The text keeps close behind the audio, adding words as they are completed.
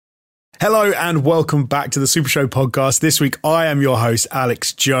Hello and welcome back to the SuperShow podcast. This week I am your host,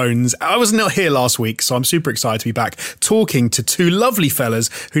 Alex Jones. I was not here last week, so I'm super excited to be back talking to two lovely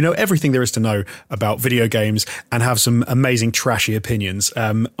fellas who know everything there is to know about video games and have some amazing trashy opinions.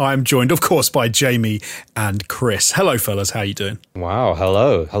 I'm joined, of course, by Jamie and Chris. Hello, fellas. How you doing? Wow.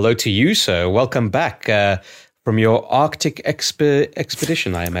 Hello. Hello to you, sir. Welcome back from your Arctic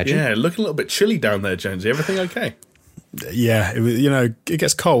expedition, I imagine. Yeah, looking a little bit chilly down there, Jonesy. Everything okay? Yeah, it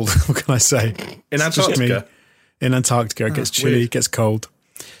gets cold. What can I say? In Antarctica? In Antarctica, it gets chilly, weird. it gets cold.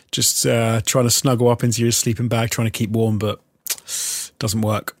 Just trying to snuggle up into your sleeping bag, trying to keep warm, but doesn't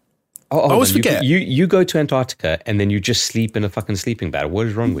work. I always forget. You go to Antarctica and then you just sleep in a fucking sleeping bag. What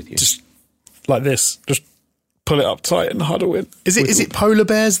is wrong with you? Just like this. Just pull it up tight and huddle in. Is it polar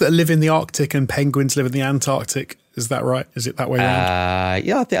bears that live in the Arctic and penguins live in the Antarctic? Is that right? Is it that way around?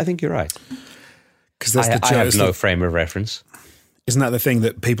 Yeah, I think you're right. Because I have no frame of reference. Isn't that the thing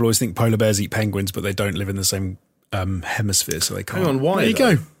that people always think polar bears eat penguins, but they don't live in the same hemisphere, so they can't? Hang on, why? There you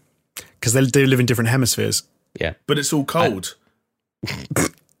go. Because they do live in different hemispheres. Yeah, but it's all cold.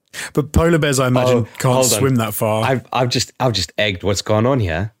 But polar bears, I imagine, can't swim that far. I've just egged what's gone on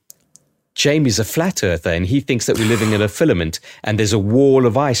here. Jamie's a flat earther, and he thinks that we're living in a filament, and there's a wall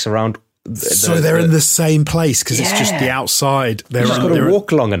of ice around. So they're in the same place because it's just the outside. You've just got to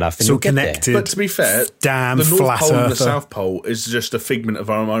walk long enough and so you'll get connected. But to be fair, damn the North flat Pole and the earther. South Pole is just a figment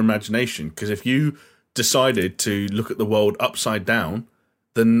of our imagination. Because if you decided to look at the world upside down,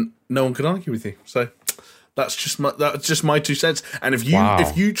 then no one could argue with you. So that's just my 2 cents. And if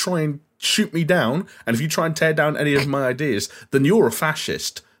you try and shoot me down, and if you try and tear down any of my ideas, then you're a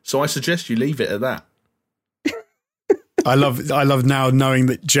fascist. So I suggest you leave it at that. I love now knowing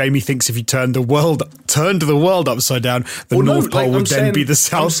that Jamie thinks if you turn the world upside down, the North Pole would then be the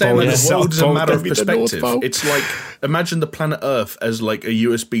South Pole. The world is a matter of would then be the North perspective. Pole. It's like, imagine the planet Earth as like a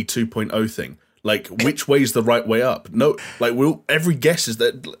USB 2.0 thing. Like, which way is the right way up? No, like every guess is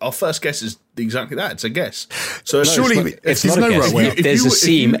that our first guess is exactly that. It's a guess. So surely it's not a guess. If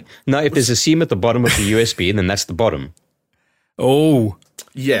there's a seam at the bottom of the USB, then that's the bottom. Oh.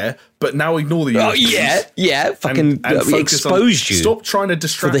 Yeah, but now ignore the USB. Oh, yeah. Fucking we exposed you. Stop trying to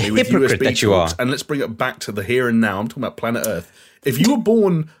distract me with hypocrite USB that you are. talks, and let's bring it back to the here and now. I'm talking about planet Earth. If you were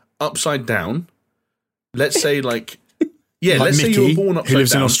born upside down, let's say let's Mickey, say you were born upside down. who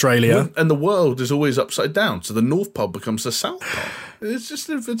lives in Australia. And the world is always upside down. So the North Pole becomes the South Pole.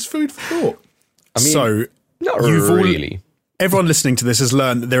 It's food for thought. I mean, so not really. Everyone listening to this has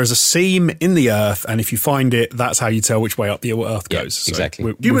learned that there is a seam in the Earth, and if you find it, that's how you tell which way up the Earth goes. So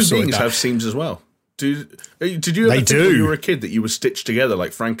exactly. Human beings have seams as well. Did you ever think when you were a kid that you were stitched together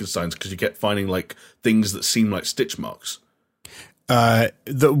like Frankenstein's because you kept finding like things that seem like stitch marks?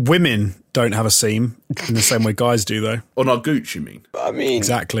 The women don't have a seam in the same way guys do, though. On our gooch, you mean? I mean,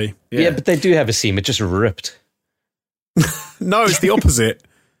 exactly. Yeah, but they do have a seam. It just ripped. No, it's the opposite.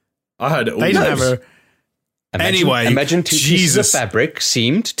 I heard it all. They don't have a... Imagine two pieces of fabric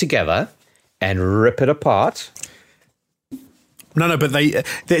seamed together and rip it apart. No, but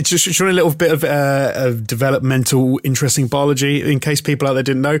they're just showing a little bit of developmental, interesting biology. In case people out there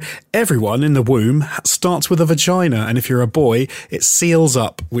didn't know, everyone in the womb starts with a vagina, and if you're a boy, it seals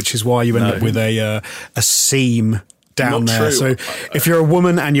up, which is why you end up with a seam down there. True. So if you're a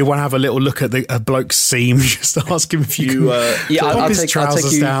woman and you want to have a little look at a bloke's seam, just ask him if you can pop his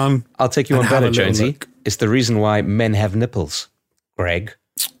trousers down. I'll take you on better, Jonesy. It's the reason why men have nipples, Greg.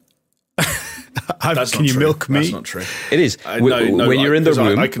 Can you milk me? That's not true. It is. When you're in the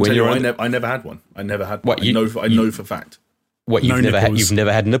room, I can tell you, I never had one. I never had one. I know for a fact. What, you've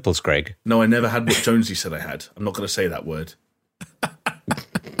never had nipples, Greg? No, I never had what Jonesy said I had. I'm not going to say that word.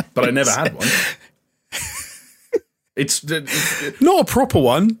 But I never had one. It's not a proper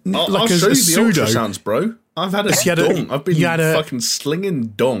one. I'll show you the ultrasounds, bro. I've had a dong. I've been fucking slinging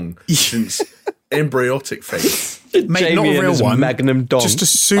dong since embryotic phase. Mate, not a real one. Magnum dong. Just a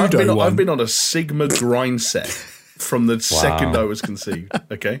pseudo one. I've been on a Sigma grind set from the second I was conceived.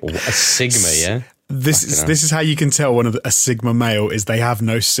 Okay, a Sigma, yeah. This is how you can tell a Sigma male is they have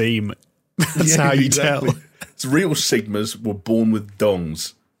no seam. That's how you tell. It's real Sigmas were born with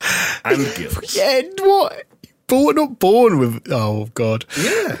dongs and gills. Yeah, what? Not born with. Oh God!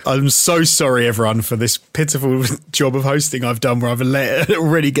 Yeah, I'm so sorry, everyone, for this pitiful job of hosting I've done, where I've let it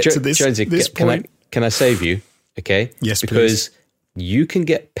already get to this point. Can I save you? Okay. Yes, because please. You can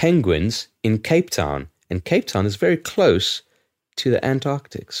get penguins in Cape Town, and Cape Town is very close to the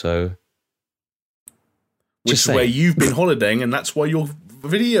Antarctic. So, which is where you've been holidaying, and that's why your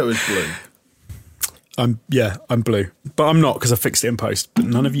video is blue. I'm blue, but I'm not because I fixed it in post, but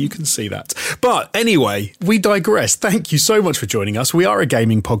none of you can see that. But anyway, we digress. Thank you so much for joining us. We are a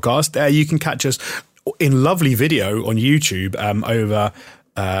gaming podcast. You can catch us in lovely video on YouTube over,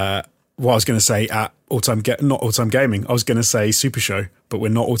 what I was going to say at not All Time Gaming. I was going to say SuperShow, but we're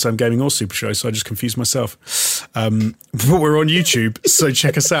not All Time Gaming or SuperShow, so I just confused myself. But we're on YouTube, so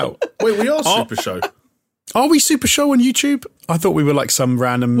check us out. Wait, we are SuperShow. Are we SuperShow on YouTube? I thought we were like some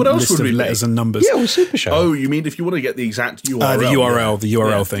random list of letters and numbers. Yeah, we're SuperShow. Oh, you mean if you want to get the exact URL? The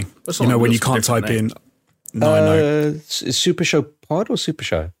URL thing. You know, when you can't type in... No, I know. Is SuperShow Pod or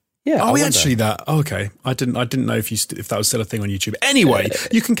SuperShow? Yeah. Oh, actually that. Oh, okay. I didn't know if that was still a thing on YouTube. Anyway,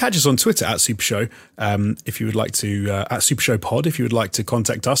 you can catch us on Twitter at SuperShow. If you would like to, at SuperShow Pod, if you would like to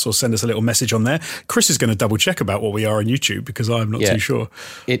contact us or send us a little message on there. Chris is going to double check about what we are on YouTube because I'm not too sure.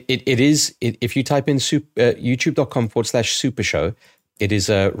 It is, if you type in youtube.com/SuperShow, it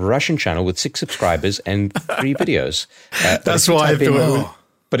is a Russian channel with 6 subscribers and 3 videos. That's why I thought.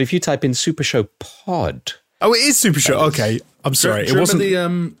 But if you type in SuperShow Pod. Oh, it is SuperShow. Okay. I'm sorry. Do you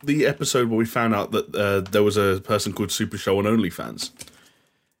remember the episode where we found out that there was a person called SuperShow on OnlyFans?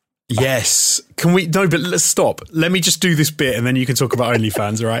 Yes. Can we? No, but let's stop. Let me just do this bit and then you can talk about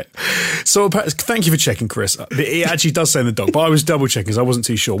OnlyFans, all right? So thank you for checking, Chris. It actually does say in the doc, but I was double checking because I wasn't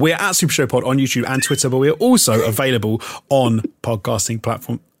too sure. We're at SuperShow Pod on YouTube and Twitter, but we're also available on podcasting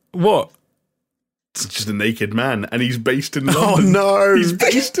platform. What? It's just a naked man and he's based in London. Oh, no. He's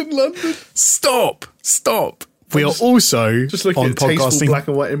based in London. Stop. We are also just looking on at tasteful podcasting. black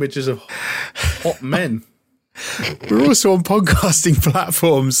and white images of hot men. We're also on podcasting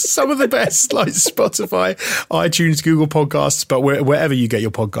platforms, some of the best, like Spotify, iTunes, Google Podcasts, but wherever you get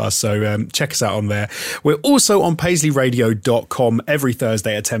your podcasts. So check us out on there. We're also on paisleyradio.com every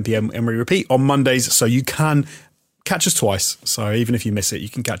Thursday at 10 p.m. and we repeat on Mondays, so you can catch us twice. So even if you miss it, you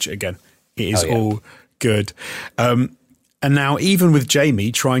can catch it again. It is all good. And now, even with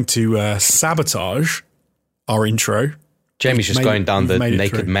Jamie trying to sabotage our intro. Jamie's just going down the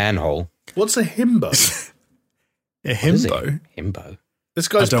naked manhole. What's a himbo? A himbo? Himbo. This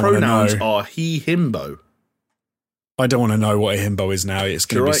guy's pronouns are he, himbo. I don't want to know what a himbo is now. It's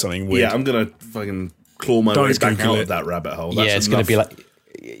going to be something weird. Yeah, I'm going to fucking claw my way back out of that rabbit hole. That's it's going to be like...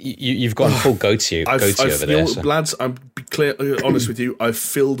 You've gone full goatee over there. So. Lads, I'm honest with you. I've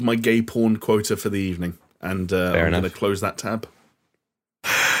filled my gay porn quota for the evening, and I'm going to close that tab.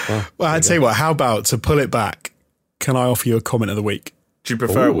 Well, I'd tell you what. How about to pull it back? Can I offer you a comment of the week? Do you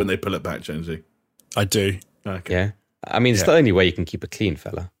prefer it when they pull it back, Jonesy? I do. Okay. Yeah, I mean it's the only way you can keep it clean,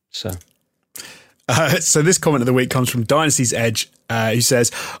 fella. So this comment of the week comes from Dynasty's Edge, who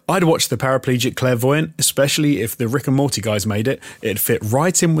says, I'd watch The Paraplegic Clairvoyant, especially if the Rick and Morty guys made it. It'd fit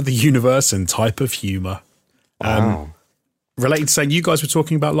right in with the universe and type of humour. Wow. Related to something you guys were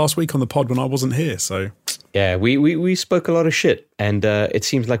talking about last week on the pod when I wasn't here. So yeah, we spoke a lot of shit, and it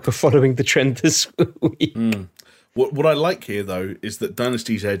seems like we're following the trend this week. What I like here, though, is that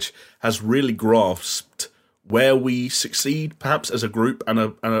Dynasty's Edge has really grasped where we succeed, perhaps as a group and a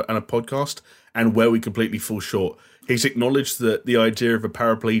podcast, and where we completely fall short. He's acknowledged that the idea of a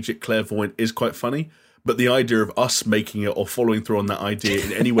paraplegic clairvoyant is quite funny, but the idea of us making it or following through on that idea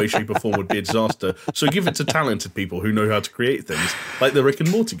in any way, shape, or form would be a disaster. So give it to talented people who know how to create things, like the Rick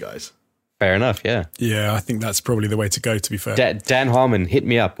and Morty guys. Fair enough, yeah. Yeah, I think that's probably the way to go, to be fair. Dan Harmon, hit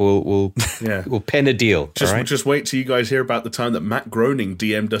me up. We'll pen a deal. Just wait till you guys hear about the time that Matt Groening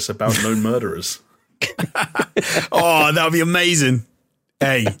DM'd us about known murderers. Oh, that would be amazing.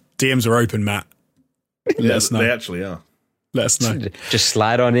 Hey, DMs are open, Matt. Let us know. They actually are. Let us know. Just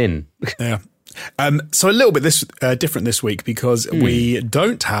slide on in. Yeah. So a little bit different this week because we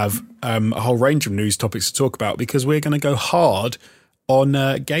don't have a whole range of news topics to talk about because we're going to go hard on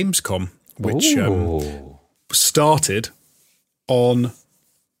Gamescom, which started on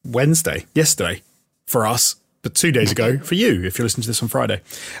yesterday for us, but 2 days ago for you, if you're listening to this on Friday,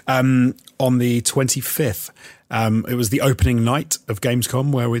 on the 25th. It was the opening night of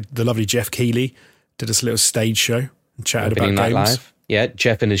Gamescom where the lovely Geoff Keighley did us a little stage show and chatted about games. Live. Yeah,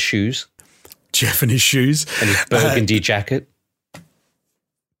 Jeff in his shoes. Jeff in his shoes. And his burgundy jacket.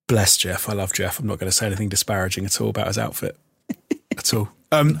 Bless Jeff. I love Jeff. I'm not going to say anything disparaging at all about his outfit. At all.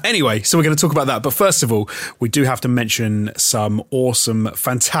 Anyway, so we're going to talk about that. But first of all, we do have to mention some awesome,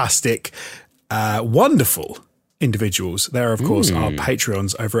 fantastic, wonderful individuals. There, of course, are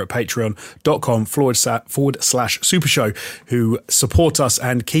Patreons over at patreon.com/SuperShow who support us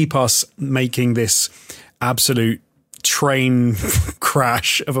and keep us making this absolute train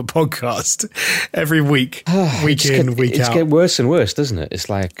crash of a podcast every week, week in, week out. It's getting worse and worse, doesn't it? It's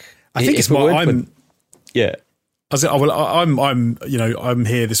like... I think it's more... Yeah. I'm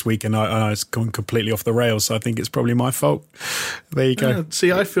here this week and it's gone completely off the rails. So I think it's probably my fault. There you go.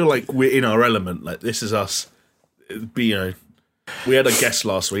 See, I feel like we're in our element. Like this is us. We had a guest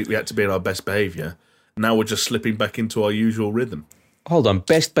last week. We had to be in our best behaviour. Now we're just slipping back into our usual rhythm. Hold on,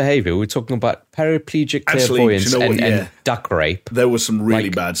 best behaviour. We're talking about paraplegic clairvoyance and duck rape. There was some really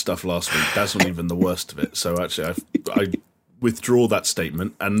bad stuff last week. That's not even the worst of it. So actually, I withdraw that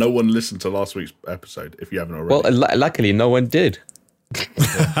statement, and no one listened to last week's episode, if you haven't already. Well, luckily, no one did.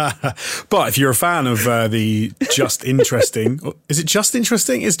 But if you're a fan of the Just Interesting, is it Just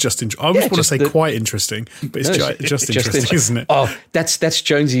Interesting? It's Just Interesting. I always want to say quite interesting, but it's just interesting, isn't it? Oh, that's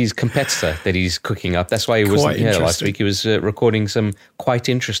Jonesy's competitor that he's cooking up. That's why he wasn't here last week. He was recording some quite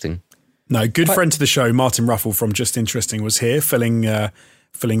interesting. No, friend to the show, Martin Ruffle from Just Interesting, was here filling the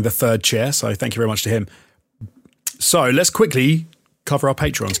third chair. So thank you very much to him. So let's quickly cover our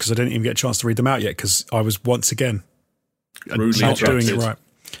Patrons because I didn't even get a chance to read them out yet because I was once again not doing it right.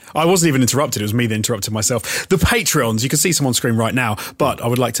 I wasn't even interrupted. It was me that interrupted myself. The Patreons, you can see some on screen right now, but I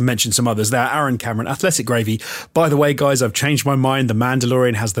would like to mention some others. There, Aaron Cameron, Athletic Gravy. By the way, guys, I've changed my mind. The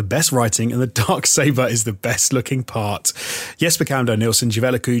Mandalorian has the best writing and the Darksaber is the best looking part. Jesper Kando, Nielsen,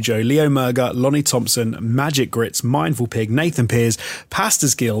 Javella Cujo, Leo Murga, Lonnie Thompson, Magic Grits, Mindful Pig, Nathan Pears,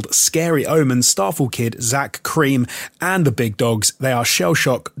 Pastors Guild, Scary Omen, Starful Kid, Zach Cream, and the big dogs. They are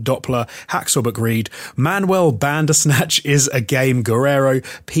Shellshock, Doppler, Hacksaw McReed, Manuel Bandersnatch is a game, Guerrero,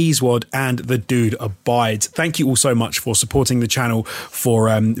 Peaswad, and the Dude Abides. Thank you all so much for supporting the channel,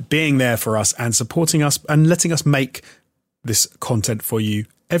 for being there for us and supporting us and letting us make this content for you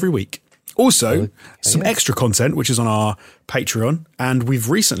every week. Also, some extra content, which is on our Patreon, and we've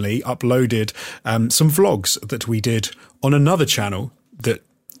recently uploaded some vlogs that we did on another channel that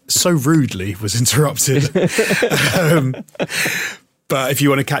so rudely was interrupted. But if you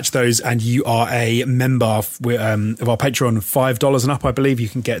want to catch those and you are a member of our Patreon, $5 and up, I believe, you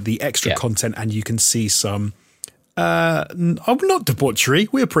can get the extra content and you can see some, not debauchery.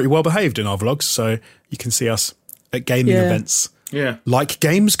 We're pretty well behaved in our vlogs. So you can see us at gaming events. Yeah. Like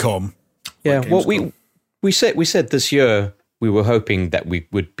Gamescom. Yeah. Like Gamescom. Well, we said this year we were hoping that we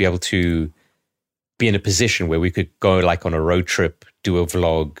would be able to be in a position where we could go like on a road trip, do a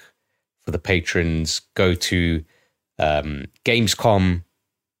vlog for the patrons, go to Gamescom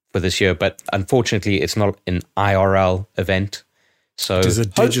for this year, but unfortunately it's not an IRL event. So it is a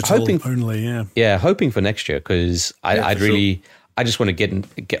digital only, hoping for next year because I just want to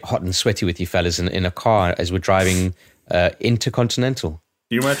get hot and sweaty with you fellas in a car as we're driving intercontinental.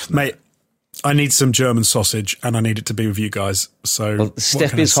 You imagine, mate? I need some German sausage, and I need it to be with you guys. So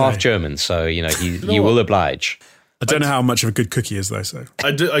Steph is half German, so he will oblige. I don't know how much of a good cookie is though. So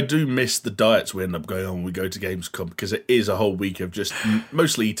I do miss the diets we end up going on when we go to Gamescom because it is a whole week of just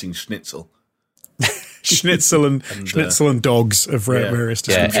mostly eating schnitzel, schnitzel and dogs of various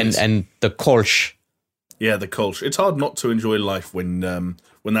descriptions. and the Kolsch. Yeah, the Kolsch. It's hard not to enjoy life when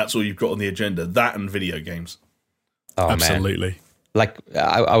that's all you've got on the agenda. That and video games. Oh, absolutely. Man. Like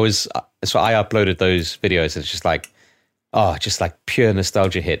I uploaded those videos. It's just like pure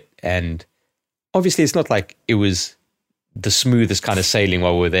nostalgia hit and. Obviously, it's not like it was the smoothest kind of sailing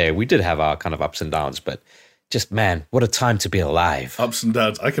while we were there. We did have our kind of ups and downs, but just, man, what a time to be alive. Ups and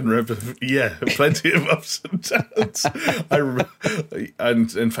downs. I can remember, plenty of ups and downs.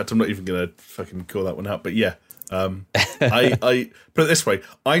 And in fact, I'm not even going to fucking call that one out, but yeah. I put it this way.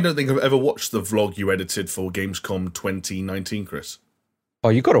 I don't think I've ever watched the vlog you edited for Gamescom 2019, Chris. Oh,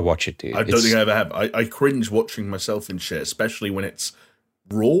 you got to watch it, dude. I don't think I ever have. I cringe watching myself in shit, especially when it's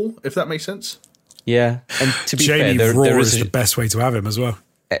raw, if that makes sense. Yeah, and to be Jamie fair, raw is the best way to have him as well.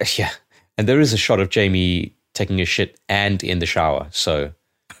 Yeah, and there is a shot of Jamie taking a shit and in the shower. So,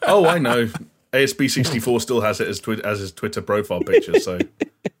 oh, I know. ASB64 still has it as his Twitter profile picture. So,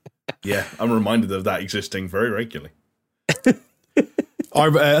 yeah, I'm reminded of that existing very regularly.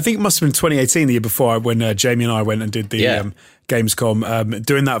 I think it must have been 2018, the year before, when Jamie and I went and did the Gamescom.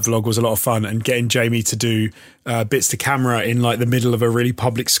 Doing that vlog was a lot of fun, and getting Jamie to do bits to camera in like the middle of a really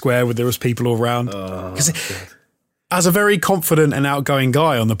public square where there was people all around. As a very confident and outgoing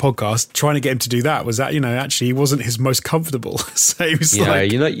guy on the podcast, trying to get him to do that was actually he wasn't his most comfortable. So he was you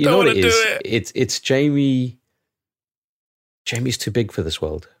know what it is. It's Jamie. Jamie's too big for this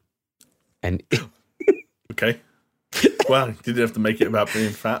world, and okay. Well, you didn't have to make it about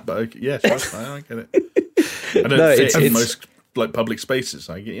being fat, but okay, yeah, sure, I get it. I don't fit in most like public spaces.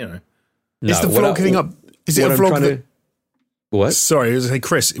 I get, No, is the vlog thing up? Is it a vlog? What? Sorry, I was going to say,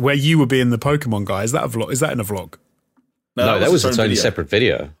 Chris, where you were being the Pokemon guy. Is that a vlog? Is that in a vlog? No, that was its own separate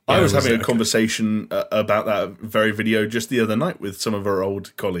video. I was having a conversation about that very video just the other night with some of our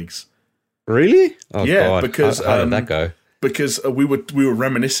old colleagues. Really? Oh, Yeah, God. because how did that go? Because we were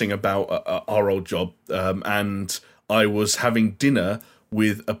reminiscing about our old job, and I was having dinner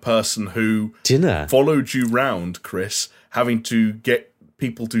with a person who followed you round, Chris, having to get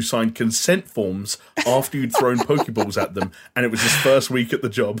people to sign consent forms after you'd thrown Pokeballs at them, and it was his first week at the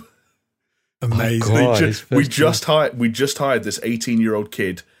job. Amazing. Oh, God, we just hired this 18-year-old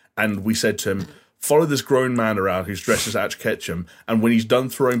kid, and we said to him, follow this grown man around who's dressed as Ash Ketchum, and when he's done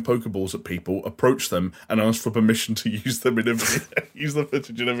throwing Pokeballs at people, approach them and ask for permission to use them in a video, use the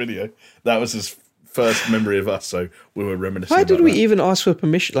footage in a video. That was his first memory of us, so we were reminiscing. Why did we even ask for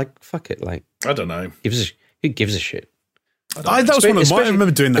permission? Like, fuck it. Like, I don't know. Who gives a shit? That was one of my. I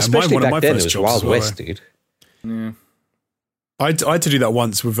remember doing that. Especially one of my back then, first it was jobs. Wild Well. West, dude. Yeah. I had to do that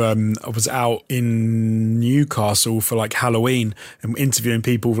once with I was out in Newcastle for like Halloween and interviewing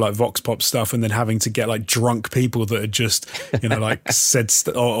people with like Vox Pop stuff, and then having to get like drunk people that had just like said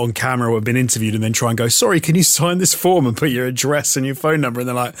on camera or had been interviewed, and then try and go, sorry, can you sign this form and put your address and your phone number? And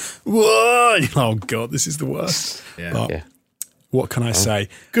they're like, whoa, oh God, this is the worst. Yeah. What can I say?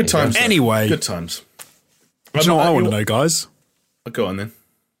 Good times. Anyway, good times. Do you know what I want to know, guys? Go on then.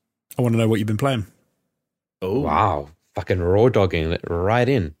 I want to know what you've been playing. Oh wow. Fucking raw dogging it right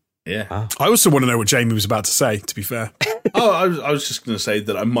in. Yeah. Wow. I also want to know what Jamie was about to say, to be fair. I was just going to say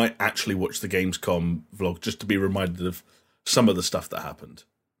that I might actually watch the Gamescom vlog just to be reminded of some of the stuff that happened.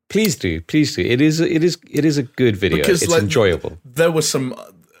 Please do. It is a good video. Because, it's enjoyable. There was some...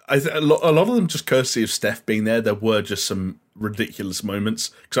 a lot of them just courtesy of Steph being there. There were just some ridiculous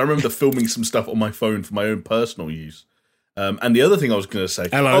moments. Because I remember filming some stuff on my phone for my own personal use. And the other thing I was going to say...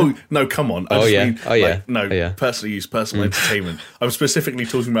 Hello. Oh, no, come on. Personal use, personal entertainment. I'm specifically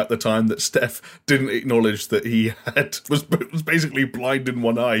talking about the time that Steph didn't acknowledge that he was basically blind in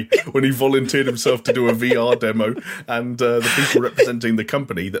one eye when he volunteered himself to do a VR demo, and the people representing the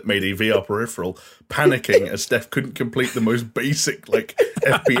company that made a VR peripheral panicking as Steph couldn't complete the most basic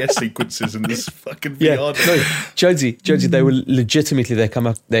FPS sequences in this fucking VR demo. No, Jonesy, they were legitimately,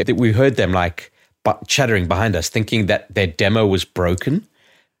 we heard them chattering behind us, thinking that their demo was broken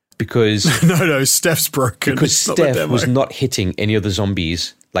because no, Steph's broken. Because Steph was not hitting any of the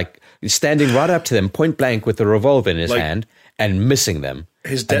zombies, standing right up to them, point blank with a revolver in his hand, and missing them.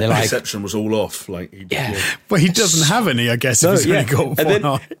 His depth perception was all off. Well, he doesn't have any, I guess. If he's only got one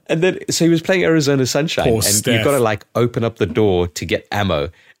eye. And then, so he was playing Arizona Sunshine, Poor and Steph. you've got to open up the door to get ammo.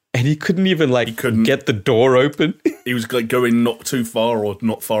 And he couldn't even get the door open. He was going not too far or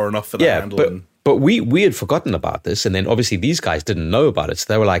not far enough for the handle. But we had forgotten about this, and then obviously these guys didn't know about it,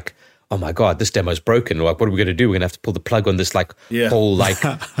 so they were like, "Oh my God, this demo's broken! What are we going to do? We're going to have to pull the plug on this whole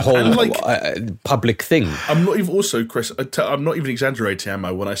public thing." I'm not even Chris. I'm not even exaggerating, am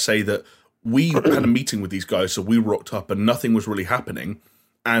I, when I say that we had a meeting with these guys, so we rocked up and nothing was really happening,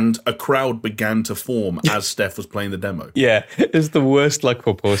 and a crowd began to form as Steph was playing the demo. Yeah, it's the worst luck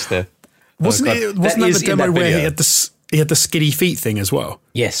for poor Steph. Wasn't that the demo where he had the skiddy feet thing as well?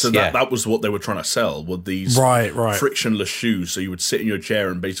 Yes. So that was what they were trying to sell, were these frictionless shoes. So you would sit in your chair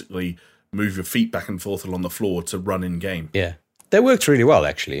and basically move your feet back and forth along the floor to run in game. Yeah. They worked really well,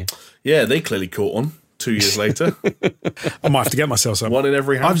 actually. Yeah, they clearly caught on 2 years later. I might have to get myself some. One in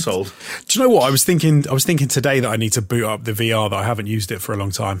every household. Do you know what? I was thinking today that I need to boot up the VR, that I haven't used it for a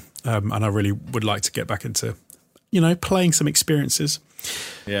long time. And I really would like to get back into, playing some experiences.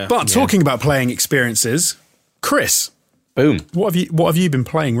 Yeah. But talking about playing experiences, Chris, boom. What have you been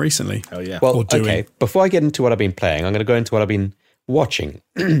playing recently? Oh yeah. Well, okay. Before I get into what I've been playing, I'm going to go into what I've been watching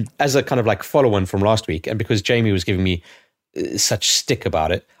as a kind of follow-on from last week. And because Jamie was giving me such stick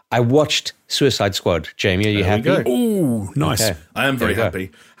about it, I watched Suicide Squad. Jamie, are you happy? Oh, nice. Okay. I am very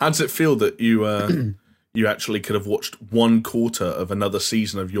happy. How does it feel that you you actually could have watched 1/4 of another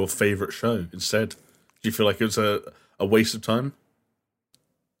season of your favourite show instead? Do you feel like it was a waste of time?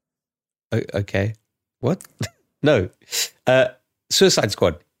 Okay. What? No. Suicide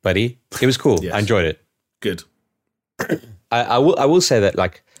Squad, buddy. It was cool. Yes. I enjoyed it. Good. I will say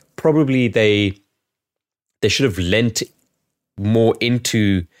that probably they should have lent more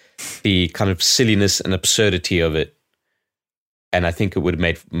into the kind of silliness and absurdity of it, and I think it would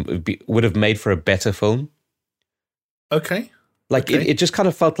have made for a better film. Okay. It just kind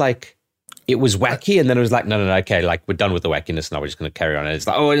of felt like it was wacky, and then it was no, okay, we're done with the wackiness now, we're just going to carry on. And it's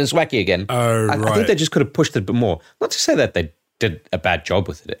it's wacky again. Oh, right. I think they just could have pushed it a bit more. Not to say that they did a bad job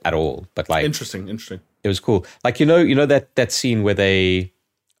with it at all, but interesting. It was cool. That scene where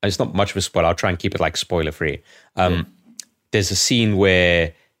it's not much of a spoiler. I'll try and keep it spoiler free. There's a scene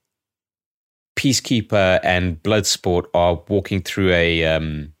where Peacekeeper and Bloodsport are walking through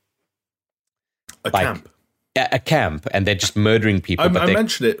a camp. a camp and they're just murdering people. I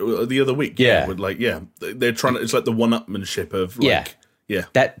mentioned it the other week. Yeah. They're trying to, it's like the one-upmanship of like,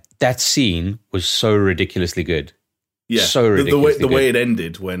 That scene was so ridiculously good. Yeah. So ridiculously the way it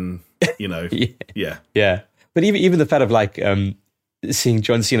ended when, Yeah. But even the fact of like seeing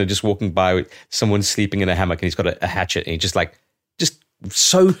John Cena just walking by with someone sleeping in a hammock and he's got a hatchet and he just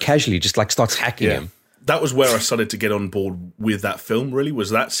so casually just like starts hacking him. That was where I started to get on board with that film, really, was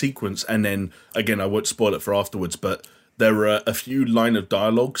that sequence. And then, again, I won't spoil it for afterwards, but there are a few line of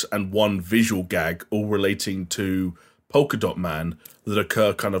dialogues and one visual gag all relating to Polka Dot Man that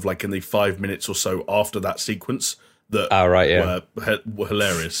occur kind of like in the 5 minutes or so after that sequence that were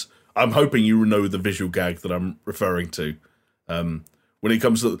hilarious. I'm hoping you know the visual gag that I'm referring to. When it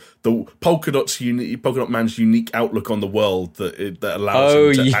comes to the Polka Dot Man's unique outlook on the world that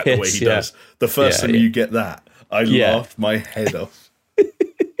allows him to act the way he does. The first time you get that, I laughed my head off.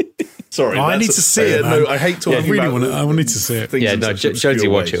 Sorry, I need to see it. No, I hate talking about I need to see it. Yeah, no, Jonesy,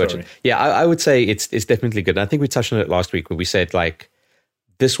 watch it. Yeah, I would say it's definitely good. And I think we touched on it last week when we said like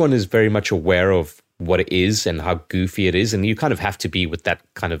this one is very much aware of what it is and how goofy it is, and you kind of have to be with that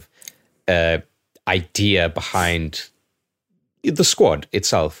kind of idea behind the Squad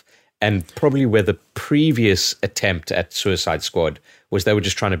itself, and probably where the previous attempt at Suicide Squad was they were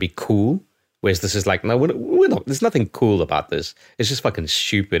just trying to be cool, whereas this is like, no, we're not. There's nothing cool about this. It's just fucking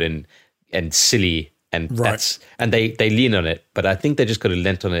stupid and silly, and that's and they lean on it, but I think they just could have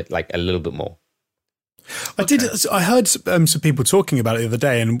lent on it like a little bit more. I heard some people talking about it the other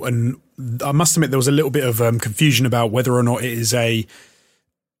day, and I must admit there was a little bit of confusion about whether or not it is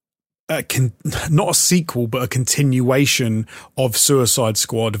not a sequel, but a continuation of Suicide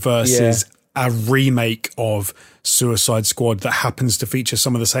Squad versus a remake of Suicide Squad that happens to feature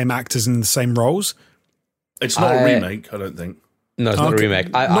some of the same actors in the same roles. It's not a remake, I don't think. No, it's not a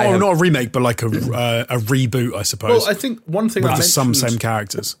remake. Not a remake, but like a reboot, I suppose. Well, I think one thing with some same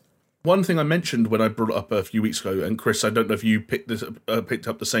characters. One thing I mentioned when I brought it up a few weeks ago, and Chris, I don't know if you picked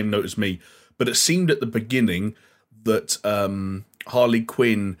up the same note as me, but it seemed at the beginning that Harley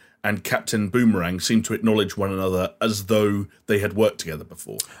Quinn and Captain Boomerang seemed to acknowledge one another as though they had worked together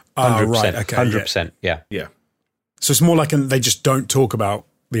before. 100%, right, okay, 100%, yeah. So it's more like they just don't talk about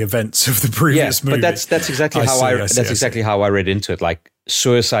the events of the previous movie. But that's exactly how I read into it. Like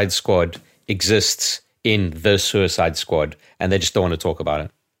Suicide Squad exists in the Suicide Squad, and they just don't want to talk about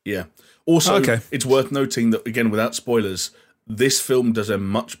it. Yeah. Also, it's worth noting that, again, without spoilers, this film does a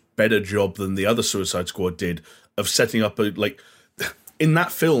much better job than the other Suicide Squad did of setting up in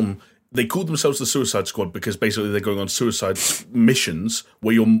that film, they called themselves the Suicide Squad because basically they're going on suicide missions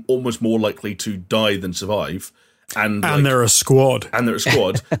where you're almost more likely to die than survive. And they're a squad. And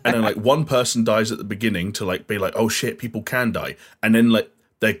then like one person dies at the beginning to like be like, oh shit, people can die. And then like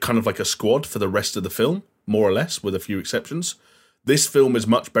they're kind of like a squad for the rest of the film, more or less, with a few exceptions. This film is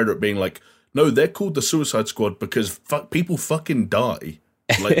much better at being like, no, they're called the Suicide Squad because people fucking die.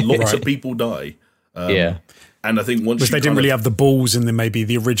 Like lots of people die. And I think once they didn't really have the balls in maybe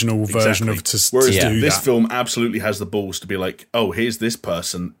the original version of to Whereas do this that. film absolutely has the balls to be like, oh, here's this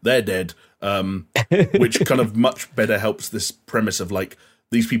person, they're dead, which kind of much better helps this premise of like,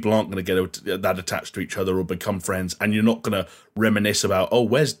 these people aren't going to get that attached to each other or become friends, and you're not going to reminisce about, oh,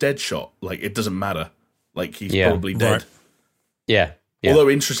 where's Deadshot? Like, it doesn't matter. Like, he's probably dead. Right. Yeah. Although,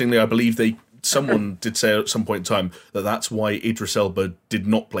 interestingly, I believe someone did say at some point in time that that's why Idris Elba did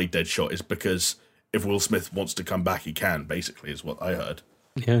not play Deadshot, is because if Will Smith wants to come back, he can, basically, is what I heard.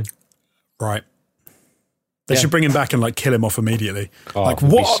 Yeah. Right. They should bring him back and like kill him off immediately. Oh, like,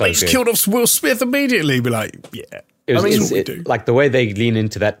 what? So they just killed off Will Smith immediately. Be like, yeah. It's like the way they lean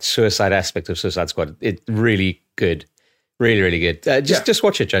into that suicide aspect of Suicide Squad, it's really good. Really, really good. Just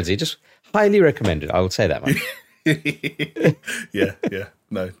watch it, Jonesy. Just highly recommend it. I would say that much. Yeah.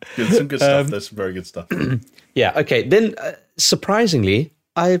 No, some good stuff. There's some very good stuff. Yeah, okay. Then, surprisingly,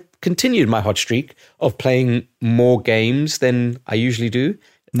 I continued my hot streak of playing more games than I usually do.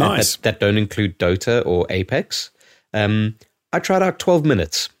 Nice. That don't include Dota or Apex. I tried out 12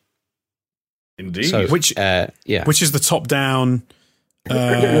 minutes. Indeed. So, which is the top-down...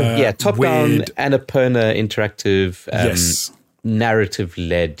 top-down Annapurna interactive,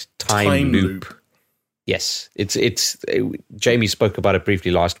 narrative-led time loop. Yes, it's. Jamie spoke about it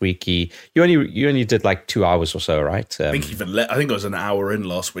briefly last week. You only did like 2 hours or so, right? I think I think I was an hour in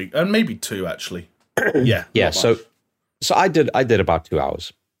last week, and maybe 2 actually. Yeah. So I did about 2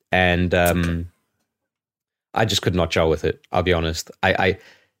 hours, and I just could not gel with it. I'll be honest.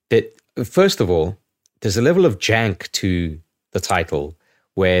 First of all, there's a level of jank to the title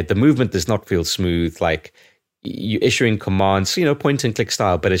where the movement does not feel smooth. Like you're issuing commands, point and click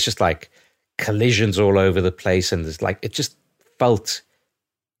style, but it's just like collisions all over the place, and there's like, it just felt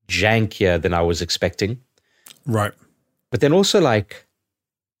jankier than I was expecting. Right. But then also, like,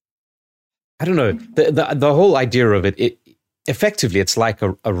 I don't know, the whole idea of it effectively, it's like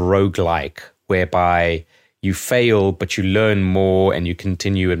a roguelike, whereby you fail, but you learn more and you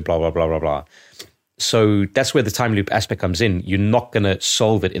continue and blah, blah, blah, blah, blah. So that's where the time loop aspect comes in. You're not going to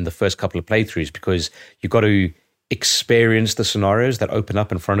solve it in the first couple of playthroughs, because you've got to experience the scenarios that open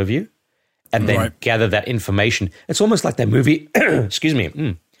up in front of you and then gather that information. It's almost like that movie, excuse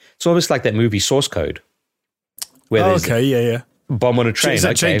me. It's almost like that movie Source Code. Where there's bomb on a train. Is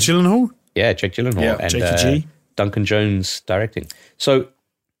that Jake Gyllenhaal? Yeah, Jake Gyllenhaal and Duncan Jones directing. So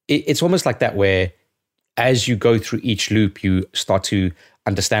it's almost like that, where as you go through each loop, you start to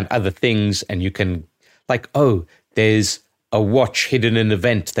understand other things, and you can, like, oh, there's a watch hidden in a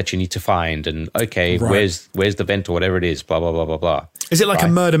vent that you need to find, and where's the vent or whatever it is, blah blah blah blah blah. Is it like a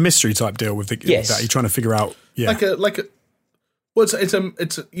murder mystery type deal with that you're trying to figure out? Yeah,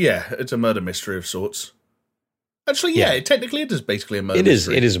 it's a murder mystery of sorts. Actually, technically it is basically a murder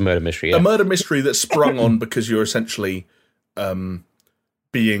mystery. It is a murder mystery. Yeah. A murder mystery that's sprung on because you're essentially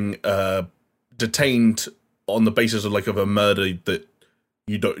being detained on the basis of a murder that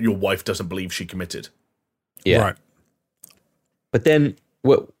your wife doesn't believe she committed. Yeah. Right. But then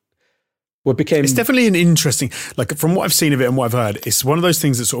what became... It's definitely an interesting... Like, from what I've seen of it and what I've heard, it's one of those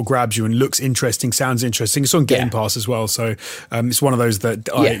things that sort of grabs you and looks interesting, sounds interesting. It's on Game Pass as well, so it's one of those that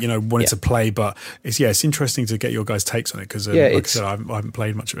I wanted to play, but it's interesting to get your guys' takes on it, because like I said, I haven't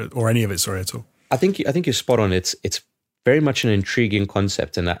played much of it, or any of it, at all. I think you're spot on. It's very much an intriguing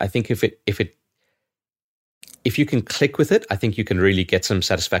concept, and I think if you can click with it, I think you can really get some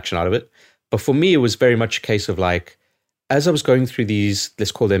satisfaction out of it. But for me, it was very much a case of, like, as I was going through these,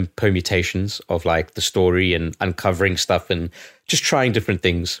 let's call them permutations of, like, the story and uncovering stuff and just trying different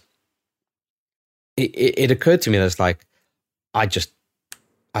things, it occurred to me that it's like, I just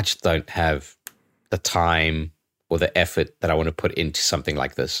don't have the time or the effort that I want to put into something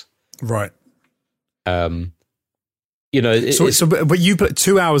like this. Right. But you put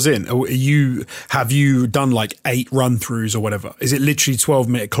 2 hours in. Or have you done like 8 run throughs or whatever? Is it literally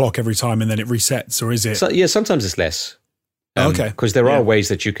 12-minute clock every time and then it resets, or is it? So, sometimes it's less. Because there are ways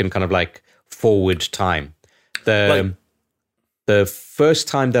that you can kind of like forward time. The first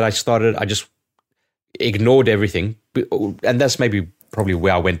time that I started, I just ignored everything, and that's probably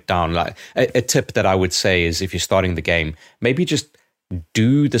where I went down. Like a tip that I would say is, if you're starting the game, maybe just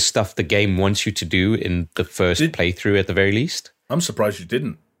do the stuff the game wants you to do in the first playthrough at the very least. I'm surprised you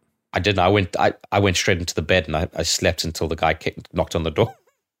didn't. I didn't. I went straight into the bed and I slept until the guy knocked on the door.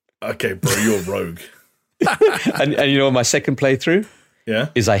 Okay, bro, you're rogue. and my second playthrough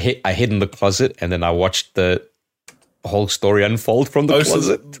is I hid in the closet, and then I watched the whole story unfold from the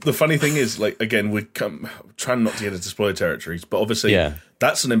closet. So the funny thing is, like, again, we're trying not to get into spoiler territories, but obviously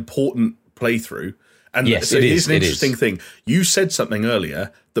that's an important playthrough. And so here's an interesting thing. You said something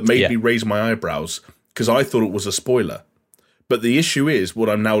earlier that made me raise my eyebrows, because I thought it was a spoiler. But the issue is, what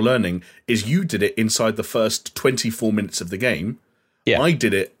I'm now learning is, you did it inside the first 24 minutes of the game. Yeah. I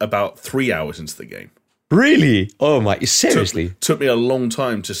did it about 3 hours into the game. Really? Oh my! Seriously? Took me a long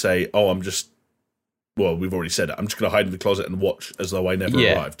time to say, we've already said it. I'm just going to hide in the closet and watch as though I never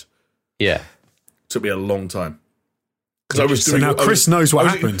arrived. Yeah. Took me a long time. Because now Chris knows what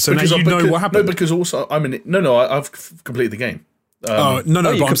happened. So now you know what happened. No, because also I'm in it. No, I've completed the game. But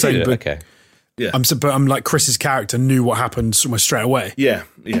I'm saying, okay. Yeah. I'm like, Chris's character knew what happened almost straight away. Yeah.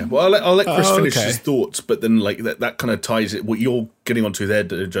 Well, I'll let Chris finish his thoughts, but then like that kind of ties it. What you're getting onto there,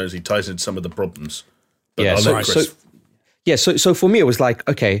 Jonesy, ties into some of the problems. But yeah. So for me, it was like,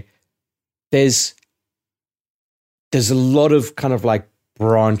 okay, there's a lot of kind of like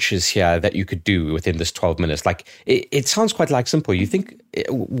branches here that you could do within this 12 minutes. Like it sounds quite like simple. You think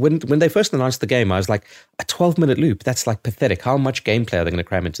when they first announced the game, I was like, a 12-minute loop, that's like pathetic. How much gameplay are they going to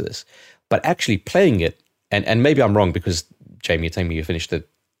cram into this? But actually playing it, and maybe I'm wrong, because Jamie, you're telling me you finished it,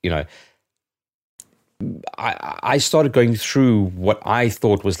 I started going through what I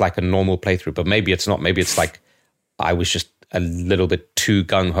thought was like a normal playthrough, but maybe it's not. Maybe it's like I was just a little bit too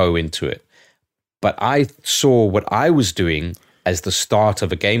gung-ho into it. But I saw what I was doing as the start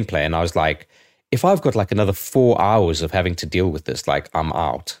of a gameplay, and I was like, if I've got like another 4 hours of having to deal with this, like, I'm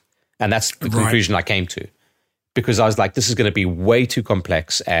out. And that's the conclusion I came to, because I was like, this is going to be way too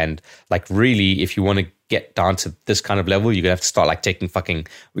complex, and like, really, if you want to get down to this kind of level, you're gonna have to start like taking fucking,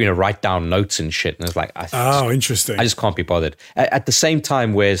 write down notes and shit. And it's like, interesting. I just can't be bothered. At the same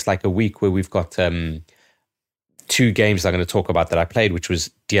time, where it's like a week where we've got 2 games I'm going to talk about that I played, which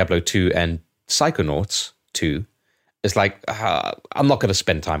was Diablo 2 and Psychonauts 2. it's like, I'm not going to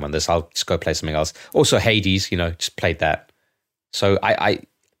spend time on this. I'll just go play something else. Also, Hades, just played that. So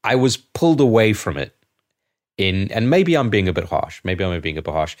I was pulled away from it. And maybe I'm being a bit harsh.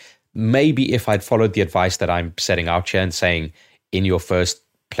 Maybe if I'd followed the advice that I'm setting out here and saying in your first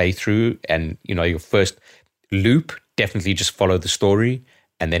playthrough and, your first loop, definitely just follow the story.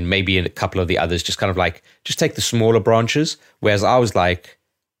 And then maybe in a couple of the others, just kind of like, just take the smaller branches. Whereas I was like,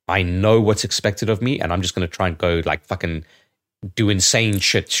 I know what's expected of me, and I'm just going to try and go like fucking do insane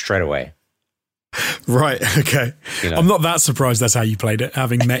shit straight away. Right. Okay. I'm not that surprised that's how you played it,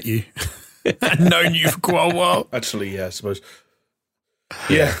 having met you and known you for quite a while. Actually, yeah, I suppose.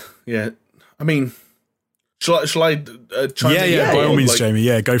 Yeah. I mean, shall I chime in? Yeah, by all means, Jamie.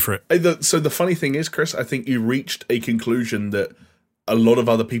 Yeah, go for it. So the funny thing is, Chris, I think you reached a conclusion that a lot of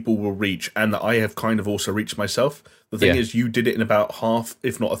other people will reach, and that I have kind of also reached myself. The thing is, you did it in about half,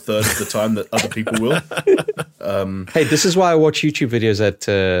 if not a third of the time that other people will. Hey, this is why I watch YouTube videos at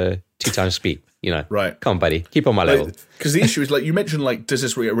 2 times speed. Right? Come on, buddy, keep on my level. Because the issue is, like you mentioned, like does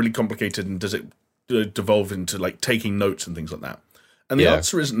this get really complicated, and does it devolve into like taking notes and things like that? And the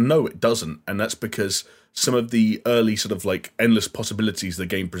answer is no, it doesn't, and that's because some of the early sort of like endless possibilities the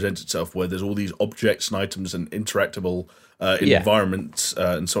game presents itself, where there's all these objects and items and interactable environments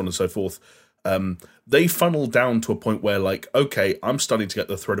and so on and so forth. They funnel down to a point where, like, okay, I'm starting to get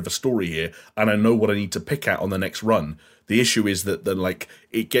the thread of a story here, and I know what I need to pick at on the next run. The issue is that then, like,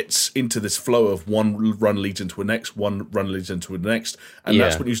 it gets into this flow of one run leads into a next, one run leads into the next, and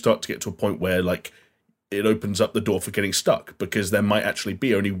that's when you start to get to a point where, like, it opens up the door for getting stuck, because there might actually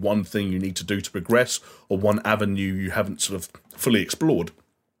be only one thing you need to do to progress, or one avenue you haven't sort of fully explored.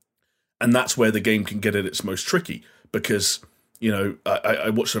 And that's where the game can get at its most tricky, because I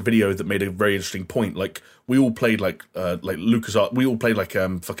watched a video that made a very interesting point. Like, we all played like LucasArts, we all played like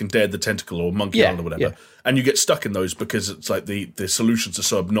fucking Dared the Tentacle or Monkey Island or whatever, and you get stuck in those because it's like the solutions are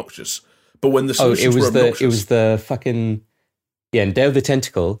so obnoxious. But when the solutions were obnoxious, it was the fucking in Dared the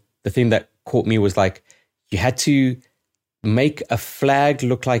Tentacle. The thing that caught me was like, you had to make a flag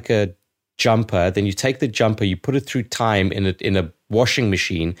look like a jumper. Then you take the jumper, you put it through time in a washing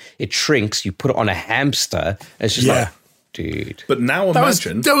machine. It shrinks. You put it on a hamster. It's just like, dude. But now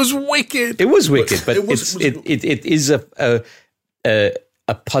imagine that was wicked. It was wicked, but it is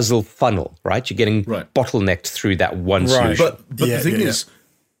a puzzle funnel, right? You're getting bottlenecked through that one solution. But the thing is,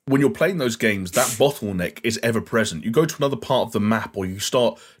 when you're playing those games, that bottleneck is ever present. You go to another part of the map, or you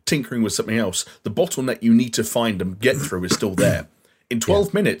start tinkering with something else, the bottleneck you need to find and get through is still there. In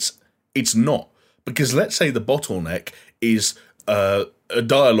 12 minutes, it's not. Because let's say the bottleneck is a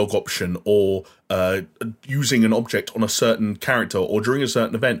dialogue option, or using an object on a certain character or during a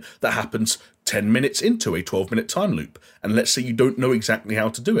certain event that happens 10 minutes into a 12-minute time loop. And let's say you don't know exactly how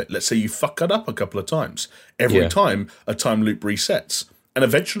to do it. Let's say you fuck it up a couple of times. Every time a time loop resets. And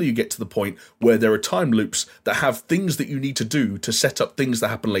eventually you get to the point where there are time loops that have things that you need to do to set up things that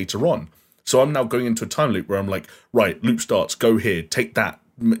happen later on. So I'm now going into a time loop where I'm like, right, loop starts, go here, take that,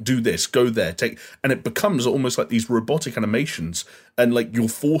 do this, go there, and it becomes almost like these robotic animations, and like you're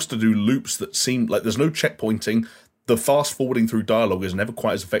forced to do loops that seem like there's no checkpointing. The fast forwarding through dialogue is never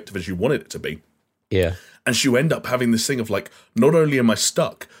quite as effective as you wanted it to be. Yeah. And so you end up having this thing of like, not only am I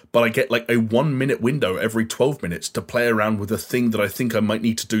stuck, but I get like a 1 minute window every 12 minutes to play around with a thing that I think I might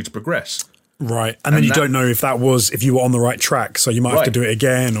need to do to progress. Right. And then you don't know if you were on the right track, so you might have to do it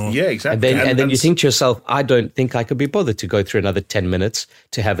again. Or yeah, exactly. And then you think to yourself, I don't think I could be bothered to go through another 10 minutes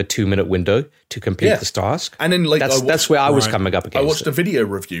to have a 2-minute window to complete this task. And then like that's where I was coming up against. I watched a video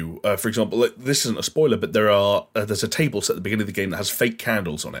review, for example, like, this isn't a spoiler, but there's a table set at the beginning of the game that has fake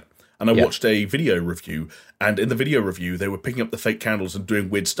candles on it. And I watched a video review, and in the video review, they were picking up the fake candles and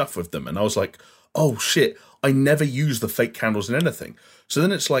doing weird stuff with them. And I was like, oh shit, I never use the fake candles in anything. So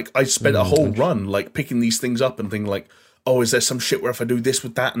then it's like, I spent a whole run like picking these things up and thinking like, oh, is there some shit where if I do this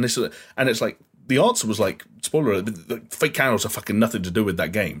with that and this, and it's like, the answer was like, spoiler, the fake candles are fucking nothing to do with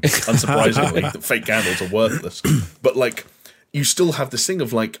that game. Unsurprisingly, the fake candles are worthless. But like, you still have this thing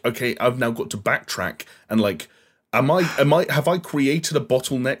of like, okay, I've now got to backtrack and like, have I created a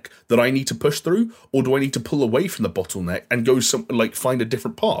bottleneck that I need to push through, or do I need to pull away from the bottleneck and go find a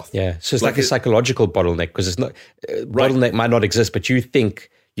different path? Yeah, so it's like a psychological bottleneck, because it's not bottleneck might not exist, but you think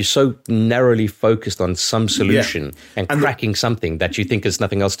you're so narrowly focused on some solution and cracking something that you think there's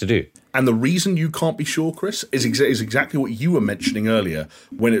nothing else to do. And the reason you can't be sure, Chris, is exactly what you were mentioning earlier,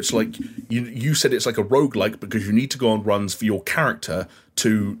 when it's like you said it's like a roguelike because you need to go on runs for your character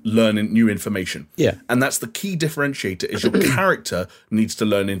to learn new information. Yeah. And that's the key differentiator, is your character needs to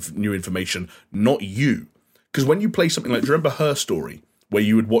learn new information, not you. Because when you play something like, do you remember Her Story, where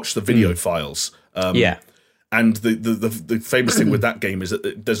you would watch the video files? And the famous thing with that game is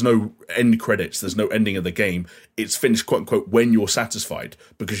that there's no end credits, there's no ending of the game. It's finished, quote unquote, when you're satisfied,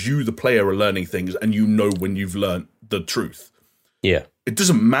 because you, the player, are learning things, and you know when you've learned the truth. Yeah. It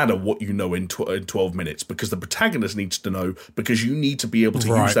doesn't matter what you know in 12 minutes, because the protagonist needs to know, because you need to be able to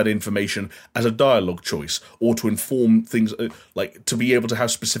use that information as a dialogue choice, or to inform things, like to be able to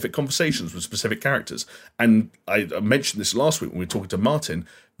have specific conversations with specific characters. And I mentioned this last week when we were talking to Martin.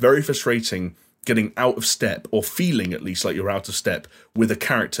 Very frustrating getting out of step, or feeling at least like you're out of step with a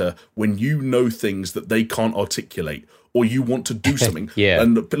character when you know things that they can't articulate, or you want to do something.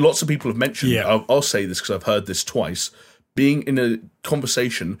 And lots of people have mentioned, I'll say this because I've heard this twice, being in a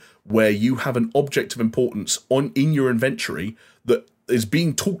conversation where you have an object of importance in your inventory that is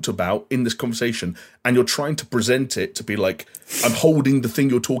being talked about in this conversation, and you're trying to present it to be like, I'm holding the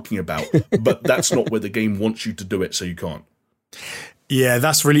thing you're talking about, but that's not where the game wants you to do it, so you can't. Yeah,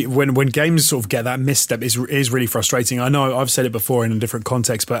 that's really when games sort of get that misstep is really frustrating. I know I've said it before in a different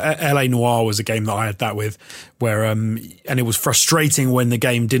context, but LA Noire was a game that I had that with, where and it was frustrating when the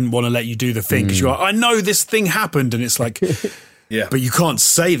game didn't want to let you do the thing, because you're like, I know this thing happened, and it's like, but you can't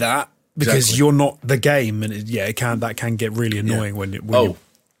say that because you're not the game, and that can get really annoying when you.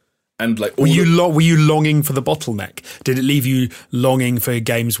 And like, were you longing for the bottleneck? Did it leave you longing for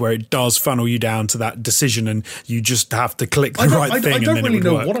games where it does funnel you down to that decision, and you just have to click the right thing? I don't really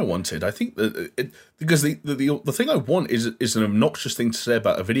know work? what I wanted. I think that because the thing I want is an obnoxious thing to say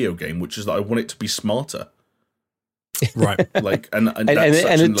about a video game, which is that I want it to be smarter. Right. Like,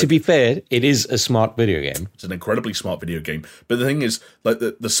 to be fair, it is a smart video game. It's an incredibly smart video game. But the thing is, like,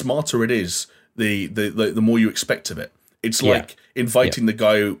 the smarter it is, the more you expect of it. It's like inviting the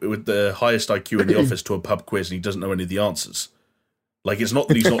guy with the highest IQ in the office to a pub quiz, and he doesn't know any of the answers. Like, it's not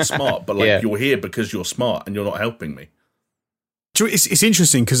that he's not smart, but like, you're here because you're smart, and you're not helping me. It's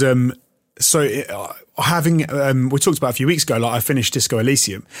interesting because we talked about a few weeks ago, like I finished Disco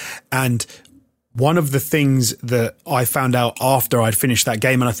Elysium, and one of the things that I found out after I'd finished that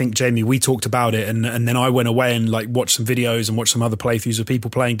game, and I think, Jamie, we talked about it, and then I went away and like watched some videos and watched some other playthroughs of people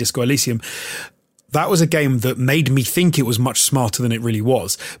playing Disco Elysium. That was a game that made me think it was much smarter than it really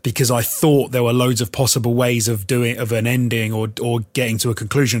was, because I thought there were loads of possible ways of an ending or getting to a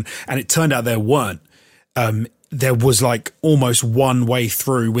conclusion, and it turned out there weren't. There was like almost one way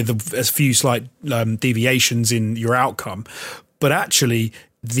through with a few slight deviations in your outcome, but actually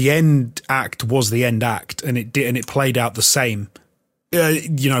the end act was the end act, and it played out the same,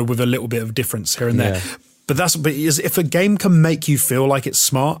 with a little bit of difference here and there. But if a game can make you feel like it's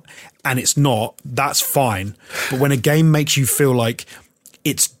smart and it's not, that's fine. But when a game makes you feel like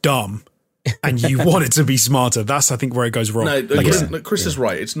it's dumb and you want it to be smarter, that's, I think, where it goes wrong. Chris is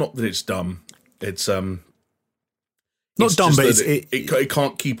right. It's not that it's dumb. It's not dumb, but it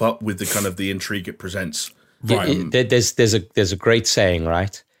can't keep up with the kind of the intrigue it presents. Right. There's a great saying,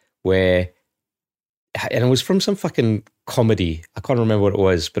 right, where, and it was from some fucking comedy. I can't remember what it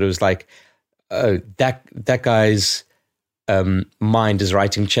was, but it was like, that guy's mind is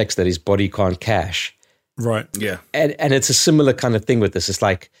writing checks that his body can't cash. Right. Yeah. And it's a similar kind of thing with this. It's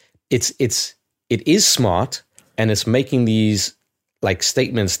like it is smart, and it's making these like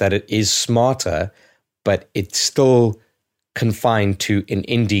statements that it is smarter, but it's still confined to an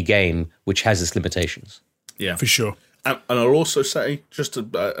indie game which has its limitations. Yeah, for sure. And I'll also say, just to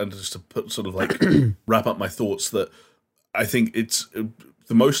put sort of like wrap up my thoughts, that I think it's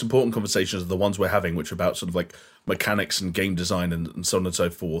the most important conversations are the ones we're having, which are about sort of like mechanics and game design and so on and so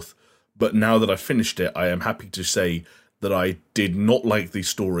forth. But now that I've finished it, I am happy to say that I did not like the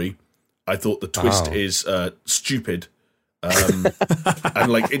story. I thought the twist is stupid. And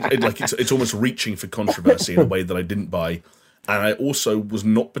like it's almost reaching for controversy in a way that I didn't buy. And I also was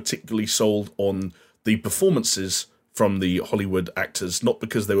not particularly sold on the performances from the Hollywood actors, not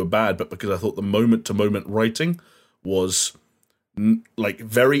because they were bad, but because I thought the moment-to-moment writing was like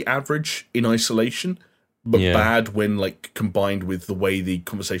very average in isolation, but bad when like combined with the way the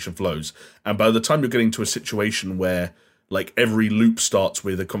conversation flows. And by the time you're getting to a situation where like every loop starts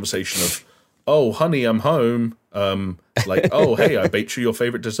with a conversation of, "Oh, honey, I'm home," like, "Oh, hey, I baked you your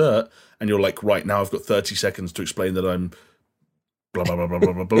favorite dessert," and you're like, "Right, now I've got 30 seconds to explain that I'm blah blah blah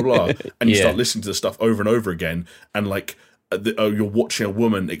blah blah blah blah," and you start listening to the stuff over and over again, and like you're watching a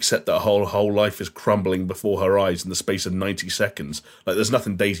woman accept that her whole life is crumbling before her eyes in the space of 90 seconds. Like, there's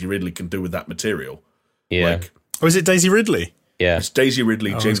nothing Daisy Ridley can do with that material. Like, is it Daisy Ridley? Yeah, it's Daisy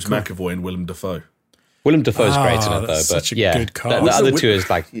Ridley, James McAvoy, and Willem Dafoe. Willem Dafoe's great in it, though. Such but a good cast. The other two is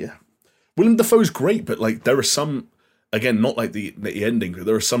like, Willem Dafoe's great, but like there are some, again, not like the ending.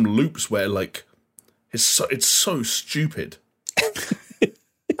 There are some loops where like it's so stupid.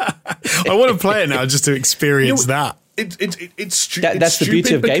 I want to play it now just to experience that. It's stupid. That's the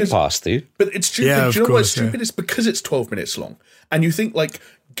beauty of Game Pass, dude. But it's stupid. Yeah, Do you know why it's course, stupid? yeah. It's because it's 12 minutes long. And you think, like,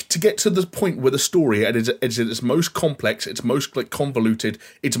 to get to the point where the story is at its most complex, it's most, like, convoluted,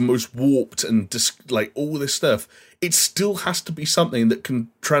 it's most warped and, like, all this stuff, it still has to be something that can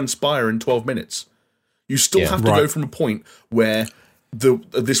transpire in 12 minutes. You still have to go from a point where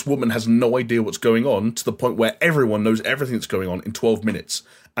this woman has no idea what's going on to the point where everyone knows everything that's going on in 12 minutes.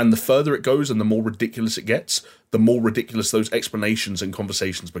 And the further it goes and the more ridiculous it gets, the more ridiculous those explanations and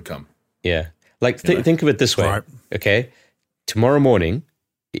conversations become. Yeah. Like, think of it this way, Right. okay? Tomorrow morning,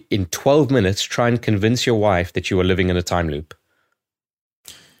 in 12 minutes, try and convince your wife that you are living in a time loop.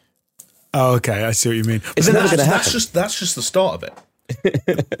 Oh, okay, I see what you mean. But It's then never going to That's happen. just the start of it.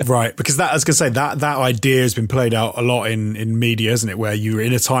 right, because I was going to say that idea has been played out a lot in media, isn't it? Where you're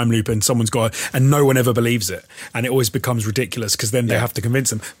in a time loop and someone's got, and no one ever believes it, and it always becomes ridiculous because then they have to convince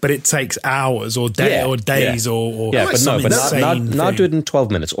them. But it takes hours or days or now do it in 12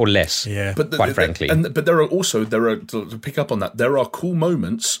 minutes or less. Yeah, But quite frankly, but there are to pick up on that. There are cool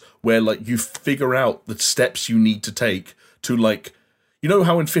moments where, like, you figure out the steps you need to take to, like. You know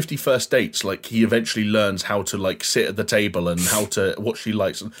how in 50 First Dates, like, he eventually learns how to, like, sit at the table and what she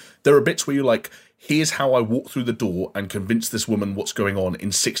likes. And there are bits where you're like, here's how I walk through the door and convince this woman what's going on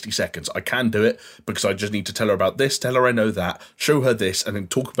in 60 seconds. I can do it because I just need to tell her about this, tell her I know that, show her this, and then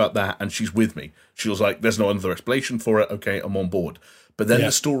talk about that, and she's with me. She was like, there's no other explanation for it. Okay, I'm on board. But then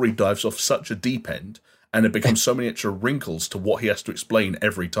the story dives off such a deep end, and it becomes so many extra wrinkles to what he has to explain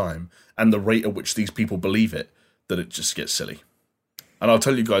every time, and the rate at which these people believe it, that it just gets silly. And I'll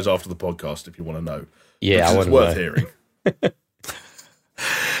tell you guys after the podcast if you want to know. Yeah, I want it's worth hearing.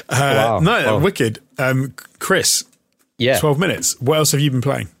 wicked. Chris, 12 minutes. What else have you been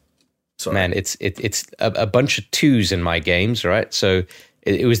playing? Sorry. Man, it's a bunch of twos in my games, right? So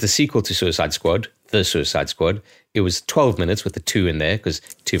it was the sequel to Suicide Squad, The Suicide Squad. It was 12 minutes with the 2 in there because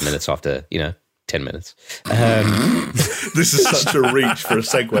 2 minutes after, 10 minutes. This is such a reach for a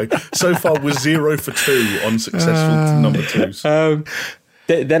segue. So far, we're 0 for 2 on successful number 2s.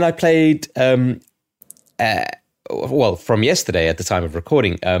 Then I played, from yesterday at the time of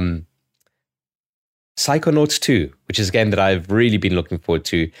recording, Psychonauts 2, which is a game that I've really been looking forward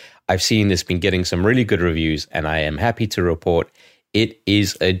to. I've seen it's been getting some really good reviews, and I am happy to report it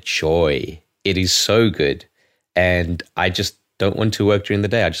is a joy. It is so good, and I just don't want to work during the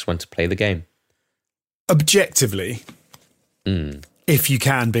day. I just want to play the game. Objectively, if you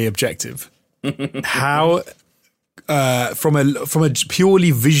can be objective, how from a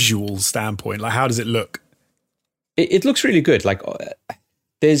purely visual standpoint, like how does it look? It looks really good. Like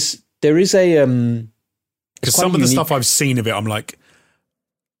there is a because some of the stuff I've seen of it, I'm like,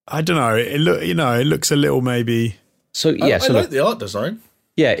 I don't know. It looks a little maybe. So yeah, I like the art design.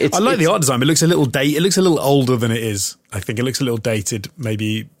 Yeah, I like the art design. But it looks a little It looks a little older than it is. I think it looks a little dated.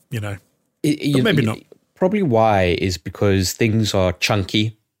 Maybe but maybe not. Probably why is because things are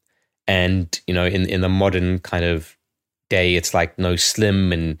chunky, and in the modern kind of day, it's like no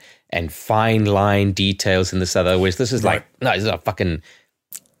slim and fine line details in this other. Whereas this is like no, this is a fucking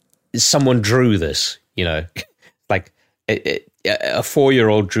someone drew this. Like a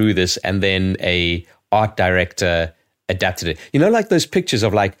 4-year-old drew this, and then a art director adapted it. Like those pictures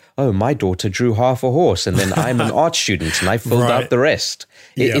of like, oh, my daughter drew half a horse, and then I'm an art student, and I filled out the rest.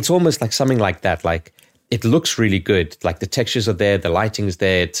 It's almost like something like that. Like, it looks really good. Like the textures are there, the lighting's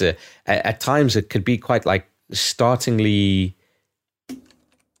there. It's at times it could be quite like startlingly.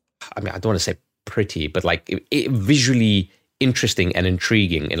 I mean, I don't want to say pretty, but like visually interesting and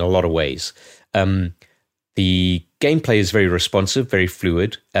intriguing in a lot of ways. The gameplay is very responsive, very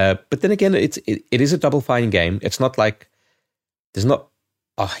fluid. But then again, it is a Double Fine game. It's not like there's not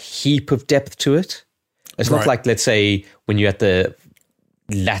a heap of depth to it. It's not like, let's say, when you're at the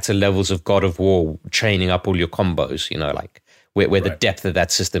latter levels of God of War, training up all your combos, like where the depth of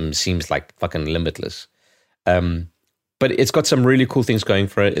that system seems like fucking limitless. But it's got some really cool things going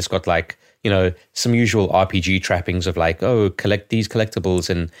for it. It's got like, some usual RPG trappings of like, oh, collect these collectibles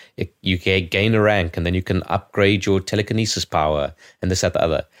and you can gain a rank, and then you can upgrade your telekinesis power and this, that, the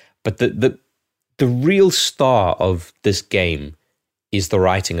other. But the real star of this game is the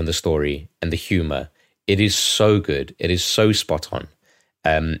writing and the story and the humor. It is so good. It is so spot on.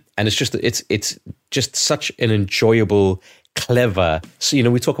 And it's just such an enjoyable, clever. So,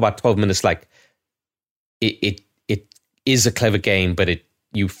 we talk about 12 minutes, like it is a clever game, but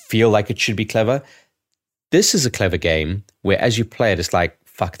you feel like it should be clever. This is a clever game where as you play it, it's like,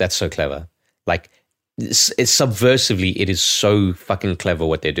 fuck, that's so clever. Like it's subversively, it is so fucking clever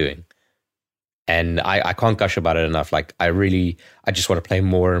what they're doing. And I can't gush about it enough. Like, I just want to play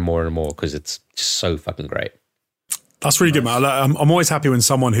more and more and more because it's just so fucking great. That's really good, man. I'm always happy when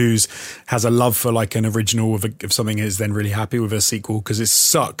someone has a love for like an original of something is then really happy with a sequel, because it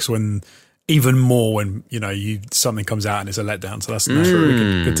sucks when even more when something comes out and it's a letdown. So that's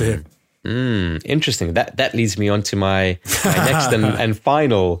really good to hear. Interesting. That leads me on to my next and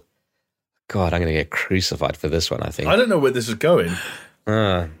final. God, I'm going to get crucified for this one, I think. I don't know where this is going.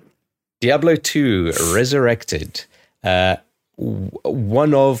 Diablo 2 Resurrected.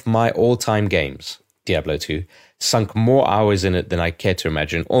 One of my all-time games, Diablo 2. Sunk more hours in it than I care to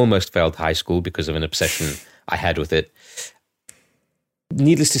imagine. Almost failed high school because of an obsession I had with it.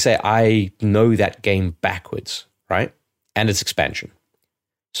 Needless to say, I know that game backwards, right? And its expansion.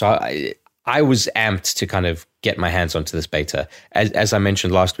 So I was amped to kind of get my hands onto this beta. As I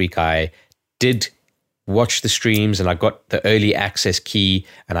mentioned last week, I did watch the streams and I got the early access key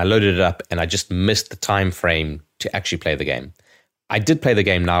and I loaded it up and I just missed the time frame to actually play the game. I did play the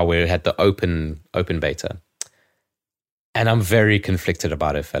game now where it had the open beta. And I'm very conflicted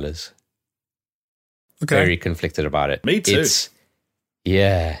about it, fellas. Okay. Very conflicted about it. Me too. It's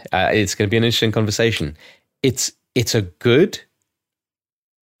going to be an interesting conversation. It's a good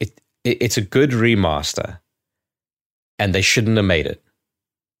remaster, and they shouldn't have made it.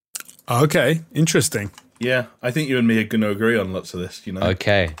 Okay, interesting. Yeah, I think you and me are going to agree on lots of this.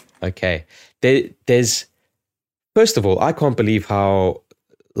 Okay. There's first of all, I can't believe how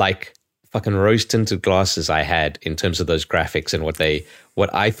like fucking rose-tinted glasses I had in terms of those graphics and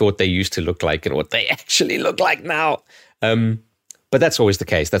what I thought they used to look like and what they actually look like now. But that's always the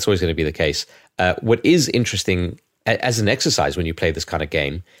case. That's always going to be the case. What is interesting as an exercise when you play this kind of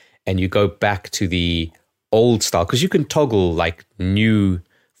game and you go back to the old style, because you can toggle like new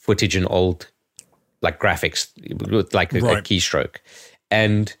footage and old like graphics with like a keystroke.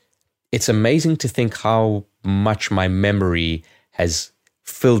 And it's amazing to think how much my memory has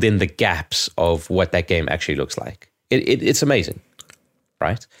filled in the gaps of what that game actually looks like. It's amazing,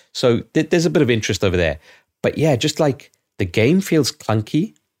 right? So there's a bit of interest over there. But yeah, just like the game feels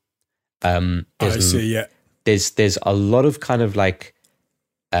clunky. I see, yeah. There's a lot of kind of like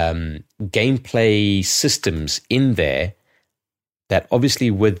gameplay systems in there that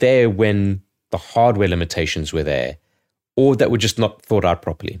obviously were there when the hardware limitations were there, or that were just not thought out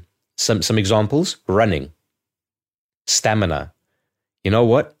properly. Some examples: running, stamina. You know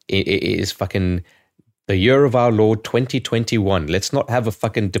what? It is fucking the year of our Lord 2021. Let's not have a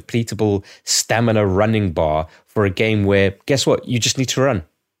fucking depletable stamina running bar for a game where, guess what? You just need to run.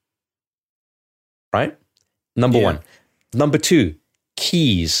 Right? Number one. Number two,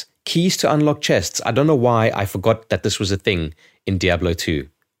 keys. Keys to unlock chests. I don't know why I forgot that this was a thing in Diablo 2.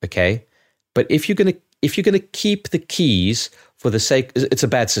 Okay? But if you're gonna keep the keys for the sake, it's a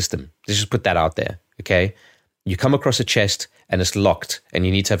bad system. Let's just put that out there. Okay? You come across a chest and it's locked and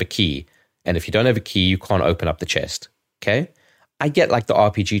you need to have a key. And if you don't have a key, you can't open up the chest. Okay? I get like the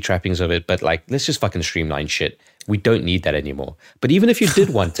RPG trappings of it, but like, let's just fucking streamline shit. We don't need that anymore. But even if you did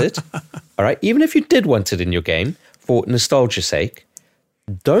want it, all right, even if you did want it in your game for nostalgia's sake,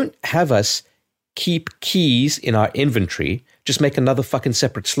 don't have us keep keys in our inventory. Just make another fucking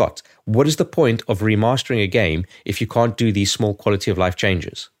separate slot. What is the point of remastering a game if you can't do these small quality of life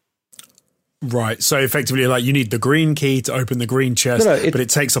changes? Right. So effectively, like, you need the green key to open the green chest, but it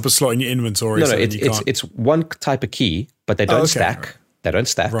takes up a slot in your inventory. It's one type of key, but they don't stack. Right. They don't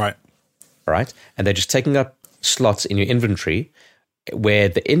stack. Right. Right. And they're just taking up slots in your inventory where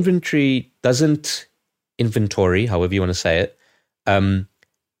the inventory inventory, however you want to say it,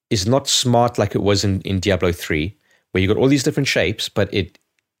 is not smart like it was in Diablo 3, where you got all these different shapes, but it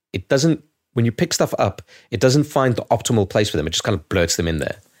doesn't, when you pick stuff up, it doesn't find the optimal place for them. It just kind of blurts them in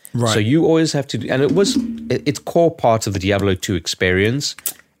there. Right. So you always have to do, and it's core part of the Diablo 2 experience,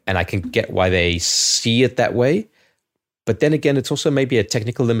 and I can get why they see it that way. But then again, it's also maybe a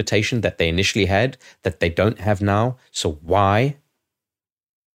technical limitation that they initially had that they don't have now. So why?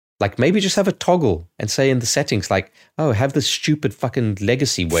 Like, maybe just have a toggle and say in the settings, like, oh, have this stupid fucking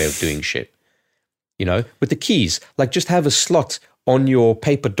legacy way of doing shit. You know, with the keys, like, just have a slot on your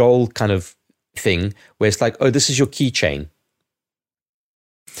paper doll kind of thing where it's like, oh, this is your keychain.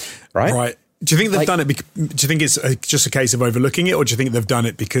 Right? Do you think they've done it? Do you think it's just a case of overlooking it, or do you think they've done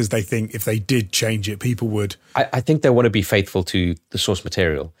it because they think if they did change it, people would? I think they want to be faithful to the source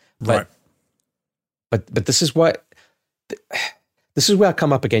material, but this is where I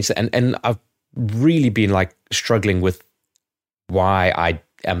come up against it, and I've really been like struggling with why I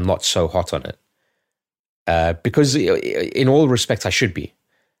am not so hot on it, because in all respects I should be,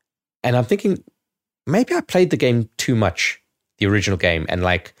 and I'm thinking maybe I played the game too much, the original game, and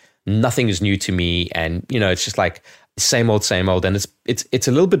like nothing is new to me, and it's just like same old, and it's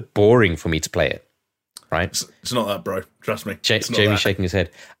a little bit boring for me to play it. Right? It's not that, bro. Trust me. Jamie's shaking his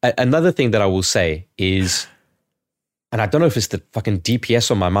head. Another thing that I will say is, and I don't know if it's the fucking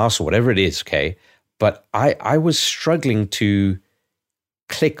DPS on my mouse or whatever it is, okay, but I was struggling to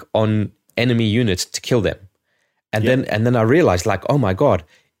click on enemy units to kill them. And then I realized, like, oh my God,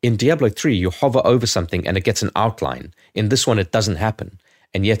 in Diablo 3, you hover over something and it gets an outline. In this one, it doesn't happen.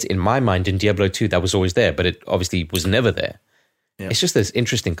 And yet, in my mind, in Diablo 2, that was always there, but it obviously was never there. Yeah. It's just this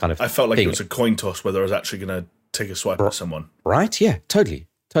interesting kind of I felt like thing. It was a coin toss whether I was actually going to take a swipe at someone. Right? Yeah, totally.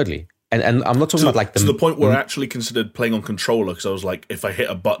 And I'm not talking about like to the point where I actually considered playing on controller, because I was like, if I hit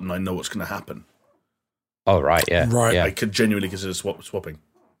a button, I know what's going to happen. Oh, right, yeah. Right. Yeah. I could genuinely consider swapping.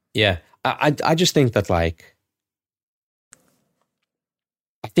 Yeah. I just think that, like,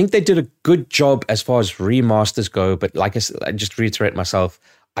 I think they did a good job as far as remasters go, but like I just reiterate myself,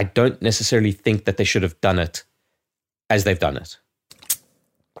 I don't necessarily think that they should have done it as they've done it.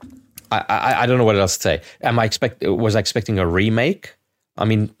 I don't know what else to say. Was I expecting a remake? I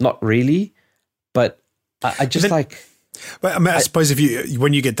mean, not really, but I just But I mean, I suppose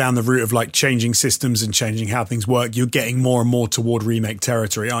when you get down the route of like changing systems and changing how things work, you're getting more and more toward remake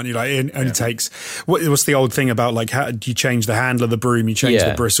territory, aren't you? Like it only takes what's the old thing about like how do you change the handle of the broom, you change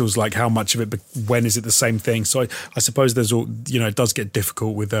the bristles, like how much of it, when is it the same thing? So I suppose there's all it does get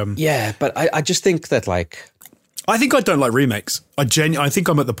difficult with Yeah, but I just think that like. I think I don't like remakes. I think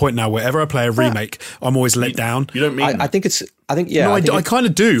I'm at the point now wherever I play a remake, I'm always let down. You don't mean? I think I kind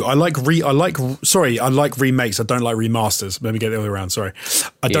of do. I like remakes. I don't like remasters. Let me get the other way around. Sorry,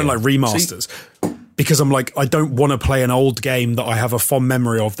 I don't like remasters because I'm like I don't want to play an old game that I have a fond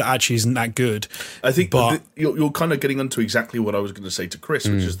memory of that actually isn't that good. I think, but you're kind of getting onto exactly what I was going to say to Chris,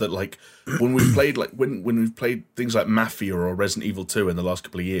 which is that like when we've played when we've played things like Mafia or Resident Evil 2 in the last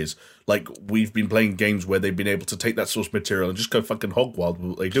couple of years, like we've been playing games where they've been able to take that source material and just go fucking hog wild with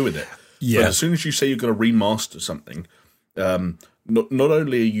what they do with it. Yeah. But as soon as you say you're going to remaster something, not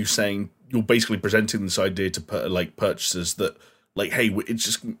only are you saying you're basically presenting this idea to purchasers that like, hey, it's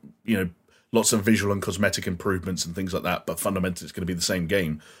just lots of visual and cosmetic improvements and things like that, but fundamentally it's going to be the same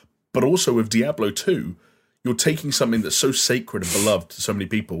game. But also with Diablo 2, you're taking something that's so sacred and beloved to so many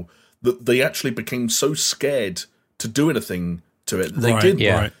people that they actually became so scared to do anything to it. They did,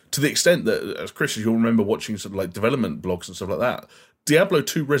 to the extent that, as Chris, you'll remember watching sort of like development blogs and stuff like that, Diablo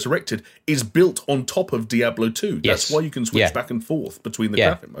 2 Resurrected is built on top of Diablo 2. That's why you can switch back and forth between the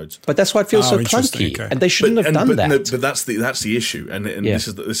graphic modes. But that's why it feels so clunky, and they shouldn't have done that. No, but that's the issue, and this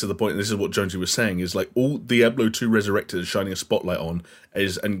is the point. And this is what Jonesy was saying: is like all Diablo 2 Resurrected is shining a spotlight on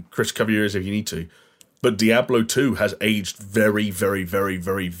and Chris, cover your ears if you need to. But Diablo 2 has aged very, very, very,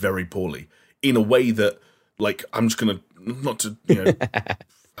 very, very poorly in a way that, like, I'm just gonna not to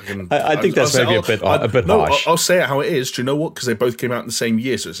I think that's maybe a bit harsh. I'll say it how it is. Do you know what? Because they both came out in the same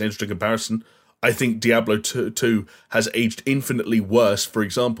year, so it's an interesting comparison. I think Diablo 2 has aged infinitely worse, for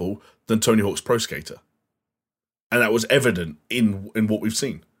example, than Tony Hawk's Pro Skater. And that was evident in what we've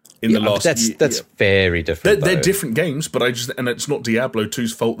seen in the last year. That's very different. They're different games, but and it's not Diablo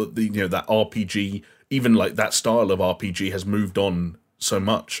 2's fault that that RPG, even like that style of RPG, has moved on so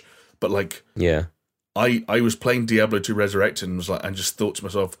much. But like, I was playing Diablo 2 Resurrected and just thought to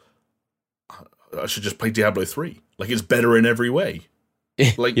myself, I should just play Diablo 3. Like, it's better in every way.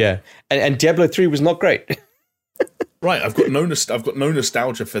 Like, and Diablo 3 was not great. Right, I've got no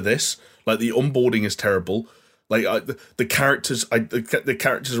nostalgia for this. Like, the onboarding is terrible. Like the characters, the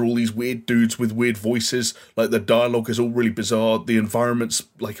characters are all these weird dudes with weird voices. Like the dialogue is all really bizarre. The environment's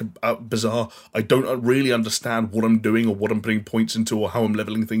like bizarre. I don't really understand what I'm doing or what I'm putting points into or how I'm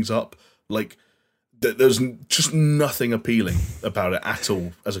leveling things up. Like there's just nothing appealing about it at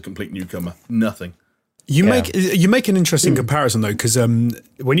all as a complete newcomer. Nothing. You make an interesting comparison though, because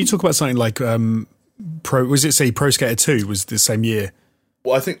when you talk about something like Pro Skater 2 was the same year.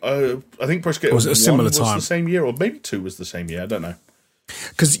 Well, I think Pro Skater was a similar time. Was the same year, or maybe 2 was the same year. I don't know.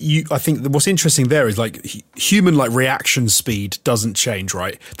 Because I think what's interesting there is like human like reaction speed doesn't change,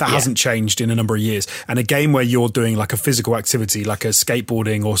 right? That hasn't changed in a number of years. And a game where you're doing like a physical activity, like a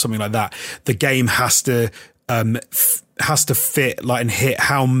skateboarding or something like that, the game has to fit like and hit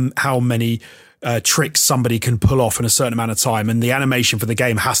how many tricks somebody can pull off in a certain amount of time, and the animation for the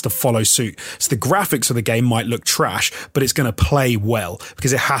game has to follow suit. So the graphics of the game might look trash, but it's going to play well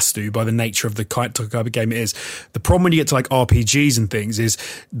because it has to by the nature of the type of game it is. The problem when you get to like RPGs and things is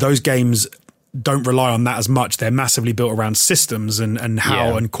those games don't rely on that as much. They're massively built around systems and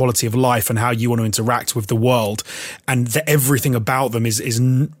how and quality of life and how you want to interact with the world, and everything about them is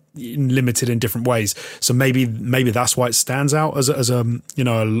limited in different ways. So maybe that's why it stands out as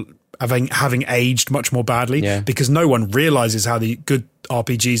a having aged much more badly, because no one realizes how the good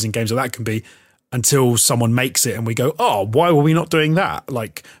RPGs and games like that can be until someone makes it and we go, oh, why were we not doing that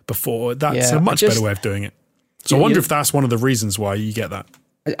like before? That's a much better way of doing it. So I wonder if that's one of the reasons why you get that.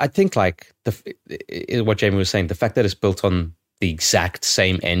 I think like what Jamie was saying, the fact that it's built on the exact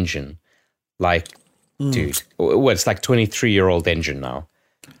same engine, like, dude, well, it's like 23-year-old engine now.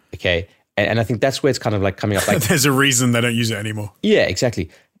 Okay. And I think that's where it's kind of like coming up. Like, there's a reason they don't use it anymore. Yeah, exactly.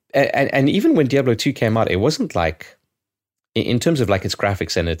 And even when Diablo 2 came out, it wasn't like, in terms of like its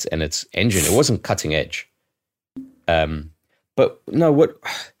graphics and its engine, it wasn't cutting edge. But no,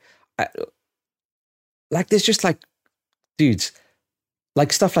 like there's just like, dudes,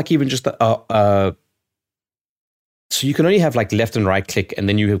 like stuff like even just so you can only have like left and right click, and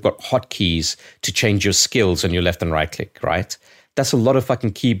then you have got hotkeys to change your skills on your left and right click, right? That's a lot of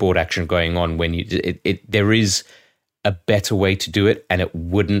fucking keyboard action going on when there is a better way to do it, and it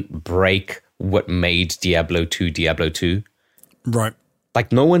wouldn't break what made Diablo 2. Right.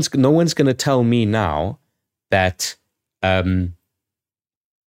 Like no one's going to tell me now that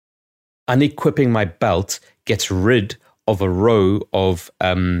unequipping my belt gets rid of a row of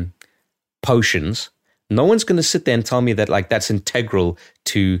potions. No one's going to sit there and tell me that like that's integral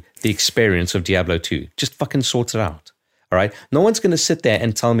to the experience of Diablo 2. Just fucking sort it out. All right. No one's going to sit there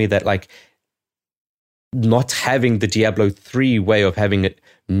and tell me that like not having the Diablo 3 way of having it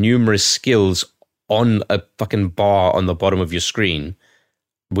numerous skills on a fucking bar on the bottom of your screen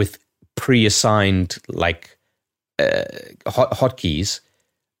with pre-assigned like hotkeys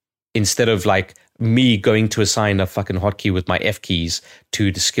instead of like me going to assign a fucking hotkey with my F keys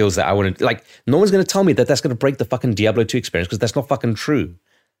to the skills that I want to, like, no one's going to tell me that that's going to break the fucking Diablo 2 experience, because that's not fucking true.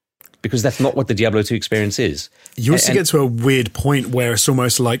 Because that's not what the Diablo 2 experience is. You also get to a weird point where it's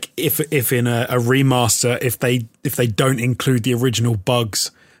almost like if in a remaster, if they don't include the original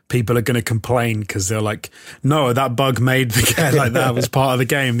bugs, people are going to complain because they're like, no, that bug made the game like that was part of the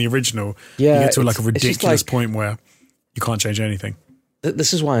game, the original. Yeah, you get to like a ridiculous point where you can't change anything.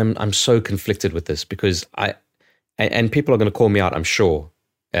 This is why I'm so conflicted with this, because and people are going to call me out, I'm sure.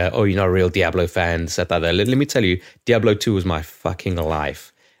 Oh, you're not real Diablo fans. Let me tell you, Diablo 2 was my fucking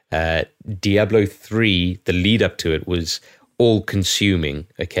life. Diablo 3, the lead up to it was all consuming.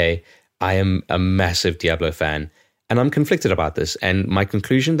 Okay. I am a massive Diablo fan, and I'm conflicted about this. And my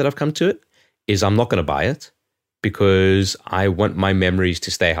conclusion that I've come to it is I'm not going to buy it because I want my memories to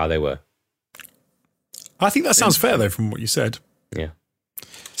stay how they were. I think that sounds fair though, from what you said. Yeah.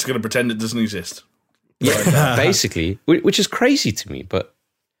 It's going to pretend it doesn't exist. Yeah, basically, which is crazy to me, but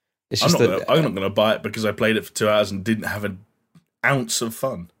it's just I'm not going to buy it because I played it for 2 hours and didn't have an ounce of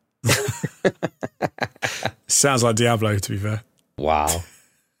fun. Sounds like Diablo, to be fair. Wow.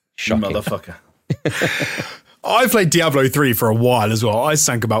 Shocking. Motherfucker. I played Diablo 3 for a while as well. I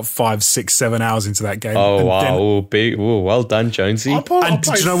sank about 5, 6, 7 hours into that game. Oh, wow. Well done, Jonesy. I played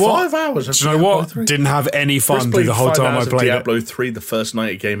do you know what? 5 hours. Do you know what? 3. Didn't have any fun through the whole time I played Diablo 3 the first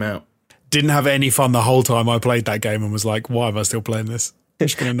night it came out. Didn't have any fun the whole time I played that game, and was like, why am I still playing this? I'm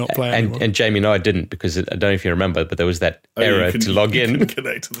just going to not play it anymore. And Jamie, no, I didn't, because I don't know if you remember, but there was that error to log in. You couldn't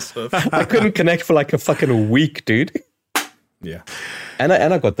connect to the server. I couldn't connect for like a fucking week, dude. Yeah. And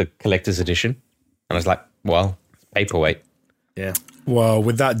I got the collector's edition, and I was like, well, paperweight. Yeah. Well,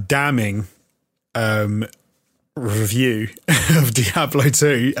 with that damning review of Diablo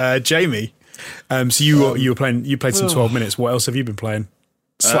 2, Jamie, so you played some 12 minutes. What else have you been playing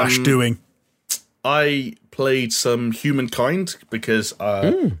 / doing? I played some Humankind because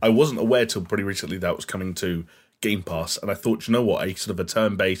I wasn't aware till pretty recently that was coming to Game Pass, and I thought, you know what, a sort of a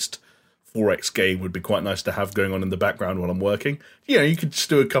turn-based 4X game would be quite nice to have going on in the background while I'm working. You know, you could just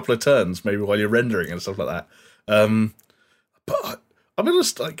do a couple of turns maybe while you're rendering and stuff like that. But I'm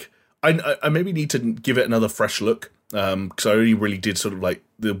honest, like, I maybe need to give it another fresh look, because I only really did sort of like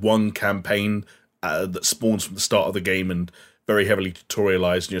the one campaign that spawns from the start of the game and very heavily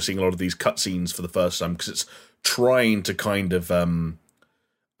tutorialized, and you're seeing a lot of these cutscenes for the first time because it's trying to kind of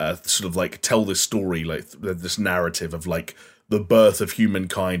sort of like tell this story, like this narrative of like the birth of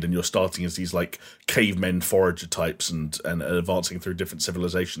humankind, and you're starting as these like cavemen forager types and advancing through different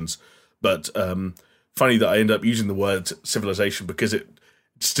civilizations. But funny that I end up using the word civilization because it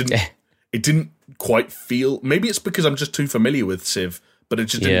just didn't quite feel, maybe it's because I'm just too familiar with Civ, but it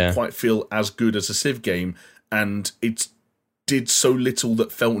just didn't quite feel as good as a Civ game, and it did so little that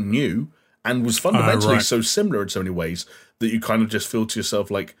felt new and was fundamentally so similar in so many ways that you kind of just feel to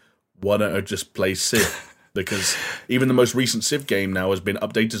yourself like, why don't I just play Civ? Because even the most recent Civ game now has been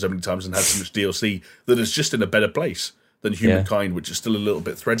updated so many times and had so much DLC that it's just in a better place. than Humankind, which is still a little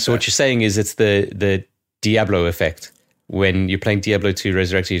bit threadbare. So what you're saying is it's the Diablo effect. When you're playing Diablo 2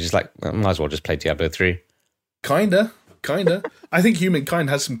 Resurrected, you're just like, well, might as well just play Diablo 3. Kinda. I think Humankind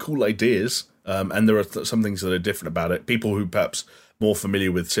has some cool ideas, and there are some things that are different about it. People who perhaps more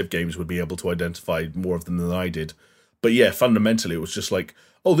familiar with Civ games would be able to identify more of them than I did. But yeah, fundamentally, it was just like,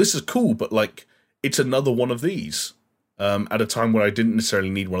 oh, this is cool, but like, it's another one of these at a time where I didn't necessarily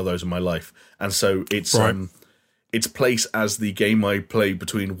need one of those in my life. And so it's its place as the game I play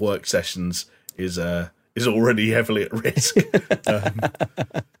between work sessions is already heavily at risk.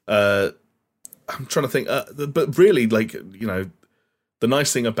 I'm trying to think, but really, like, you know, the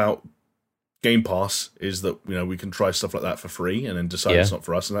nice thing about Game Pass is that, you know, we can try stuff like that for free and then decide it's not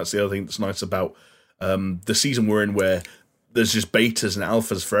for us. And that's the other thing that's nice about the season we're in, where there's just betas and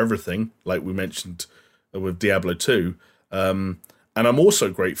alphas for everything, like we mentioned with Diablo 2. And I'm also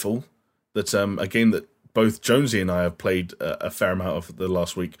grateful that a game that both Jonesy and I have played a fair amount of the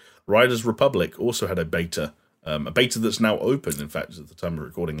last week, Riders Republic, also had a beta that's now open, in fact, at the time of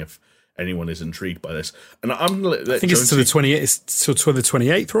recording, if anyone is intrigued by this. And I think it's to the 28th. It's till the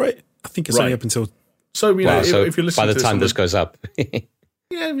 28th, right? I think it's only up until. So you know, if you're listening, by the time this goes up,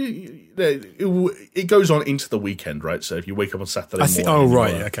 yeah, it goes on into the weekend, right? So if you wake up on Saturday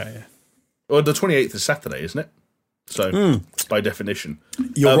morning, okay. Yeah. Well, the 28th is Saturday, isn't it? So by definition,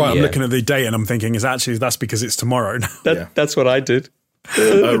 you're right. I'm looking at the date and I'm thinking that's because it's tomorrow. That's what I did.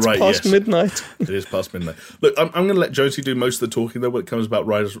 It's past midnight. It is past midnight. Look, I'm going to let Josie do most of the talking, though, when it comes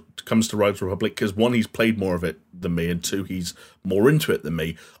to Riders Republic, because one, he's played more of it than me, and two, he's more into it than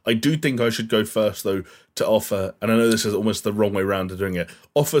me. I do think I should go first, though, to offer, and I know this is almost the wrong way around of doing it,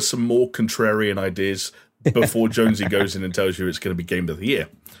 offer some more contrarian ideas before Jonesy goes in and tells you it's going to be Game of the Year.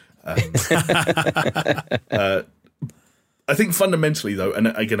 I think fundamentally, though, and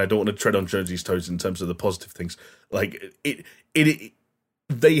again, I don't want to tread on Jonesy's toes in terms of the positive things, like,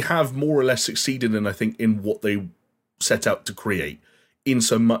 they have more or less succeeded in, I think, in what they set out to create, in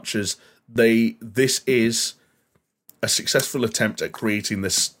so much as this is a successful attempt at creating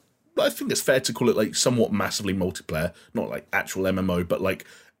this, I think it's fair to call it, like, somewhat massively multiplayer, not like actual MMO, but like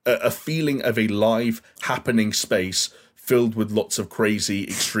a feeling of a live happening space filled with lots of crazy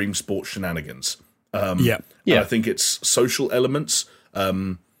extreme sports shenanigans. I think its social elements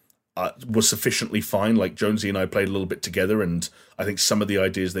was sufficiently fine. Like, Jonesy and I played a little bit together, and I think some of the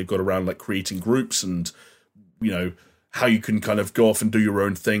ideas they've got around, like, creating groups and, you know, how you can kind of go off and do your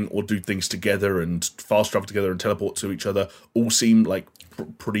own thing or do things together and fast travel together and teleport to each other, all seem like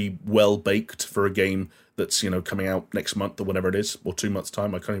pretty well baked for a game that's, you know, coming out next month or whatever it is, or 2 months'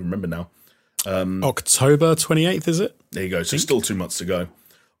 time. I can't even remember now. October 28th, is it? There you go. So still 2 months to go.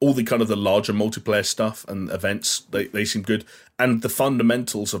 All the kind of the larger multiplayer stuff and events, they seem good. And the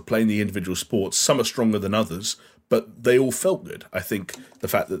fundamentals of playing the individual sports, some are stronger than others, but they all felt good. I think the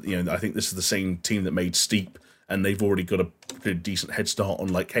fact that, you know, I think this is the same team that made Steep, and they've already got a pretty decent head start on,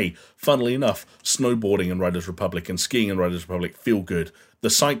 like, hey, funnily enough, snowboarding in Riders Republic and skiing in Riders Republic feel good. The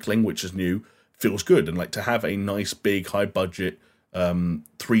cycling, which is new, feels good. And, like, to have a nice, big, high-budget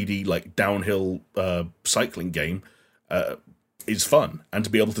 3D, like, downhill cycling game is fun, and to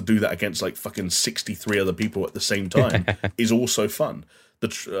be able to do that against like fucking 63 other people at the same time is also fun.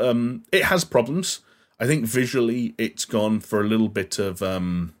 It has problems. I think visually it's gone for a little bit of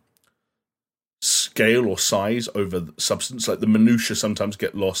scale or size over substance. Like, the minutiae sometimes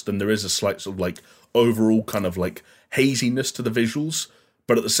get lost, and there is a slight sort of like overall kind of like haziness to the visuals,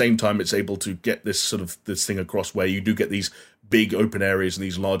 but at the same time it's able to get this thing across where you do get these big open areas and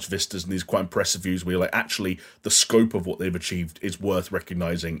these large vistas and these quite impressive views where you're like, actually, the scope of what they've achieved is worth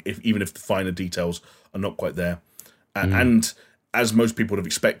recognizing, even if the finer details are not quite there. And as most people would have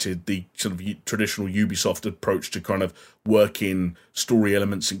expected, the sort of traditional Ubisoft approach to kind of work in story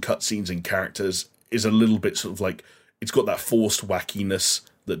elements and cutscenes and characters is a little bit sort of like, it's got that forced wackiness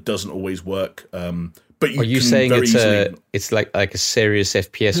that doesn't always work. But are you saying it's like a serious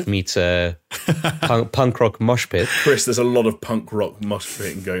FPS meets a punk rock mosh pit? Chris, there's a lot of punk rock mosh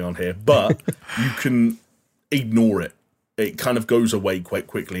pitting going on here, but you can ignore it. It kind of goes away quite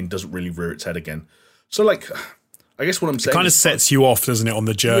quickly and doesn't really rear its head again. So, like, I guess what I'm saying, it kind of sets you off, doesn't it, on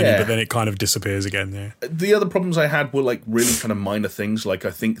the journey, but then it kind of disappears again. Yeah. The other problems I had were like really kind of minor things. Like,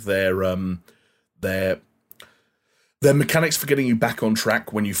 I think their mechanics for getting you back on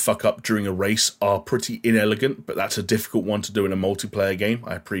track when you fuck up during a race are pretty inelegant, but that's a difficult one to do in a multiplayer game.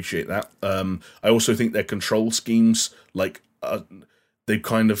 I appreciate that. I also think their control schemes, like, they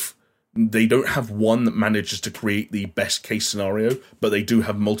don't have one that manages to create the best case scenario, but they do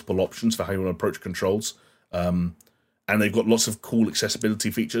have multiple options for how you want to approach controls. And they've got lots of cool accessibility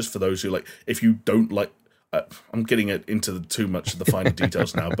features for those who, like, if you don't like, I'm getting into too much of the finer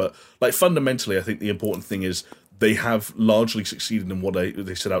details now, but like fundamentally, I think the important thing is they have largely succeeded in what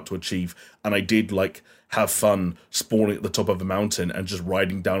they set out to achieve, and I did like have fun spawning at the top of a mountain and just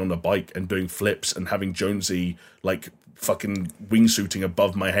riding down on a bike and doing flips and having Jonesy like fucking wingsuiting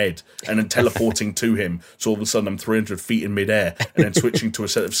above my head and then teleporting to him, so all of a sudden I'm 300 feet in midair, and then switching to a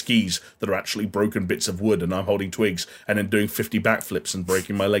set of skis that are actually broken bits of wood and I'm holding twigs, and then doing 50 backflips and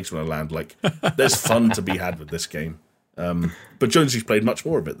breaking my legs when I land. Like, there's fun to be had with this game. But Jonesy's played much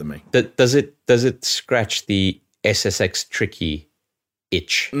more of it than me. Does it scratch the SSX tricky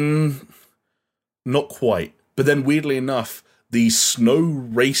itch? Not quite. But then weirdly enough, the snow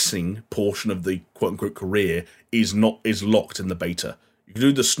racing portion of the quote unquote career is locked in the beta. You can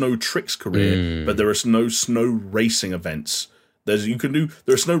do the snow tricks career, but there are no snow racing events. There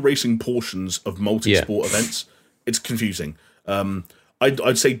are snow racing portions of multi-sport events. It's confusing.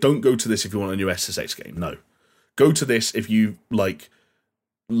 I'd say don't go to this if you want a new SSX game. No. Go to this if you like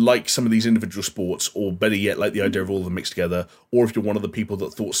some of these individual sports, or better yet, like the idea of all of them mixed together, or if you're one of the people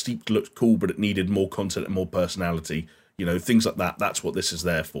that thought Steep looked cool but it needed more content and more personality, things like that. That's what this is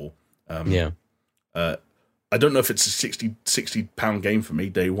there for. I don't know if it's a £60 game for me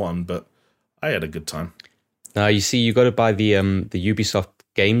day one, but I had a good time. Now, you see, you got to buy the Ubisoft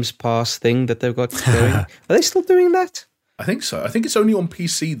Games Pass thing that they've got going. Are they still doing that? I think so. I think it's only on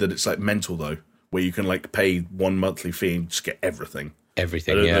PC that it's like mental, though, where you can like pay one monthly fee and just get everything. I don't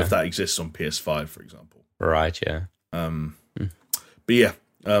know if that exists on PS5, for example. Right, yeah. But yeah,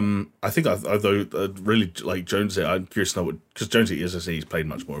 I think I really like Jonesy. I'm curious to know because Jonesy, as I say, he's played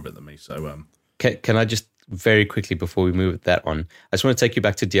much more of it than me. So, can I just very quickly before we move that on, I just want to take you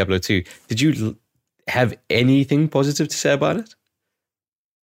back to Diablo 2. Did you have anything positive to say about it?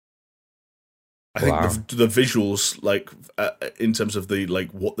 I think the visuals, like in terms of the like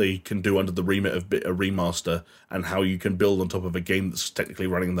what they can do under the remit of a remaster and how you can build on top of a game that's technically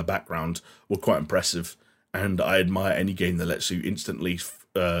running in the background, were quite impressive. And I admire any game that lets you instantly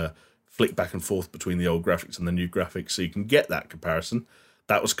flick back and forth between the old graphics and the new graphics, so you can get that comparison.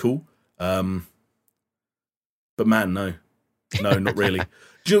 That was cool. But man, no, not really.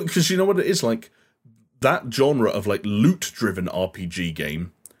 Because you know what it is like. That genre of like loot-driven RPG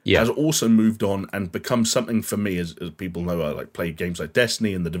game has also moved on and become something for me, as people know. I like play games like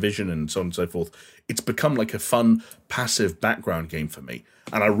Destiny and The Division and so on and so forth. It's become like a fun, passive background game for me.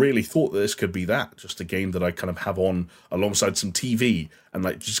 And I really thought that this could be that, just a game that I kind of have on alongside some TV and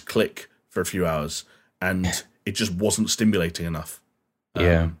like just click for a few hours. And it just wasn't stimulating enough.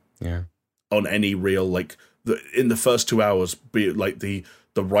 On any real, like, in the first 2 hours, be it like the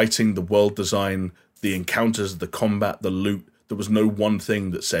writing, the world design, the encounters, the combat, the loot, there was no one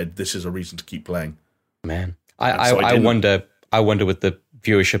thing that said this is a reason to keep playing. Man, I wonder with the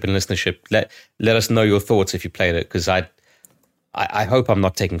viewership and listenership, let us know your thoughts if you played it, because I hope I'm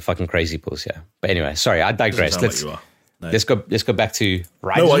not taking fucking crazy pills here. But anyway, sorry, I digress. Let's go back to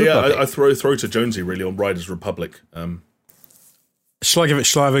Riders Republic. I throw to Jonesy really on Riders Republic. Shall I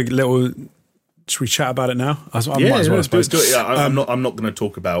have a little? Should we chat about it now? I might as well. Let's do it. Yeah, I'm not going to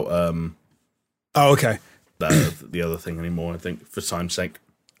talk about. Okay. The other thing anymore. I think for time's sake.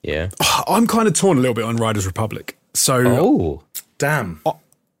 Yeah. I'm kind of torn a little bit on Riders Republic. So. Damn.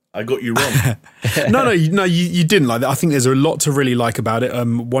 I got you wrong. No, you didn't like that. I think there's a lot to really like about it.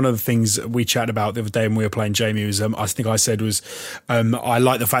 One of the things we chatted about the other day when we were playing Jamie was, I think I said was, I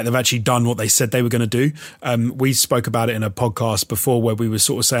like the fact they've actually done what they said they were going to do. We spoke about it in a podcast before where we were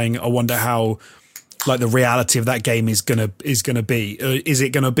sort of saying, I wonder how like the reality of that game is gonna be. Is it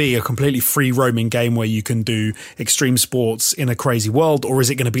gonna be a completely free roaming game where you can do extreme sports in a crazy world, or is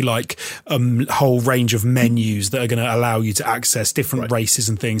it gonna be like a whole range of menus that are gonna allow you to access different races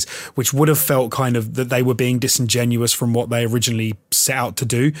and things, which would have felt kind of that they were being disingenuous from what they originally set out to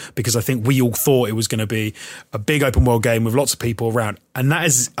do, because I think we all thought it was gonna be a big open world game with lots of people around, and that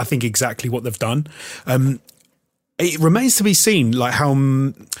is, I think, exactly what they've done. It remains to be seen, like how,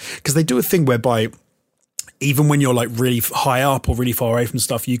 because they do a thing whereby even when you're like really high up or really far away from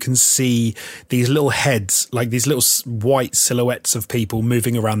stuff, you can see these little heads, like these little white silhouettes of people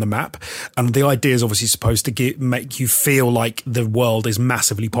moving around the map. And the idea is obviously supposed to make you feel like the world is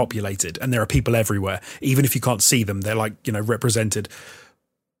massively populated and there are people everywhere. Even if you can't see them, they're like, represented.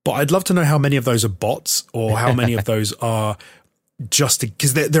 But I'd love to know how many of those are bots or how many of those are just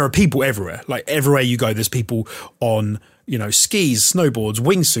because there are people everywhere. Like everywhere you go, there's people on, skis, snowboards,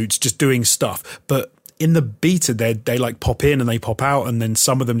 wingsuits, just doing stuff. But in the beta, they like pop in and they pop out, and then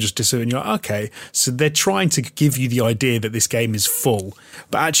some of them just disappear. And you're like, okay, so they're trying to give you the idea that this game is full,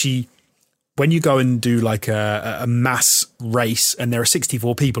 but actually, when you go and do like a mass race and there are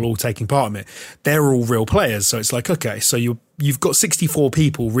 64 people all taking part in it, they're all real players. So it's like, okay, so you've got 64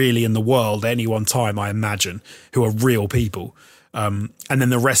 people really in the world at any one time, I imagine, who are real people. And then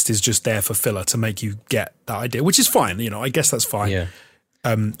the rest is just there for filler to make you get that idea, which is fine. I guess that's fine. Yeah.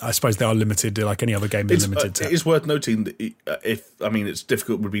 I suppose they are limited, like any other game. They're limited to. It is worth noting that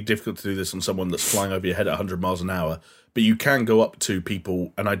would be difficult to do this on someone that's flying over your head at 100 miles an hour. But you can go up to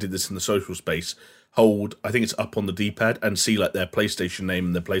people, and I did this in the social space. Hold, I think it's up on the D-pad, and see like their PlayStation name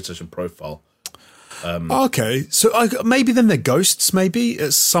and their PlayStation profile. Okay, so maybe then they're ghosts. Maybe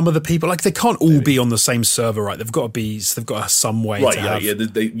some of the people, like they can't all be on the same server, right? They've got to have some way. Right, to have,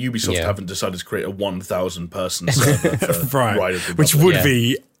 Ubisoft haven't decided to create a 1,000 person server for right, Riders which would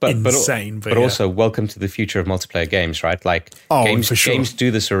be insane. But also, welcome to the future of multiplayer games, right? Like games do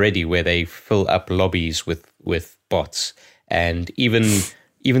this already, where they fill up lobbies with bots, and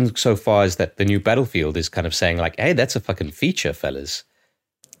even so far as that the new Battlefield is kind of saying like, hey, that's a fucking feature, fellas.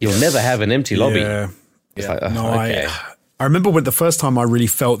 You'll never have an empty lobby. Yeah. It's like, okay. I remember when the first time I really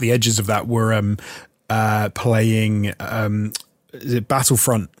felt the edges of that were playing is it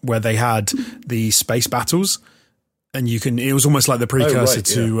Battlefront, where they had the space battles, and it was almost like the precursor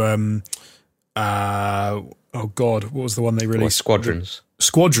to oh god, what was the one they released?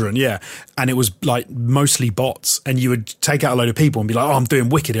 Squadron, yeah. And it was like mostly bots, and you would take out a load of people and be like, oh, I'm doing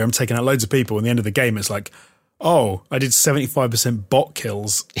wicked here, I'm taking out loads of people. And the end of the game, it's like, oh, I did 75% bot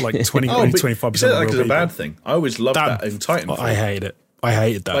kills, like 25%. Is that like a bad thing? I always loved that in Titanfall. I hate it. I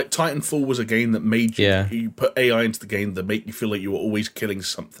hated that. Like Titanfall was a game that made you put AI into the game that make you feel like you were always killing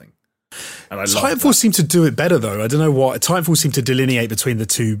something. And Titanfall seemed to do it better, though. I don't know what. Titanfall seemed to delineate between the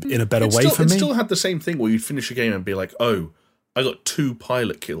two in a better way for me. It still had the same thing where you'd finish a game and be like, oh, I got 2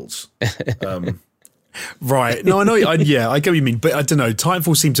 pilot kills. Right. No, I know. I get what you mean. But I don't know.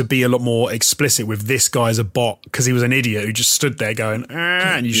 Titanfall seemed to be a lot more explicit with this guy's a bot because he was an idiot who just stood there going,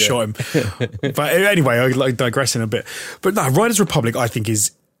 and you shot him. But anyway, I like digressing a bit. But no, Riders Republic, I think,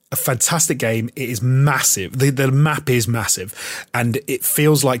 is a fantastic game. It is massive. The map is massive. And it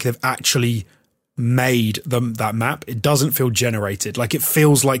feels like they've actually made that map. It doesn't feel generated. Like it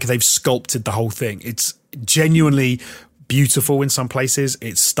feels like they've sculpted the whole thing. It's genuinely beautiful in some places.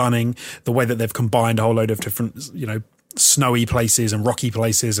 It's stunning the way that they've combined a whole load of different, snowy places and rocky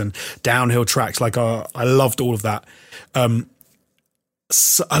places and downhill tracks. Like I loved all of that.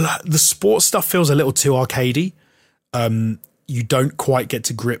 So, the sports stuff feels a little too arcadey. You don't quite get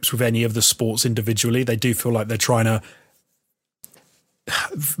to grips with any of the sports individually. They do feel like they're trying to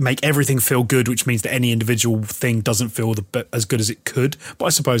make everything feel good, which means that any individual thing doesn't feel as good as it could. But I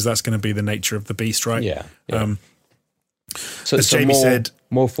suppose that's going to be the nature of the beast, right? Yeah. So as Jamie said,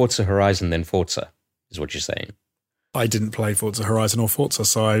 more Forza Horizon than Forza is what you're saying. I didn't play Forza Horizon or Forza,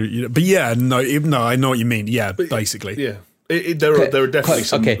 so I know what you mean. Yeah, basically. Yeah. There are definitely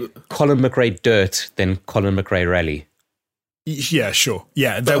some... Okay, Colin McRae Dirt than Colin McRae Rally. Yeah, sure.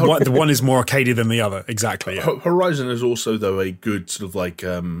 Yeah, the one is more arcadey than the other. Exactly. Yeah. Horizon is also, though, a good sort of like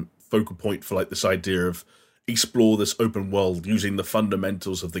focal point for like this idea of explore this open world using the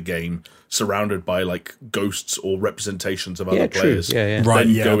fundamentals of the game, surrounded by like ghosts or representations of other players. True. Yeah. Right.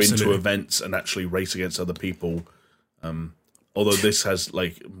 Then go into events and actually race against other people. Although this has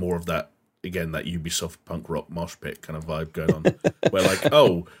like more of that, again, that Ubisoft punk rock mosh pit kind of vibe going on, where like,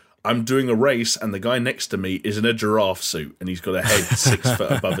 oh, I'm doing a race and the guy next to me is in a giraffe suit and he's got a head 6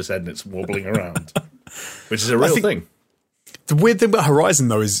 foot above his head and it's wobbling around, which is a real thing. The weird thing about Horizon,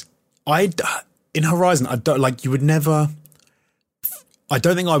 though, is in Horizon, I don't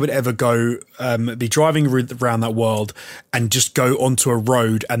think I would ever go be driving around that world and just go onto a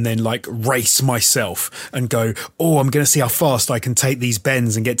road and then like race myself and go, oh, I'm going to see how fast I can take these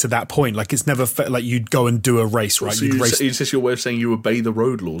bends and get to that point. Like it's never like you'd go and do a race, right? So is this your way of saying you obey the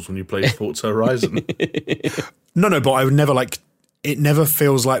road laws when you play Forza Horizon? No, but I would never like. It never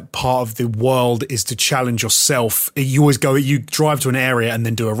feels like part of the world is to challenge yourself. You always you drive to an area and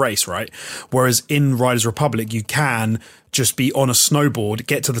then do a race, right? Whereas in Riders Republic, you can just be on a snowboard,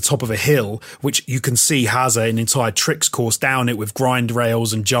 get to the top of a hill, which you can see has an entire tricks course down it with grind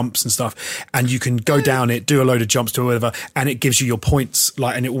rails and jumps and stuff. And you can go down it, do a load of jumps to whatever, and it gives you your points,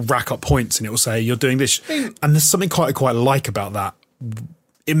 like, and it will rack up points and it will say you're doing this. And there's something quite like about that.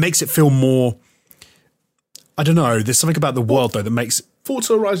 It makes it feel more, I don't know. There's something about the world though that makes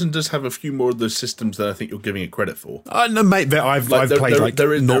Forza Horizon does have a few more of those systems that I think you're giving it credit for. No, mate. I've played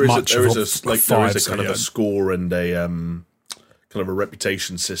there is a kind of a score and a kind of a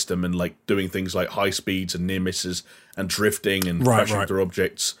reputation system and like doing things like high speeds and near misses and drifting and crashing through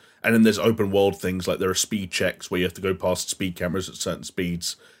objects. And then there's open world things like there are speed checks where you have to go past speed cameras at certain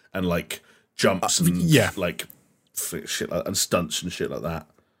speeds and like jumps and yeah. like shit like, and stunts and shit like that.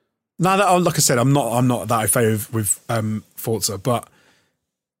 No, like I said, I'm not that au fait with Forza, but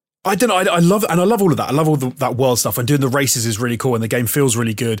I don't know. I love it, and I love all of that. I love all that world stuff, and doing the races is really cool, and the game feels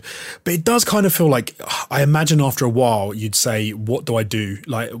really good. But it does kind of feel like, I imagine after a while you'd say, "What do I do?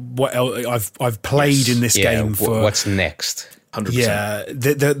 Like, what else? I've played in this game for what's next?" 100%. Yeah,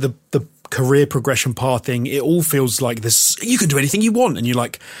 the career progression path thing. It all feels like this. You can do anything you want, and you're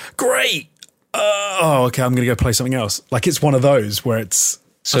like, great. Oh, okay. I'm going to go play something else. Like, it's one of those where it's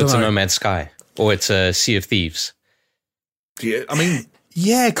a No Man's Sky, or it's a Sea of Thieves. Yeah, I mean.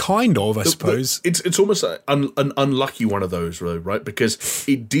 Yeah, kind of, I suppose. It's almost an unlucky one of those, right? Because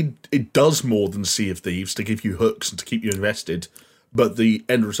it does more than Sea of Thieves to give you hooks and to keep you invested, but the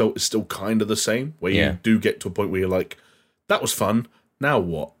end result is still kind of the same, where you do get to a point where you're like, that was fun, now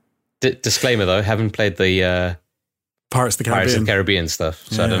what? Disclaimer though, haven't played the Pirates of the Caribbean stuff,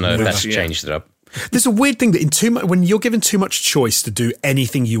 so I don't know if that's changed it up. There's a weird thing that when you're given too much choice to do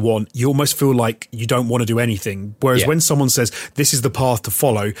anything you want, you almost feel like you don't want to do anything. Whereas when someone says this is the path to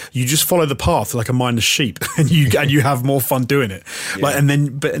follow, you just follow the path like a mindless sheep, and you have more fun doing it. Yeah. Like,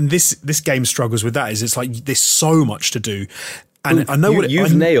 and this game struggles with that. Is it's like there's so much to do, and I know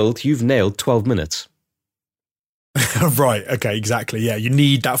you've nailed 12 minutes. Right. Okay. Exactly. Yeah. You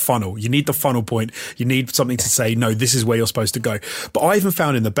need that funnel. You need the funnel point. You need something to say, no, this is where you're supposed to go. But I even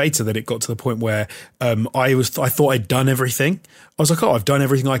found in the beta that it got to the point where I thought I'd done everything. I was like, oh, I've done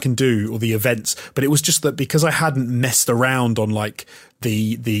everything I can do, or the events. But it was just that because I hadn't messed around on like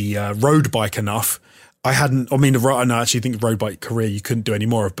the road bike enough. I actually think road bike career you couldn't do any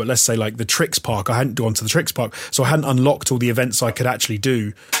more of. But let's say like the Tricks Park, I hadn't gone to the Tricks Park, so I hadn't unlocked all the events I could actually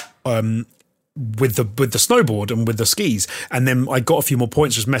do. With the snowboard and with the skis, and then I got a few more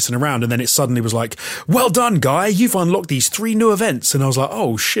points just messing around, and then it suddenly was like, well done, guy, you've unlocked these 3 new events. And I was like,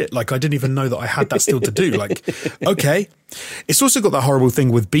 oh shit, like I didn't even know that I had that still to do. Like, okay. It's also got that horrible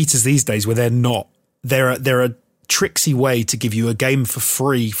thing with betas these days where they're a tricksy way to give you a game for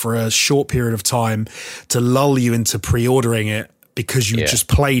free for a short period of time to lull you into pre-ordering it because you just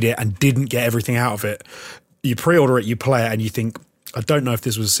played it and didn't get everything out of it. You pre-order it, you play it, and you think, I don't know if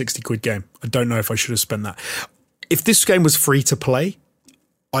this was a 60 quid game. I don't know if I should have spent that. If this game was free to play,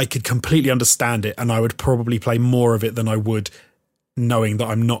 I could completely understand it, and I would probably play more of it than I would knowing that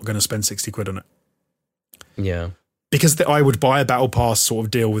I'm not going to spend 60 quid on it. Yeah. Because I would buy a battle pass sort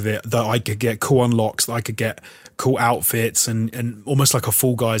of deal with it, that I could get cool unlocks, that I could get cool outfits and almost like a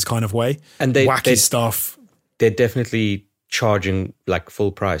Fall Guys kind of way. And wacky stuff. They're definitely charging like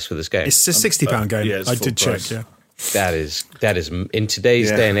full price for this game. It's a £60 game. Yeah, I did check, yeah. That is in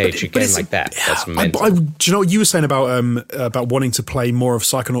today's day and age, a game like that. That's mental. Do you know what you were saying about wanting to play more of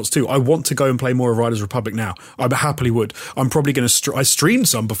Psychonauts 2? I want to go and play more of Riders Republic now. I happily would. I'm probably going to. I streamed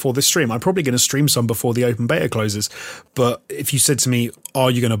some before this stream. I'm probably going to stream some before the open beta closes. But if you said to me, "Are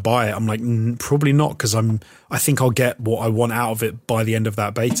you going to buy it?" I'm like, probably not, because I think I'll get what I want out of it by the end of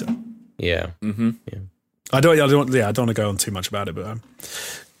that beta. Yeah. Mm-hmm. Yeah. I don't want to go on too much about it, but.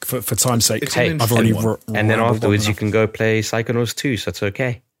 For time's sake, I've already and then afterwards you can go play Psychonauts 2, so it's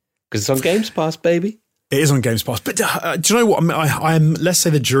okay because it's on Games Pass, baby. It is on Games Pass, but do you know what? I'm. Let's say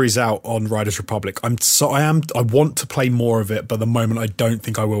the jury's out on Riders Republic. I want to play more of it, but at the moment I don't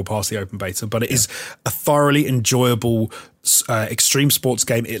think I will pass the open beta. But it is a thoroughly enjoyable extreme sports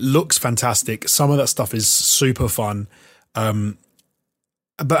game. It looks fantastic. Some of that stuff is super fun. Maybe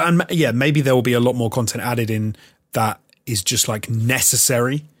there will be a lot more content added in that is just like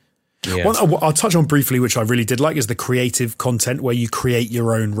necessary. Yeah. One I'll touch on briefly, which I really did like, is the creative content where you create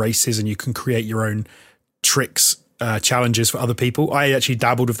your own races and you can create your own tricks, challenges for other people. I actually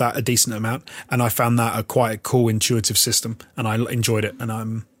dabbled with that a decent amount, and I found that quite a cool, intuitive system, and I enjoyed it.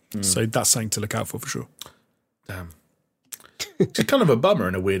 And so that's something to look out for sure. Damn, it's kind of a bummer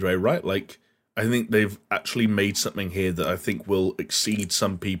in a weird way, right? Like, I think they've actually made something here that I think will exceed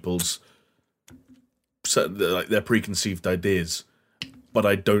some people's like their preconceived ideas. But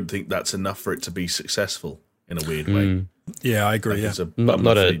I don't think that's enough for it to be successful in a weird way. Yeah, I agree. Like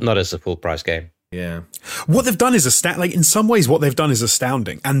not as a full price game. Yeah. What they've done is in some ways, what they've done is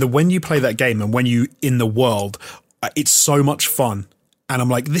astounding. And when you play that game and when you in the world, it's so much fun. And I'm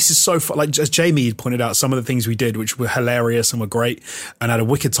like, this is so fun. Like, as Jamie pointed out, some of the things we did, which were hilarious and were great and had a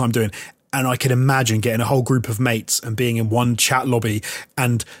wicked time doing. And I can imagine getting a whole group of mates and being in one chat lobby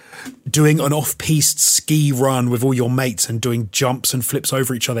and doing an off-piste ski run with all your mates and doing jumps and flips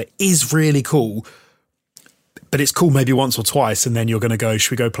over each other is really cool. But it's cool maybe once or twice, and then you're going to go,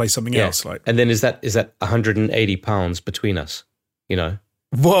 should we go play something else? Like, and then is that £180 between us? You know,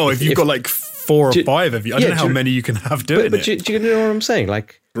 Whoa, if you've got like 4 or 5 of you, I don't know how many you can have doing but do you know what I'm saying?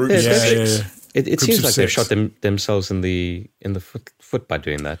 Like, it seems like they've shot themselves in the foot by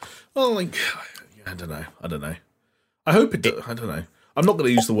doing that. Well, like, I don't know. I hope it does. I don't know. I'm not going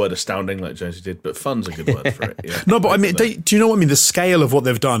to use the word astounding like Jonesy did, but fun's a good word for it. Yeah. No, but I mean, do you know what I mean? The scale of what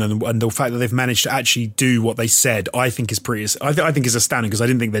they've done and the fact that they've managed to actually do what they said, I think is pretty. I think is astounding because I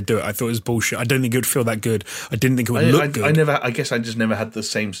didn't think they'd do it. I thought it was bullshit. I don't think it would feel that good. I didn't think it would look good. I guess I just never had the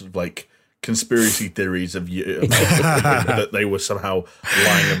same sort of like conspiracy theories of that they were somehow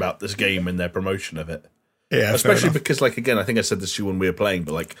lying about this game in their promotion of it. Yeah, especially because, like, again, I think I said this to you when we were playing,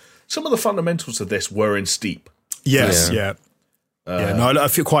 but like some of the fundamentals of this were in Steep. Yes, yeah. I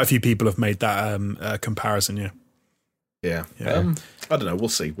feel quite a few people have made that comparison. Yeah. I don't know. We'll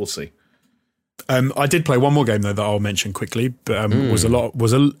see. I did play one more game though that I'll mention quickly, but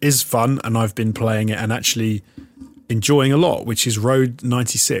is fun, and I've been playing it and actually enjoying a lot, which is Road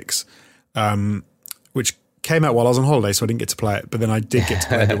 96, which came out while I was on holiday, so I didn't get to play it. But then I did get to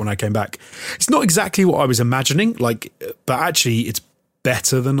play it when I came back. It's not exactly what I was imagining, but actually it's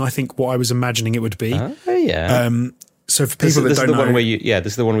better than I think what I was imagining it would be. So for people that don't know, this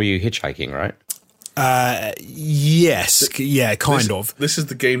is the one where you're hitchhiking, right? Yes, kind of. This is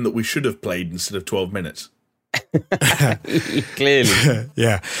the game that we should have played instead of 12 minutes. Clearly,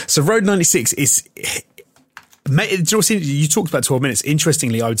 yeah. So Road 96 is. You talked about 12 minutes.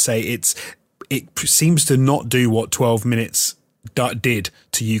 Interestingly, I would say it seems to not do what 12 minutes did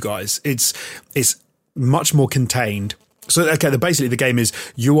to you guys. It's much more contained. So, okay, basically the game is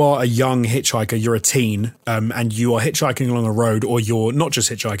you are a young hitchhiker, you're a teen, and you are hitchhiking along a road, or you're not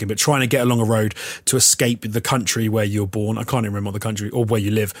just hitchhiking, but trying to get along a road to escape the country where you're born. I can't even remember what the country, or where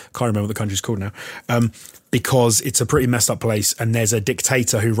you live. Can't remember what the country's called now. Because it's a pretty messed up place, and there's a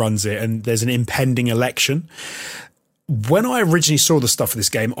dictator who runs it, and there's an impending election. When I originally saw the stuff for this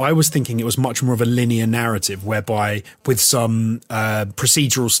game, I was thinking it was much more of a linear narrative, whereby with some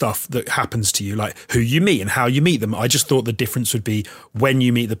procedural stuff that happens to you, like who you meet and how you meet them. I just thought the difference would be when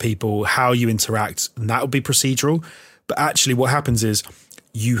you meet the people, how you interact, and that would be procedural. But actually what happens is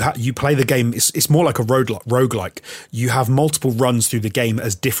you play the game. It's more like a roguelike. You have multiple runs through the game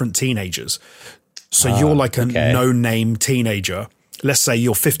as different teenagers. So you're like a no-name teenager. Let's say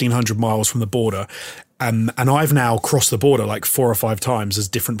you're 1,500 miles from the border. And I've now crossed the border like 4 or 5 times as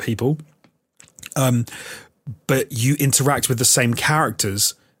different people. But you interact with the same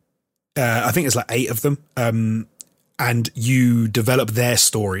characters. I think there's like 8 of them. And you develop their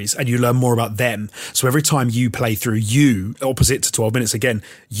stories and you learn more about them. So every time you play through, you, opposite to 12 minutes again,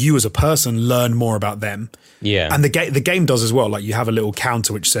 you as a person learn more about them. Yeah. And the game does as well. Like you have a little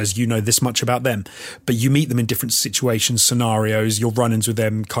counter which says, you know this much about them, but you meet them in different situations, scenarios, your run-ins with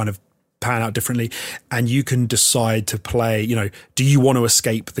them kind of pan out differently, and you can decide to play, do you want to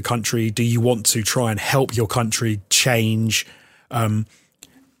escape the country? Do you want to try and help your country change?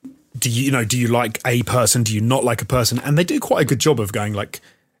 Do you like a person? Do you not like a person? And they do quite a good job of going like,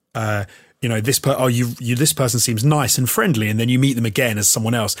 this person seems nice and friendly, and then you meet them again as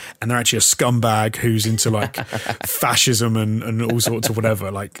someone else, and they're actually a scumbag who's into like fascism and all sorts of whatever.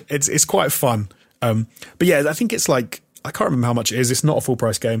 Like it's quite fun. But yeah, I think it's like, I can't remember how much it is. It's not a full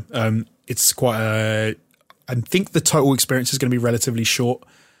price game. It's quite I think the total experience is going to be relatively short.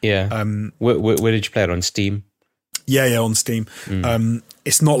 Yeah. Where did you play it, on Steam? Yeah, on Steam.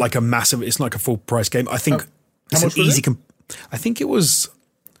 It's not like it's not like a full price game. I think it's an easy. I think it was.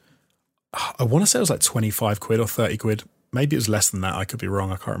 I want to say it was like 25 quid or 30 quid. Maybe it was less than that. I could be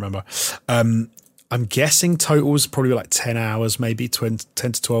wrong. I can't remember. I'm guessing total was probably like 10 hours, maybe 10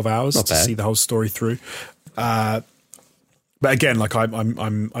 to 12 hours to see the whole story through. But again, like I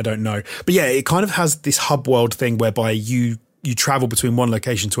don't know. But yeah, it kind of has this hub world thing whereby you travel between one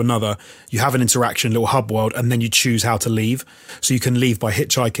location to another. You have an interaction, little hub world, and then you choose how to leave. So you can leave by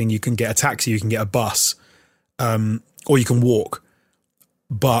hitchhiking, you can get a taxi, you can get a bus, or you can walk.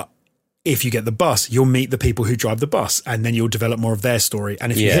 But if you get the bus, you'll meet the people who drive the bus, and then you'll develop more of their story.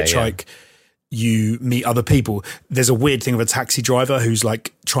 And if you hitchhike, you meet other people. There's a weird thing of a taxi driver who's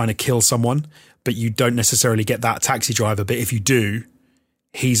like trying to kill someone, but you don't necessarily get that taxi driver. But if you do,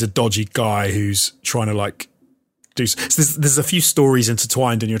 he's a dodgy guy who's trying to like do. So there's a few stories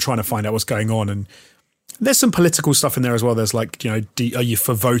intertwined, and you're trying to find out what's going on. And there's some political stuff in there as well. There's like, are you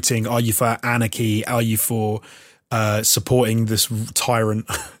for voting? Are you for anarchy? Are you for supporting this tyrant?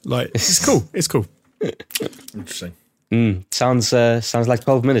 Like, it's cool. It's cool. Interesting. Sounds like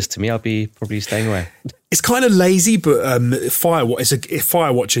 12 minutes to me. I'll be probably staying away. It's kind of lazy, but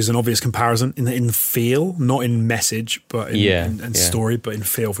Firewatch is an obvious comparison in feel, not in message, but in story, but in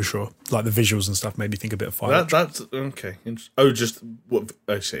feel for sure. Like the visuals and stuff made me think a bit of Firewatch. That's okay. Oh, just what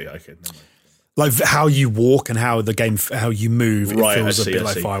I see. Okay, never mind. Like how you walk and how the game, how you move, right, it feels a bit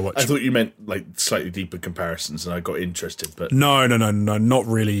like Firewatch. I thought you meant like slightly deeper comparisons, and I got interested. But no, not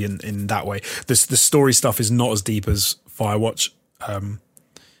really in that way. The story stuff is not as deep as Firewatch.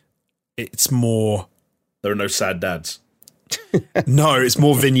 It's more. There are no sad dads. No, it's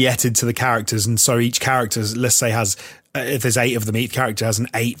more vignetted to the characters, and so each character, let's say, has if there's 8 of them, each character has an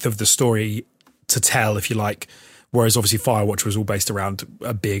eighth of the story to tell, if you like. Whereas obviously Firewatch was all based around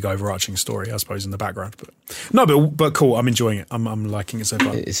a big overarching story, I suppose, in the background. But cool. I'm enjoying it. I'm liking it so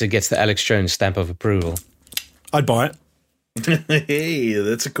far. So it gets the Alex Jones stamp of approval. I'd buy it. Hey,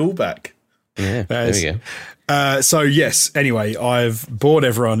 that's a callback. Yeah, there we go. So yes, anyway, I've bored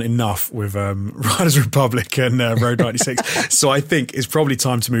everyone enough with Riders Republic and Road 96. So I think it's probably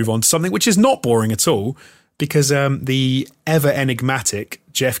time to move on to something which is not boring at all, because the ever enigmatic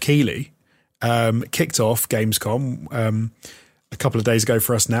Geoff Keighley kicked off Gamescom a couple of days ago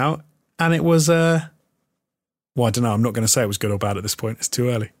for us now, and it was well, I don't know, I'm not going to say it was good or bad at this point, it's too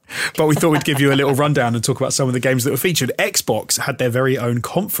early, but we thought we'd give you a little rundown and talk about some of the games that were featured. Xbox had their very own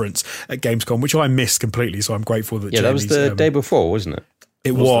conference at Gamescom, which I missed completely, so I'm grateful that that was the day before, wasn't it?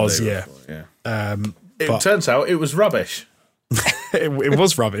 It was, yeah. It turns out it was rubbish. It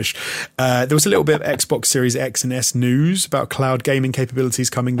was rubbish. There was a little bit of Xbox Series X and S news about cloud gaming capabilities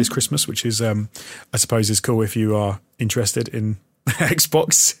coming this Christmas, which is, I suppose, is cool if you are interested in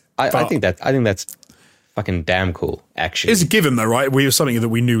Xbox. I think that's fucking damn cool. Actually, it's a given though, right? We were something that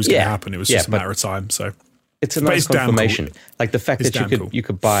we knew was going to happen. It was just a matter of time. So it's a nice confirmation. Cool. Like the fact that you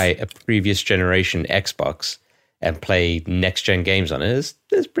could buy a previous generation Xbox and play next gen games on it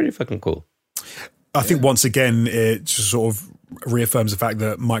is pretty fucking cool. I think once again, it just sort of reaffirms the fact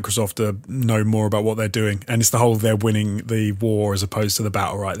that Microsoft know more about what they're doing, and it's the whole they're winning the war as opposed to the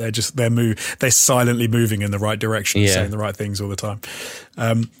battle. Right? They're silently moving in the right direction, saying the right things all the time.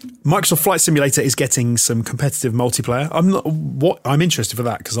 Microsoft Flight Simulator is getting some competitive multiplayer. I'm interested for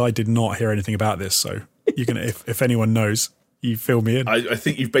that because I did not hear anything about this. So you can, if anyone knows, you fill me in. I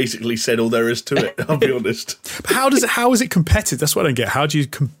think you've basically said all there is to it, I'll be honest. But how is it competitive? That's what I don't get. How do you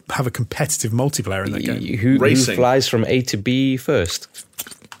have a competitive multiplayer in that game? Who flies from A to B first?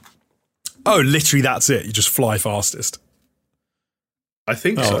 Oh, literally that's it. You just fly fastest. I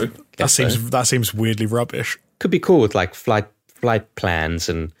think so. That seems weirdly rubbish. Could be cool with like flight plans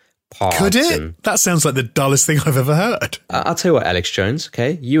and parts. Could it? That sounds like the dullest thing I've ever heard. I'll tell you what, Alex Jones,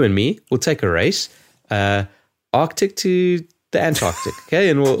 okay? You and me, we'll take a race. Arctic to the Antarctic, okay?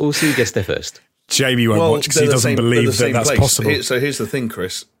 And we'll see who gets there first. Jamie won't watch because he doesn't believe that's possible. So here's the thing,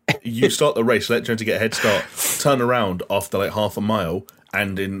 Chris. You start the race, let Jones get a head start, turn around after like half a mile,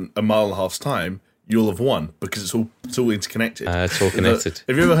 and in a mile and a half's time, you'll have won because it's all interconnected. It's all connected.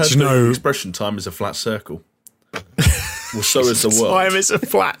 Have you ever heard the expression, time is a flat circle? Well, so is the world. Time is a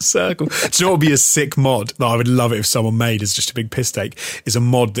flat circle. Do you know what would be a sick mod that I would love it if someone made as just a big piss take? Is a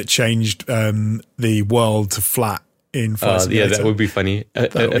mod that changed the world to flat in Flight Simulator. Yeah, that would be funny.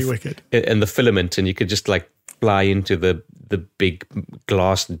 That would be wicked. And the filament, and you could just like fly into the big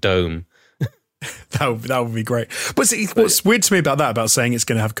glass dome. That would be great. But see, what's weird to me about that, about saying it's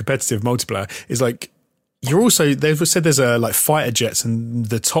going to have competitive multiplayer, is like they've said there's a like fighter jets and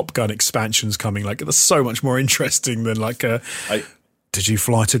the Top Gun expansion's coming. Like that's so much more interesting than like did you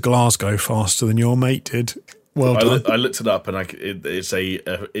fly to Glasgow faster than your mate did? Well done. I looked it up, and it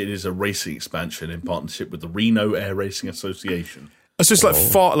is a racing expansion in partnership with the Reno Air Racing Association. It's just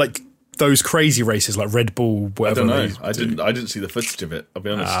like those crazy races like Red Bull, whatever. I don't know. I didn't see the footage of it, I'll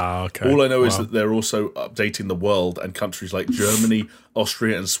be honest. Okay. All I know is that they're also updating the world, and countries like Germany,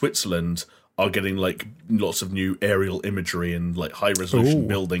 Austria, and Switzerland are getting like lots of new aerial imagery and like high resolution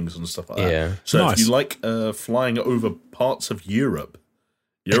buildings and stuff like that. Yeah. So if you like flying over parts of Europe,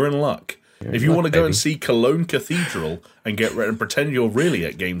 you're in luck. If you want to go and see Cologne Cathedral and get ready and pretend you're really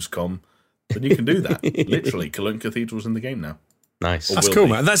at Gamescom, then you can do that. Literally, Cologne Cathedral's in the game now. Nice. That's cool,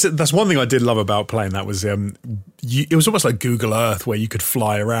 man. That's one thing I did love about playing that was it was almost like Google Earth, where you could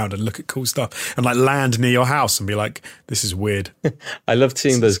fly around and look at cool stuff and like land near your house and be like, this is weird. I loved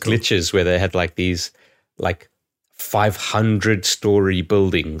seeing those glitches where they had like these like 500-story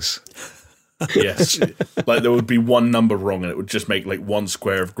buildings. Yes, like there would be one number wrong, and it would just make like one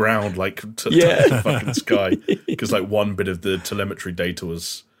square of ground like to the fucking sky because like one bit of the telemetry data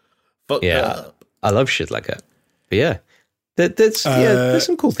was. But I love shit like that. But yeah, there's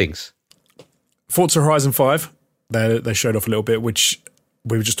some cool things. Forza Horizon 5, they showed off a little bit, which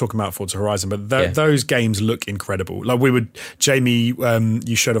we were just talking about Forza Horizon, but those games look incredible. Like Jamie,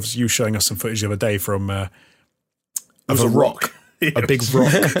 you showing us some footage the other day from of a rock. A big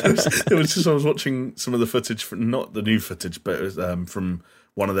rock. It was just I was watching some of the footage from, not the new footage, but it was from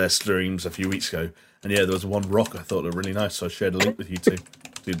one of their streams a few weeks ago. And there was one rock I thought looked really nice, so I shared a link with you two.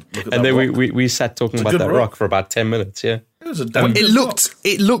 Dude, look at and that then rock. we sat talking about that rock for about 10 minutes. Yeah, it was a damn good rock.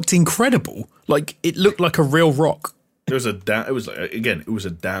 It looked incredible. Like it looked like a real rock. It was a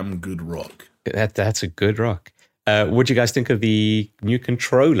damn good rock. That's a good rock. What do you guys think of the new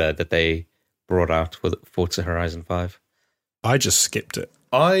controller that they brought out for Forza Horizon 5? I just skipped it.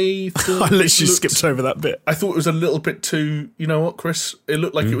 I literally skipped over that bit. I thought it was a little bit too, you know what, Chris? It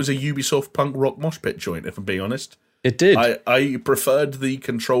looked like it was a Ubisoft punk rock mosh pit joint, if I'm being honest. It did. I preferred the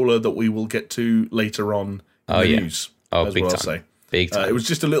controller that we will get to later on in the news. Oh, as big well, time. I'll say. Big time. It was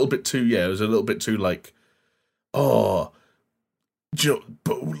just a little bit too, it was a little bit too like, but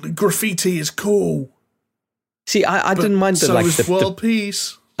graffiti is cool. See, I didn't mind the world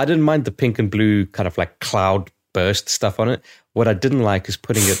peace. I didn't mind the pink and blue kind of like cloud burst stuff on it. What I didn't like is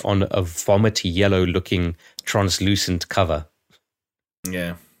putting it on a vomity yellow looking translucent cover.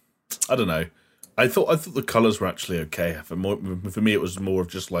 Yeah, I don't know. I thought the colours were actually okay. For me, it was more of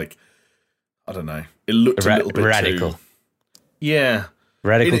just like, I don't know. It looked a little bit radical.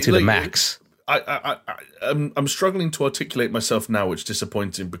 Radical to the max. I'm struggling to articulate myself now, which is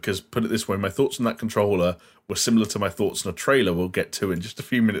disappointing because, put it this way, my thoughts on that controller were similar to my thoughts on a trailer we'll get to in just a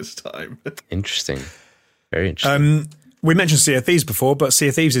few minutes' time. Interesting. Very interesting. We mentioned Sea of Thieves before, but Sea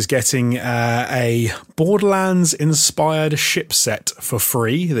of Thieves is getting a Borderlands-inspired ship set for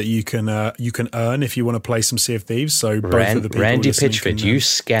free that you can earn if you want to play some Sea of Thieves. So both of the people Randy listening Pitchford, you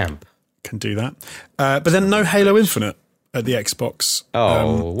scamp, can do that. But then no Halo Infinite at the Xbox.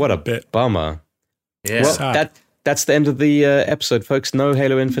 Oh, what a bit bummer! Yeah, well, that's the end of the episode, folks. No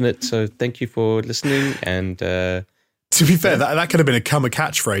Halo Infinite. So thank you for listening. And to be fair, that could have been a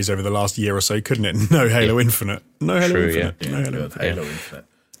catchphrase over the last year or so, couldn't it? No Halo Infinite. No Halo Infinite. Yeah. No Halo Infinite.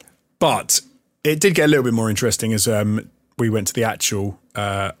 But it did get a little bit more interesting as we went to the actual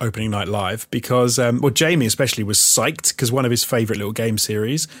opening night live because, Jamie especially was psyched because one of his favourite little game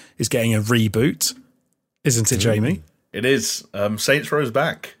series is getting a reboot. Isn't it, Jamie? It is. Saints Row's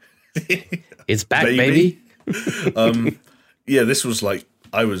back. It's back, baby. This was like,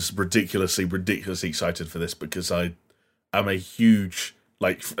 I was ridiculously excited for this because I am a huge,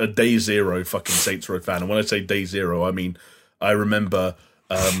 like, a day zero fucking Saints Row fan. And when I say day zero, I mean, I remember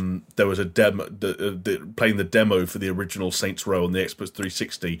there was a demo, playing the demo for the original Saints Row on the Xbox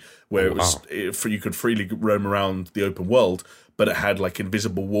 360, where you could freely roam around the open world, but it had like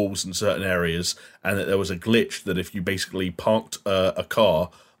invisible walls in certain areas, and that there was a glitch that if you basically parked a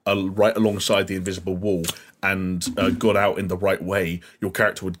car right alongside the invisible wall and got out in the right way, your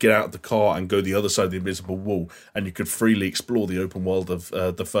character would get out of the car and go the other side of the invisible wall, and you could freely explore the open world of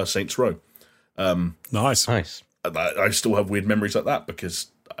the first Saints Row. Nice. I still have weird memories like that because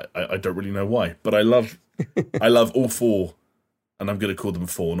I don't really know why, but I love all four, and I'm going to call them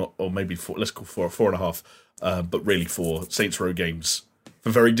four, or maybe four. Let's call four and a half, but really four Saints Row games for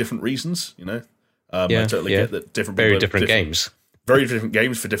very different reasons. You know, I totally get that different games. Very different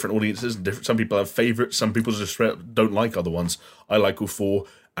games for different audiences. And some people have favourites. Some people just don't like other ones. I like all four,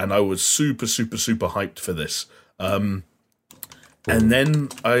 and I was super, super, super hyped for this. And then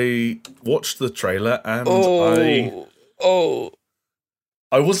I watched the trailer, and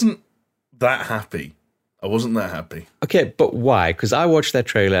I wasn't that happy. Okay, but why? Because I watched that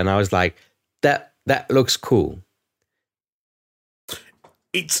trailer, and I was like, that looks cool.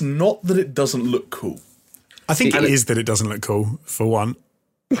 It's not that it doesn't look cool. I think it is that it doesn't look cool, for one.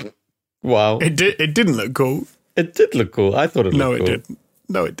 Wow. It didn't look cool. It did look cool. I thought it looked cool.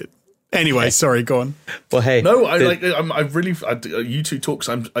 No, it didn't. Anyway, sorry, go on. Well, hey. No, you two talks.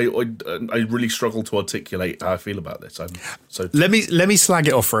 I really struggle to articulate how I feel about this. Let me slag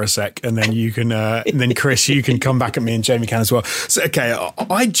it off for a sec, and then you can, and then Chris, you can come back at me, and Jamie can as well. So, okay,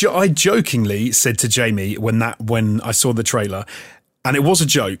 I jokingly said to Jamie when I saw the trailer, and it was a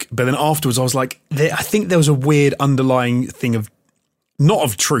joke, but then afterwards I was like, I think there was a weird underlying thing of, not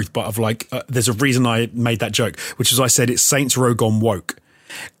of truth, but of like, there's a reason I made that joke, which is I said it's Saints Row gone woke.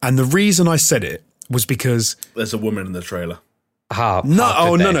 And the reason I said it was because there's a woman in the trailer. No.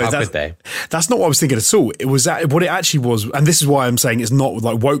 That's not what I was thinking at all. It was what it actually was, and this is why I'm saying it's not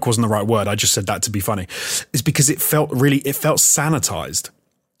like woke wasn't the right word. I just said that to be funny. Is because it felt sanitized.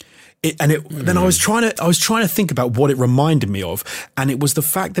 Then I was trying to think about what it reminded me of, and it was the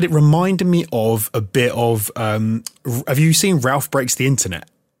fact that it reminded me of a bit of. Have you seen Ralph Breaks the Internet?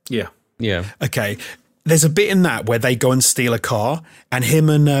 Yeah. Yeah. Okay. there's a bit in that where they go and steal a car, and him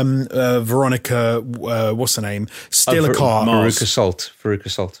and Veronica, what's her name, steal a car. Veruca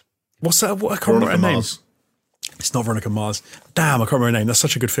Salt. What's that? I can't remember her name. It's not Veronica Mars. Damn, I can't remember her name. That's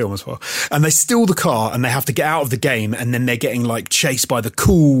such a good film as well. And they steal the car and they have to get out of the game, and then they're getting like chased by the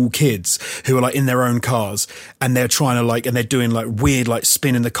cool kids who are like in their own cars, and they're trying to like, and they're doing like weird like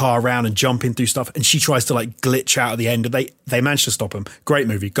spinning the car around and jumping through stuff, and she tries to like glitch out at the end, and they manage to stop them. Great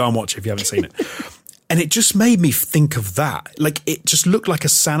movie. Go and watch it if you haven't seen it. And it just made me think of that. Like, it just looked like a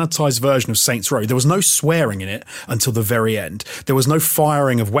sanitized version of Saints Row. There was no swearing in it until the very end. There was no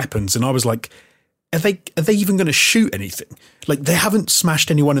firing of weapons, and I was like, Are they even going to shoot anything? Like, they haven't smashed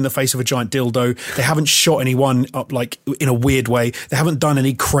anyone in the face of a giant dildo. They haven't shot anyone up like in a weird way. They haven't done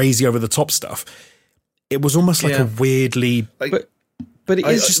any crazy over the top stuff. It was almost like a weirdly. But it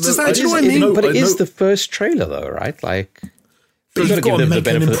is just. Does that? Do you know what I mean? But it is the first trailer, though, right? Like, but you've got to make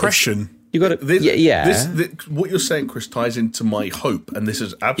an impression. You got to. What you're saying, Chris, ties into my hope, and this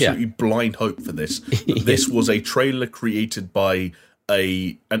is absolutely blind hope for this. This was a trailer created by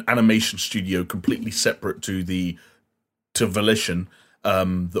an animation studio completely separate to Volition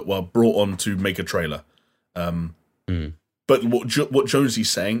that were brought on to make a trailer. But what Jonesy's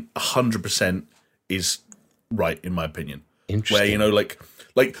saying 100% is right in my opinion. Interesting.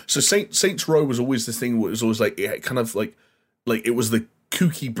 Where so Saints Row was always the thing. It was always like it kind of like it was the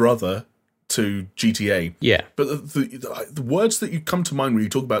kooky brother to GTA. Yeah. But the words that you come to mind when you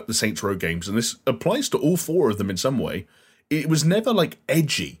talk about the Saints Row games, and this applies to all four of them in some way. It was never like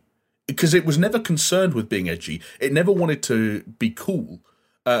edgy, because it was never concerned with being edgy. It never wanted to be cool.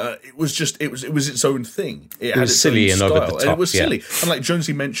 It was its own thing. It had its silly own and style, over the top. and it was silly. And like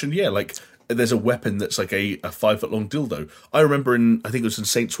Jonesy mentioned, like there's a weapon that's like a 5-foot long dildo. I remember I think it was in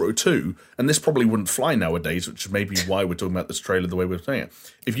Saints Row 2, and this probably wouldn't fly nowadays, which is maybe why we're talking about this trailer the way we're saying it.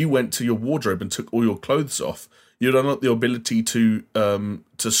 If you went to your wardrobe and took all your clothes off, you'd unlock the ability to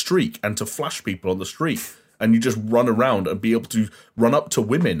streak and to flash people on the street. And you just run around and be able to run up to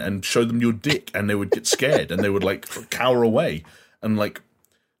women and show them your dick, and they would get scared and they would like cower away. And like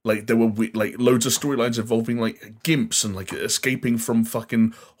there were like loads of storylines involving like gimps and like escaping from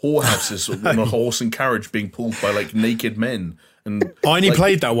fucking whorehouses on a horse and carriage being pulled by like naked men. And I only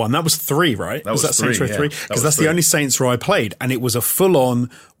played that one. That was 3, right? That was Saints Row 3? Because that's 3. the only Saints Row I played, and it was a full-on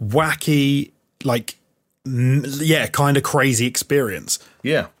wacky, like, kind of crazy experience.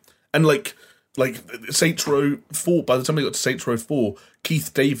 Yeah, and like Saints Row 4, by the time they got to Saints Row 4,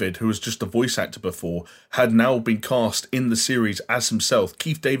 Keith David, who was just a voice actor before, had now been cast in the series as himself.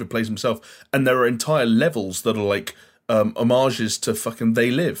 Keith David plays himself, and there are entire levels that are like homages to fucking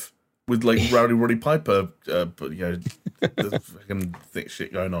They Live, with like Rowdy Roddy Piper, the fucking thick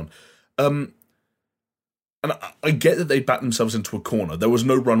shit going on. And I get that they backed themselves into a corner. There was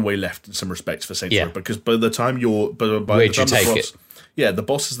no runway left in some respects for Saints Row, because by the time the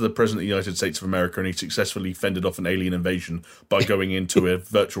boss is the President of the United States of America, and he successfully fended off an alien invasion by going into a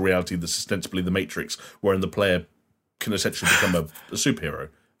virtual reality that's ostensibly the Matrix, wherein the player can essentially become a superhero,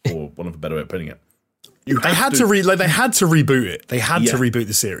 for one of a better way of putting it. They had to reboot it. They had to reboot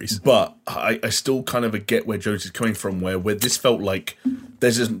the series. But I still kind of get where Jones is coming from, where this felt like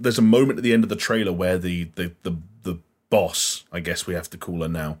there's a moment at the end of the trailer where the boss, I guess we have to call her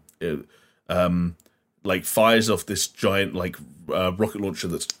now, like fires off this giant like rocket launcher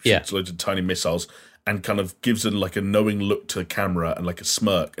that's shoots loads of tiny missiles, and kind of gives it like a knowing look to the camera and like a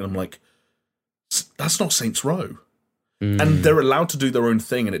smirk, and I'm like, that's not Saints Row. And they're allowed to do their own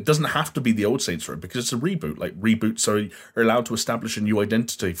thing, and it doesn't have to be the old Saints Row, because it's a reboot. Like, reboots are allowed to establish a new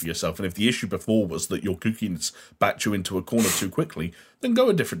identity for yourself, and if the issue before was that your kookiness backed you into a corner too quickly, then go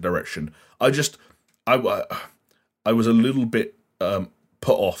a different direction. I was a little bit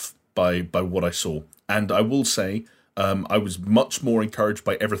put off by what I saw, and I will say I was much more encouraged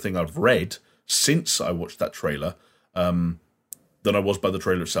by everything I've read since I watched that trailer than I was by the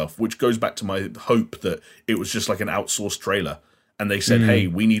trailer itself, which goes back to my hope that it was just like an outsourced trailer, and they said, hey,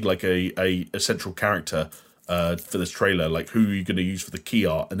 we need like a central character for this trailer, like who are you going to use for the key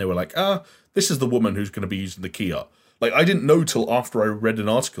art? And they were like, this is the woman who's going to be using the key art. Like, I didn't know till after I read an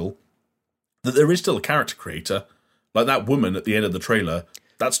article that there is still a character creator. Like, that woman at the end of the trailer,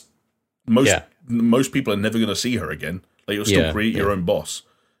 that's most people are never going to see her again. Like, you'll still create your own boss,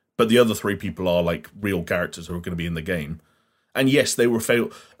 but the other 3 people are like real characters who are going to be in the game. And yes, they were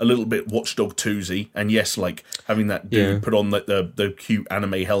a little bit Watchdog 2-y, and yes, like having that dude put on the cute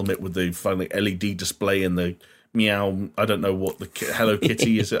anime helmet with the finally LED display and the meow. I don't know what the Hello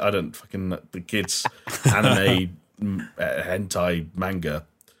Kitty is. I don't fucking the kids anime hentai manga.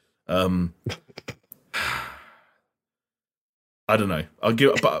 I don't know.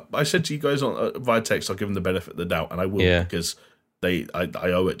 But I said to you guys on via text, I'll give them the benefit of the doubt, and I will because I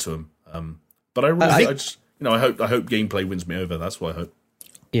owe it to them. But I just I hope gameplay wins me over. That's what I hope.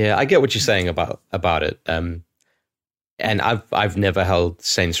 Yeah, I get what you're saying about it. And I've never held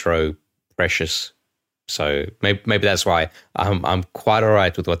Saints Row precious, so maybe that's why I'm quite all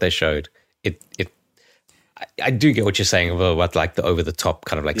right with what they showed. I do get what you're saying about like the over the top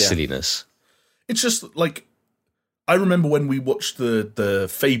kind of like silliness. It's just like I remember when we watched the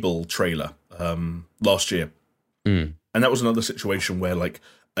Fable trailer last year, and that was another situation where like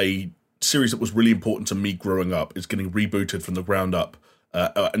a series that was really important to me growing up is getting rebooted from the ground up.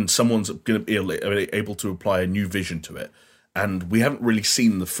 And someone's going to be able to apply a new vision to it. And we haven't really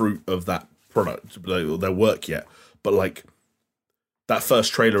seen the fruit of that product, their work yet. But like that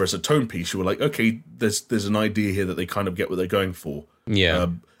first trailer as a tone piece, you were like, okay, there's an idea here that they kind of get what they're going for. Yeah.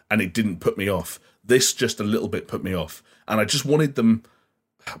 And it didn't put me off. This just a little bit put me off. And I just wanted them,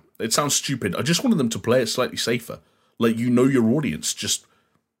 it sounds stupid, I just wanted them to play it slightly safer. Like, your audience,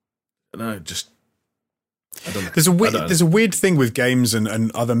 I don't know. There's a weird thing with games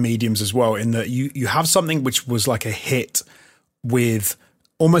and other mediums as well, in that you have something which was like a hit with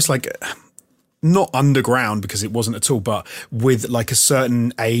almost like not underground, because it wasn't at all, but with like a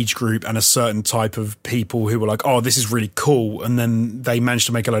certain age group and a certain type of people who were like, oh, this is really cool, and then they managed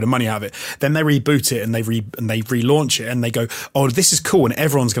to make a load of money out of it. Then they reboot it and they relaunch it and they go, oh, this is cool and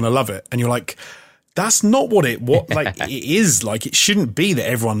everyone's going to love it, and you're like, that's not what it is. Like, it shouldn't be that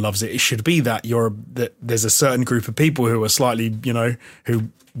everyone loves it. It should be that that there's a certain group of people who are slightly, who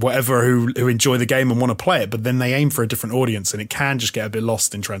enjoy the game and want to play it, but then they aim for a different audience, and it can just get a bit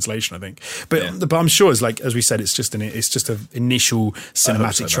lost in translation, I think. But I'm sure it's like, as we said, it's just an initial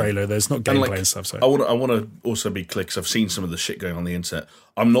cinematic trailer. There's not gameplay and stuff. So I want to also be clear, because I've seen some of the shit going on the internet.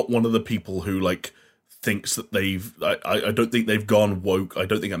 I'm not one of the people who like thinks that I don't think they've gone woke. I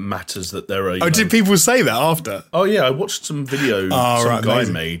don't think it matters that they're a... did people say that after? Oh, yeah, I watched some video guy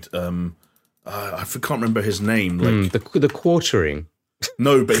amazing. Made. I can't remember his name. Like the quartering.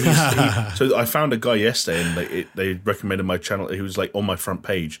 No, but so I found a guy yesterday, and they recommended my channel. He was like on my front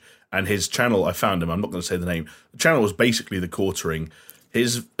page, and his channel, I found him, I'm not going to say the name. The channel was basically the quartering.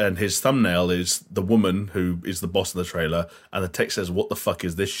 His thumbnail is the woman who is the boss of the trailer, and the text says, "What the fuck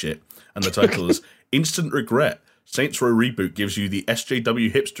is this shit?" And the title is "Instant Regret. Saints Row Reboot gives you the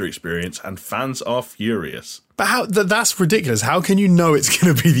SJW hipster experience, and fans are furious." But that's ridiculous. How can you know it's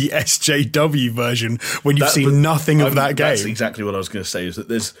going to be the SJW version when you've seen nothing of that game? That's exactly what I was going to say. Is that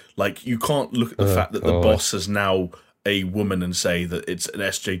there's like, you can't look at the fact that the boss is now a woman and say that it's an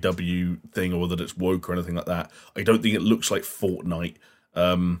SJW thing or that it's woke or anything like that. I don't think it looks like Fortnite.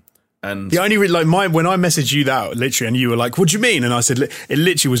 And the only when I messaged you that literally, and you were like, "What do you mean?" And I said, "It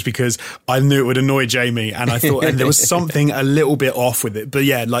literally was because I knew it would annoy Jamie, and I thought and there was something a little bit off with it." But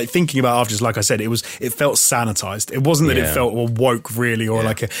yeah, like thinking about it after, like I said, it felt sanitized. It wasn't that it felt woke really, or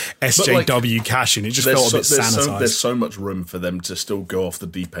like a SJW cash in. It just felt a bit sanitized. There's so much room for them to still go off the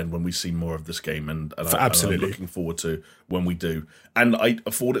deep end when we see more of this game, and absolutely, I'm looking forward to when we do. And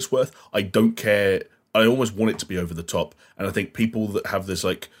for what it's worth, I don't care. I almost want it to be over the top, and I think people that have this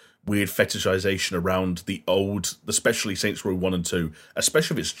like weird fetishization around the old, especially Saints Row 1 and 2,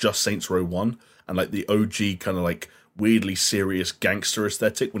 especially if it's just Saints Row 1 and like the OG kind of like weirdly serious gangster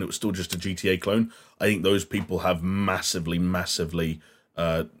aesthetic when it was still just a GTA clone. I think those people have massively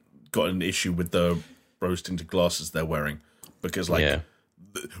got an issue with the rose-tinted glasses they're wearing, because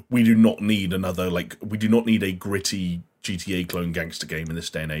we do not need a gritty GTA clone gangster game in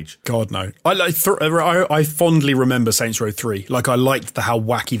this day and age. God, no. I fondly remember Saints Row 3. Like, I liked how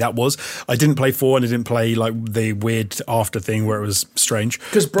wacky that was. I didn't play 4, and I didn't play like the weird after thing where it was strange.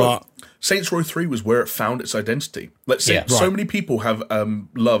 Because, Saints Row 3 was where it found its identity. So many people have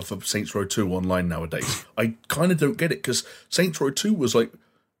love for Saints Row 2 online nowadays. I kind of don't get it, because Saints Row 2 was like,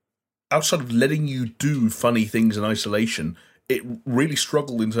 outside of letting you do funny things in isolation, it really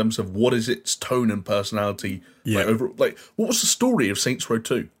struggled in terms of what is its tone and personality. Yeah. What was the story of Saints Row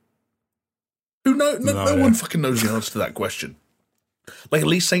 2? No one fucking knows the answer to that question. Like, at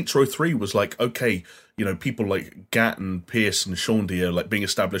least Saints Row 3 was like, okay, people like Gat and Pierce and Shaundy are like being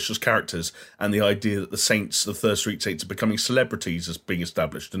established as characters, and the idea that the Saints, the Third Street Saints, are becoming celebrities is being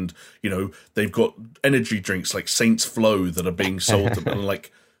established, and they've got energy drinks like Saints Flow that are being sold, and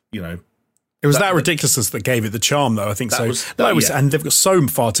like, It was that ridiculousness that gave it the charm, though. I think so. And they've got so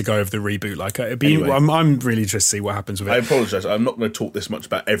far to go with the reboot. Like, anyway, I'm really interested to see what happens with it. I apologise. I'm not going to talk this much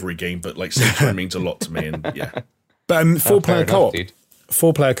about every game, but like Saints Row means a lot to me, and yeah. But four-player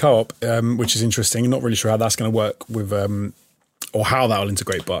co-op, which is interesting. I'm not really sure how that's going to work with, or how that will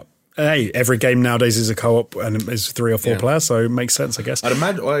integrate. But Hey, every game nowadays is a co-op and is 3 or 4 players, so it makes sense, I guess. I'd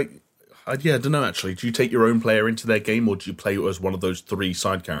imagine, I don't know actually. Do you take your own player into their game, or do you play as one of those 3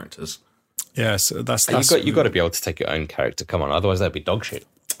 side characters? Yes, that's you got to be able to take your own character. Come on, otherwise that'd be dog shit.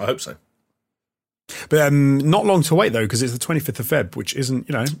 I hope so. But not long to wait though, because it's the 25th of Feb, which isn't,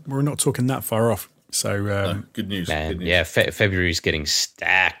 we're not talking that far off. So no, good news. Man, good news. yeah, February's getting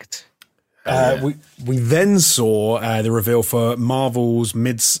stacked. We then saw the reveal for Marvel's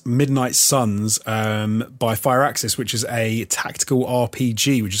Midnight Suns by Firaxis, which is a tactical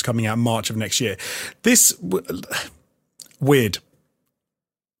RPG, which is coming out March of next year. This weird.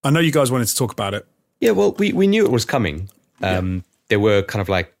 I know you guys wanted to talk about it. Yeah, well, we knew it was coming. There were kind of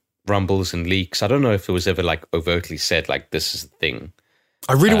like rumbles and leaks. I don't know if it was ever like overtly said like this is the thing.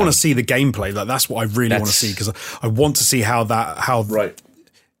 I really want to see the gameplay. Like that's what I really want to see, because I want to see how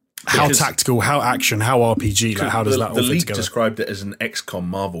tactical, how action, how RPG, like how does that all fit together? The leak described it as an XCOM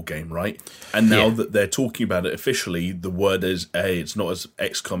Marvel game, right? And now that they're talking about it officially, the word is, it's not as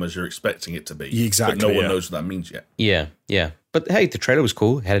XCOM as you're expecting it to be. Exactly. But no one knows what that means yet. Yeah. But hey, the trailer was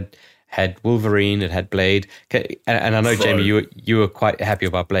cool. It had Wolverine, it had Blade. And I know, Jamie, you were quite happy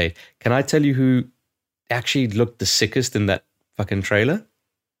about Blade. Can I tell you who actually looked the sickest in that fucking trailer?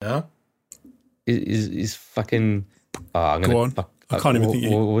 Yeah? Is fucking... I'm Go on. I can't even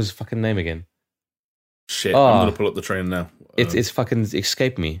think. What was his fucking name again? Shit, I'm going to pull up the trailer now. It's fucking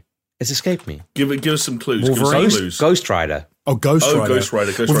escaped me. It's escaped me. Give us some clues. Wolverine? Give us some clues. Ghost Rider. Oh, Ghost Rider. Ghost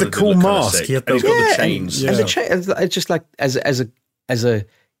Rider. With the cool mask. He's got the chains. And it's just like as a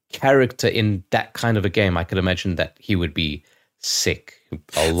character in that kind of a game, I could imagine that he would be sick.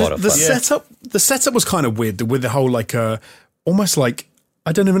 A lot of fun. The setup was kind of weird with the whole like almost like,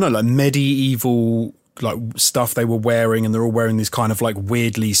 I don't even know, like medieval like stuff they were wearing, and they're all wearing these kind of like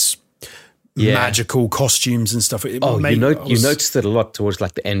weirdly magical costumes and stuff. You noticed it a lot towards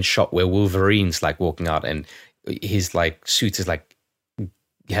like the end shot where Wolverine's like walking out and his like suit is like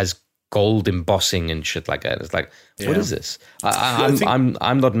he has gold embossing and shit like that. It's like, what is this? I'm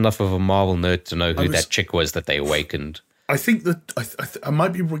not enough of a Marvel nerd to know who that chick was that they awakened. I think that I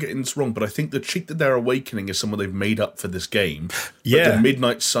might be getting this wrong, but I think the chick that they're awakening is someone they've made up for this game. Yeah, but the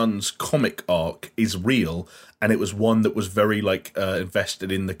Midnight Suns comic arc is real, and it was one that was very like invested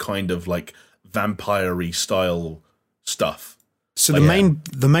in the kind of like vampire-y style stuff. So the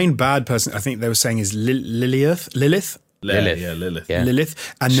main bad person, I think they were saying, is Lilith. Lilith.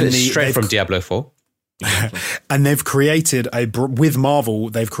 And then straight from Diablo 4. And they've created with Marvel,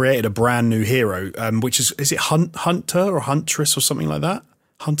 they've created a brand new hero, which is it Hunter or Huntress or something like that?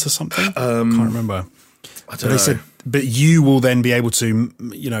 Hunter something? Can't remember. I don't know. They said, but you will then be able to,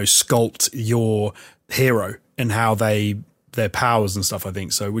 sculpt your hero and how their powers and stuff, I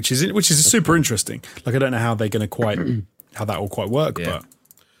think so, which is super interesting. Like, I don't know how they're going to how that will quite work,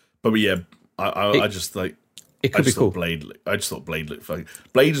 but yeah, I just like, it could be cool. I just thought Blade looked funny.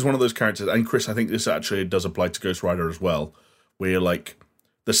 Blade is one of those characters, and Chris, I think this actually does apply to Ghost Rider as well, where you're like,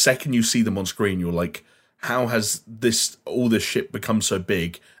 the second you see them on screen, you're like, how has all this shit become so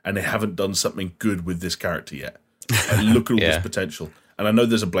big, and they haven't done something good with this character yet? Like, look at all this potential. And I know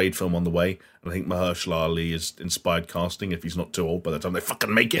there's a Blade film on the way, and I think Mahershala Ali is inspired casting if he's not too old by the time they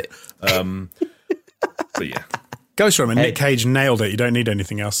fucking make it. But yeah. Ghost Rider, Nick Cage nailed it. You don't need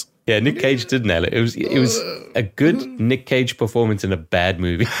anything else. Yeah, Nick Cage did nail it. It was a good Nick Cage performance in a bad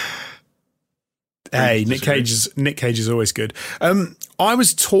movie. Hey, Nick Cage is always good. I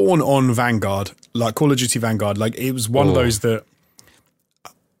was torn on Vanguard, like Call of Duty Vanguard. Like, it was one of those that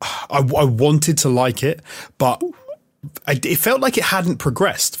I wanted to like it, but it felt like it hadn't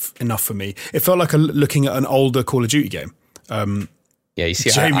progressed enough for me. It felt like looking at an older Call of Duty game. Yeah, you see,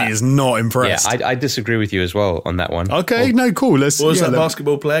 Jamie is not impressed. Yeah, I disagree with you as well on that one. Okay, no, cool. What was that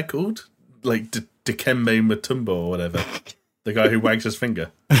basketball player called? Like Dikembe Mutombo or whatever. The guy who wags his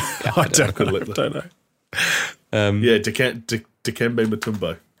finger. I don't know. Yeah, Dikembe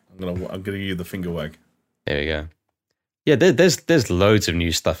Mutombo. I'm gonna give you the finger wag. There you go. Yeah, there's loads of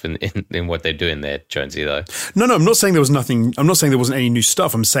new stuff in what they're doing there, Jonesy, though. No, I'm not saying there was nothing. I'm not saying there wasn't any new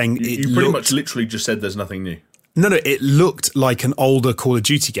stuff. I'm saying you pretty much literally just said there's nothing new. No, it looked like an older Call of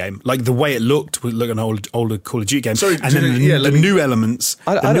Duty game. Like, the way it looked would look an older Call of Duty game. Sorry, and then the new elements,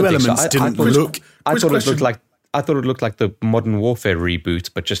 didn't look. I thought it looked like the Modern Warfare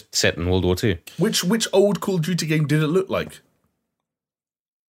reboot, but just set in World War II. Which old Call of Duty game did it look like?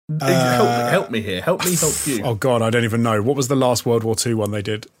 Help me here. Help me help you. Oh God, I don't even know. What was the last World War II one they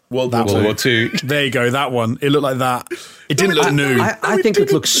did? World War II. There you go. That one. It looked like that. It didn't look new. I think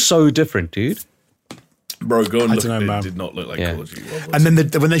it looks so different, dude. Bro, go and I look. don't know, man. It did not look like Call of Duty. And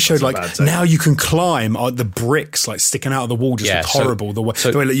then when they showed like bad take. now you can climb the bricks like sticking out of the wall just looked horrible. The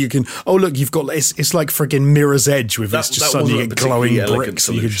way that you can look, you've got it's like friggin' Mirror's Edge with this just suddenly you get glowing bricks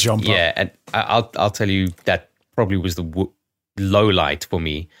so you can jump up. Yeah, and I'll tell you that probably was the low light for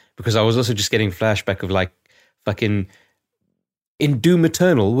me, because I was also just getting flashback of like fucking in Doom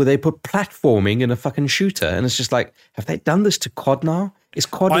Eternal where they put platforming in a fucking shooter, and it's just like, have they done this to COD now? Is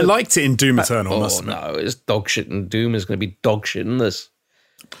COD? I liked it in Doom Eternal. No, it's dog shit, and Doom is going to be dog shit in this.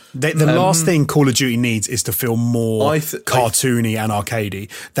 The last thing Call of Duty needs is to feel more cartoony and arcadey.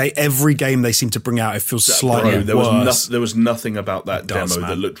 Every game they seem to bring out, it feels slightly worse. There was nothing about that demo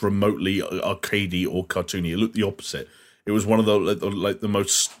that looked remotely arcadey or cartoony. It looked the opposite. It was one of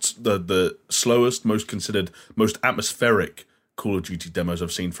the slowest, most considered, most atmospheric Call of Duty demos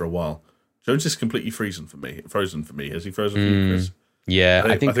I've seen for a while. Jones is completely frozen for me. Has he frozen for you, Chris? Yeah,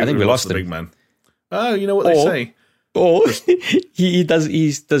 I think we lost the him. big man. Oh, you know what they say. Or he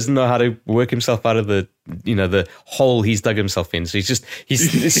doesn't know how to work himself out of the hole he's dug himself in. So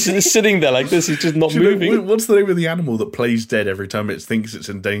he's sitting there like this. He's just not moving. What's the name of the animal that plays dead every time it thinks it's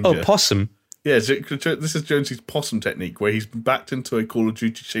in danger? Oh, possum. Yeah, this is Jonesy's possum technique, where he's backed into a Call of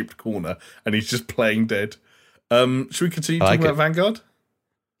Duty shaped corner and he's just playing dead. Should we continue talking about Vanguard?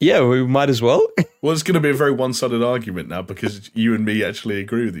 Yeah, we might as well. Well, it's going to be a very one-sided argument now because you and me actually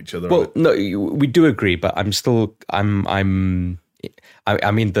agree with each other. Well, no, we do agree, but I mean,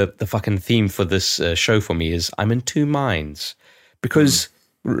 the fucking theme for this show for me is I'm in two minds, because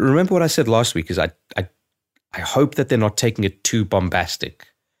remember what I said last week is I hope that they're not taking it too bombastic.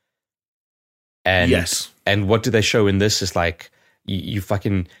 And yes. And what do they show in this is like you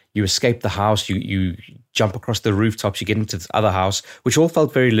escape the house, you jump across the rooftops, you get into this other house, which all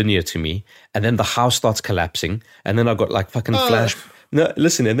felt very linear to me. And then the house starts collapsing. And then I got like fucking and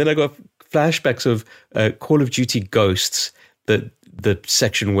then I got flashbacks of Call of Duty Ghosts, the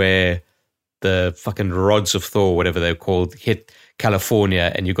section where the fucking rods of Thor, whatever they're called, hit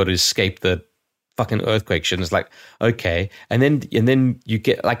California and you got to escape the fucking earthquake shit. And it's like, okay. And then you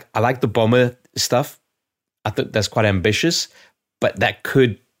get like, I like the bomber stuff. I think that's quite ambitious, but that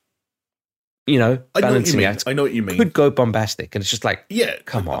could, balancing act. I know what you mean. Could go bombastic, and it's just like, yeah,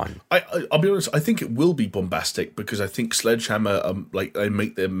 come on. I'll be honest. I think it will be bombastic because I think Sledgehammer, they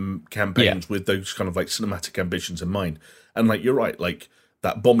make their campaigns with those kind of like cinematic ambitions in mind. And like you're right, like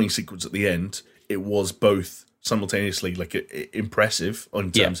that bombing sequence at the end, it was both simultaneously like impressive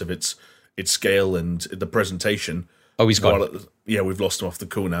in terms of its scale and the presentation. Oh, he's gone. We've lost him off the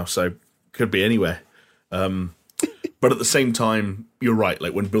call now, so could be anywhere. But at the same time, you're right.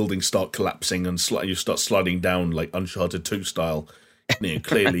 Like when buildings start collapsing and you start sliding down like Uncharted 2 style,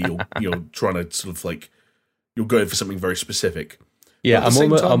 clearly you're trying to sort of like you're going for something very specific. Yeah,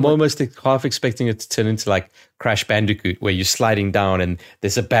 I'm almost half expecting it to turn into like Crash Bandicoot, where you're sliding down and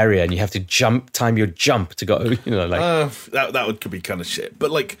there's a barrier and you have to time your jump to go. That could be kind of shit. But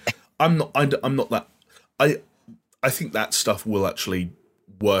like, I'm not that. I think that stuff will actually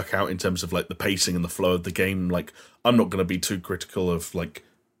work out in terms of like the pacing and the flow of the game. Like, I'm not going to be too critical of like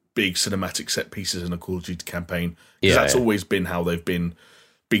big cinematic set pieces in a Call of Duty campaign, because that's always been how they've been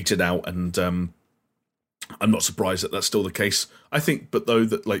beaten out, and I'm not surprised that that's still the case. I think, but though,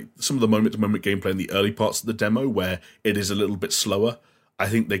 that like some of the moment-to-moment gameplay in the early parts of the demo where it is a little bit slower, I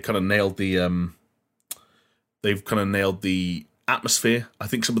think they kind of nailed the atmosphere. I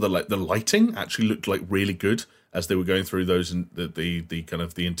think some of the lighting actually looked like really good as they were going through those and the kind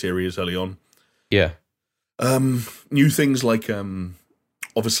of the interiors early on. Yeah. New things like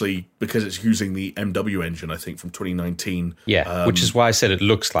obviously because it's using the MW engine, I think from 2019. Yeah, which is why I said it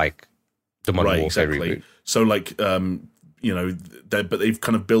looks like the Modern Warfare reboot. So like but they've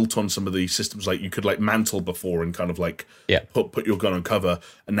kind of built on some of the systems, like you could like mantle before and kind of like put your gun on cover,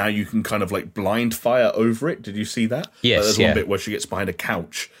 and now you can kind of like blind fire over it. Did you see that? Yes. There's one bit where she gets behind a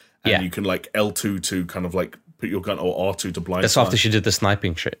couch and you can like L2 to kind of like put your gun, or R2 to blind That's fire. after she did the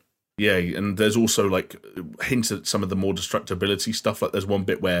sniping shit. Yeah, and there's also like hints at some of the more destructibility stuff. Like there's one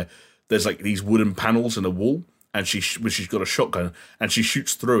bit where there's like these wooden panels in a wall, and she's got a shotgun and she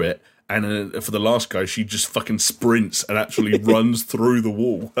shoots through it. And for the last guy, she just fucking sprints and actually runs through the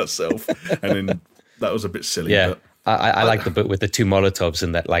wall herself. And then that was a bit silly. Yeah, but I like the bit with the two Molotovs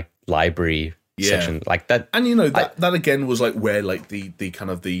in that like library section, like that. And that again was like where like the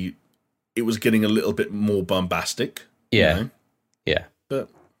kind of it was getting a little bit more bombastic. Yeah, yeah, but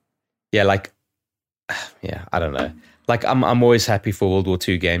yeah, like I don't know. Like I'm always happy for World War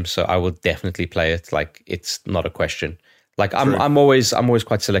II games, so I will definitely play it. Like it's not a question. Like I'm always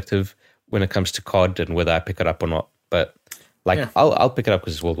quite selective when it comes to COD and whether I pick it up or not. But Like, I'll pick it up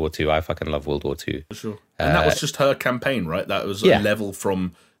because it's World War II. I fucking love World War II. For sure. And that was just her campaign, right? That was a level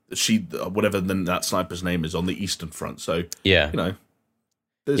from whatever that sniper's name is on the Eastern Front. So, yeah. you know.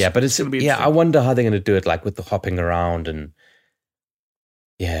 But it's I wonder how they're going to do it, like with the hopping around and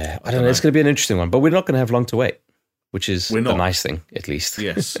I don't know. It's going to be an interesting one, but we're not going to have long to wait, which is the nice thing, at least.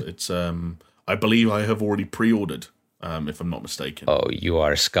 Yes, it's. I believe I have already pre-ordered, if I'm not mistaken. Oh, you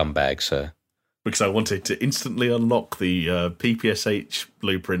are a scumbag, sir. Because I wanted to instantly unlock the PPSH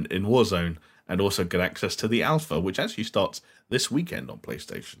blueprint in Warzone and also get access to the alpha, which actually starts this weekend on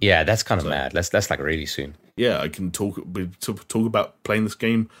PlayStation. Yeah, that's kind of mad. That's like really soon. Yeah, I can talk about playing this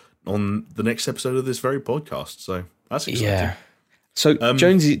game on the next episode of this very podcast. So that's exciting. Yeah. So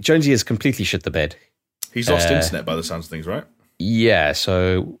Jonesy has completely shit the bed. He's lost internet by the sounds of things, right? Yeah.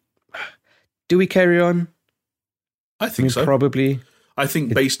 So do we carry on? I mean, so. Probably. I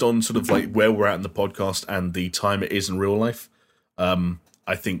think based on sort of like where we're at in the podcast and the time it is in real life,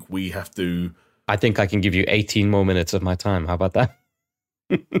 I think we have to. I think I can give you 18 more minutes of my time. How about that?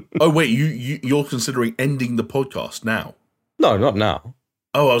 Oh wait, you're considering ending the podcast now? No, not now.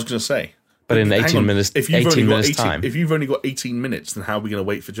 Oh, I was going to say, but in 18 minutes. If you've only got 18 minutes, then how are we going to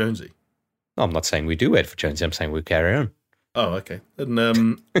wait for Jonesy? No, I'm not saying we do wait for Jonesy. I'm saying we carry on. Oh, okay. And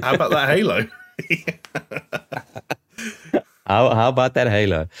how about that Halo? How about that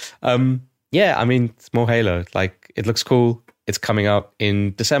Halo? Yeah, I mean, it's more Halo. Like, it looks cool. It's coming out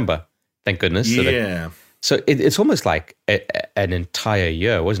in December. Thank goodness. Yeah. So it's almost like an entire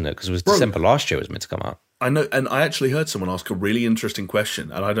year, wasn't it? Because it was December last year it was meant to come out. I know, and I actually heard someone ask a really interesting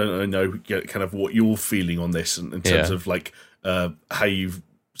question, and I don't know kind of what you're feeling on this in terms of like how you've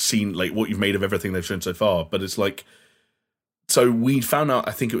seen, like what you've made of everything they've shown so far. But it's like, so we found out,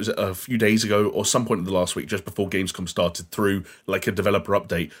 I think it was a few days ago or some point in the last week, just before Gamescom started, through like a developer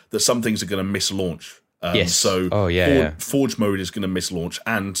update, that some things are going to miss launch. Yes. So Forge mode is going to miss launch,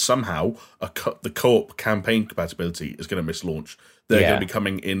 and somehow the co-op campaign compatibility is going to miss launch. They're going to be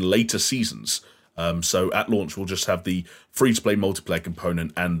coming in later seasons. So at launch, we'll just have the free-to-play multiplayer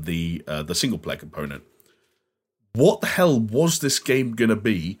component and the single-player component. What the hell was this game going to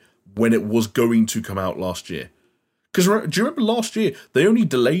be when it was going to come out last year? Because do you remember last year, they only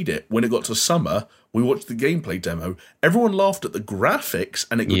delayed it when it got to summer. We watched the gameplay demo. Everyone laughed at the graphics,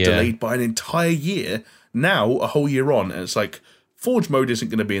 and it got delayed by an entire year. Now, a whole year on, and it's like, Forge mode isn't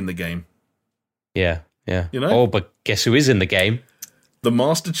going to be in the game. Yeah. You know? Oh, but guess who is in the game? The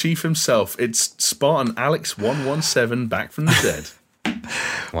Master Chief himself. It's Spartan Alex 117 back from the dead.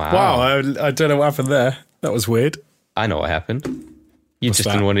 Wow, I don't know what happened there. That was weird. I know what happened. You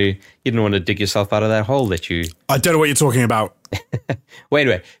didn't want to dig yourself out of that hole that you. I don't know what you're talking about. Well,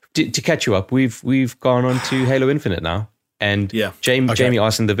 anyway, to catch you up, we've gone on to Halo Infinite now, and Jamie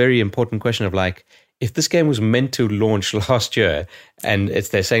asked the very important question of like, if this game was meant to launch last year, and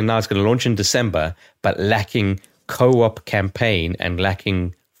they're saying now it's going to launch in December, but lacking co-op campaign and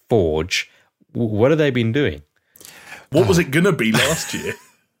lacking Forge, what have they been doing? What was it going to be last year?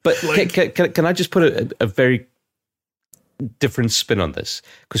 But like, can I just put a very different spin on this?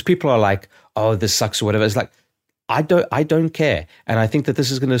 Because people are like, oh, this sucks or whatever. It's like, I don't care. And I think that this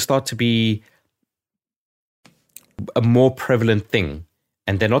is going to start to be a more prevalent thing.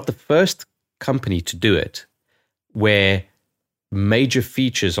 And they're not the first company to do it, where major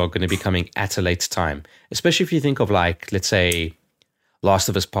features are going to be coming at a later time. Especially if you think of like, let's say, Last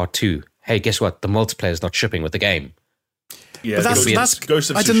of Us Part 2. Hey, guess what? The multiplayer is not shipping with the game. Yeah, but that's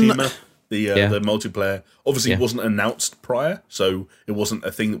Ghost of Tsushima. The multiplayer obviously wasn't announced prior, so it wasn't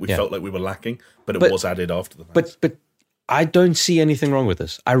a thing that we felt like we were lacking, but it was added after the fact. But I don't see anything wrong with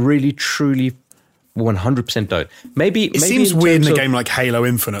this. I really, truly, 100% don't. Maybe it seems weird in a game like Halo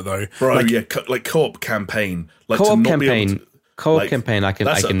Infinite, though. Bro, like co-op campaign, like co-op campaign. Co-op campaign.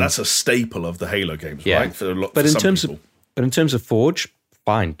 That's a staple of the Halo games, right? But in terms of Forge,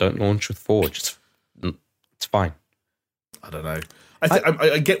 fine. Don't launch with Forge. It's fine. I don't know.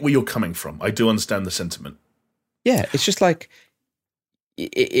 I get where you're coming from. I do understand the sentiment. Yeah, it's just like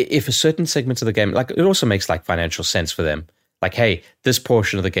if a certain segment of the game, like it also makes like financial sense for them. Like, hey, this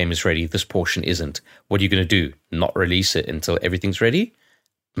portion of the game is ready, this portion isn't. What are you going to do? Not release it until everything's ready?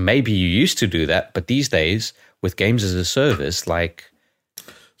 Maybe you used to do that, but these days with games as a service, like,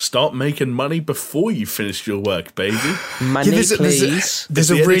 start making money before you finish your work, baby. Money, please.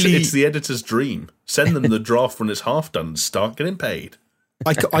 It's the editor's dream. Send them the draft when it's half done and start getting paid.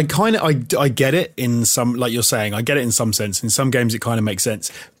 I get it in some, like you're saying, I get it in some sense. In some games, it kind of makes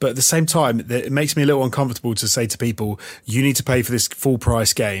sense. But at the same time, it makes me a little uncomfortable to say to people, you need to pay for this full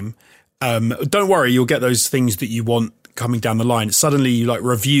price game. Don't worry, you'll get those things that you want coming down the line, suddenly like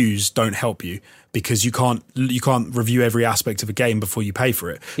reviews don't help you because you can't review every aspect of a game before you pay for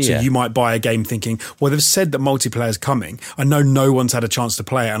it. So you might buy a game thinking, well, they've said that multiplayer is coming. I know no one's had a chance to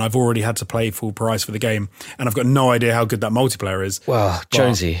play it, and I've already had to pay full price for the game, and I've got no idea how good that multiplayer is. Well,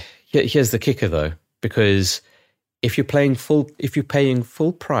 Jonesy, here's the kicker though, because if you're paying full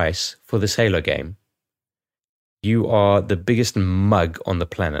price for this Halo game, you are the biggest mug on the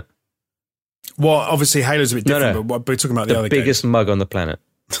planet. Well, obviously Halo's a bit different, but we're talking about the other biggest mug on the planet.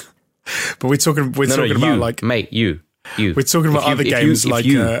 But we're talking about like, mate, you. We're talking about other games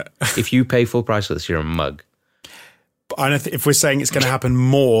if you pay full price for this, you're a mug. But if we're saying it's going to happen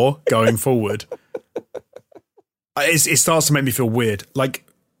more going forward, it starts to make me feel weird. Like,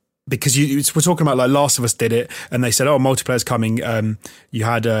 because we're talking about like Last of Us did it, and they said, "Oh, multiplayer's coming." You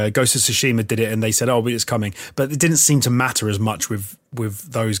had Ghost of Tsushima did it, and they said, "Oh, it's coming." But it didn't seem to matter as much with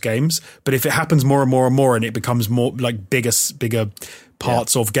those games. But if it happens more and more and more, and it becomes more like bigger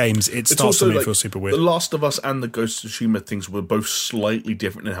parts of games, it starts to make me feel super weird. The Last of Us and the Ghost of Tsushima things were both slightly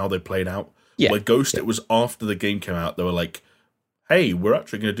different in how they played out. Yeah. Where Ghost, it was after the game came out, they were like, "Hey, we're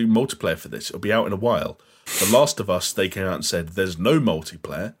actually going to do multiplayer for this. It'll be out in a while." The Last of Us, they came out and said, "There's no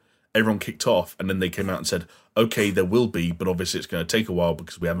multiplayer." Everyone kicked off, and then they came out and said, "Okay, there will be, but obviously it's going to take a while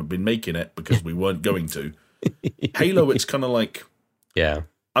because we haven't been making it because we weren't going to." Halo, it's kind of like,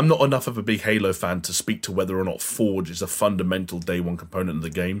 I'm not enough of a big Halo fan to speak to whether or not Forge is a fundamental day one component of the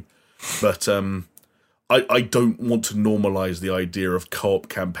game, but I don't want to normalize the idea of co-op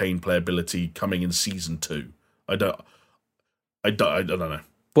campaign playability coming in season 2. I don't know.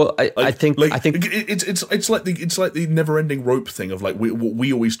 Well, I think it's like the never-ending rope thing of like what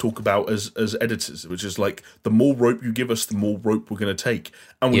we always talk about as editors, which is like the more rope you give us, the more rope we're going to take,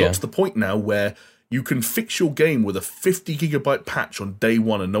 and we got to the point now where you can fix your game with a 50 gigabyte patch on day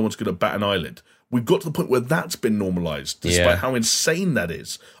one, and no one's going to bat an eyelid. We've got to the point where that's been normalized, despite how insane that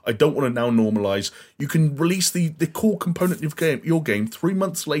is. I don't want to now normalize. You can release the core component of your game 3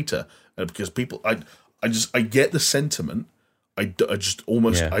 months later, because people, I get the sentiment. I'm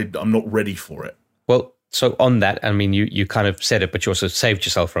not ready for it. Well, so on that, I mean, you kind of said it, but you also saved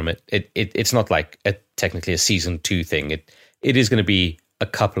yourself from it. It's not like technically a season 2 thing. It is going to be a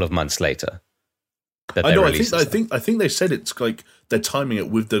couple of months later. I know. I think they said it's like they're timing it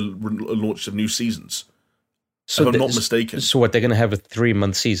with the launch of new seasons. So if I'm not mistaken. So what, they're going to have a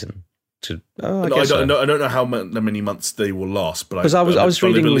 3-month season? I don't know how many months they will last, but because I was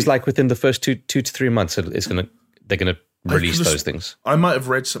reading it was like within the first two to 3 months they're going to release those things. I might have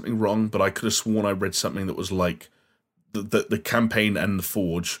read something wrong, but I could have sworn I read something that was like the campaign and the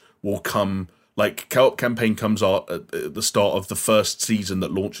Forge will come, like co-op campaign comes out at the start of the first season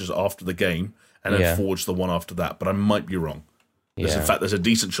that launches after the game, and then Forge the one after that. But I might be wrong. In fact, there's a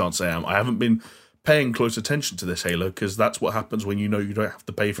decent chance I am. I haven't been paying close attention to this Halo because that's what happens when you know you don't have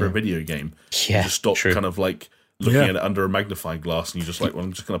to pay for a video game. Yeah, you just stop kind of like looking at it under a magnifying glass, and you're just like, well,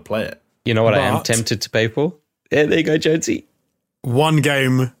 I'm just going to play it. You know what I am tempted to pay for? Yeah, there you go, Jonesy. One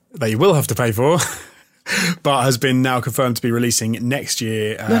game that you will have to pay for, but has been now confirmed to be releasing next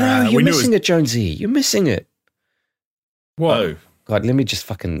year. No, you're missing it, Jonesy. You're missing it. What? Oh. God, let me just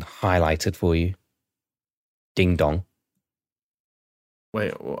fucking highlight it for you. Ding dong.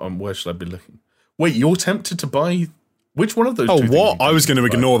 Wait, where should I be looking? Wait, you're tempted to buy which one of those? Oh, what? I was going to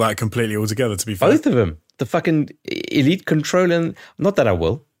ignore that completely altogether, to be fair. Both of them. The fucking Elite Controller. Not that I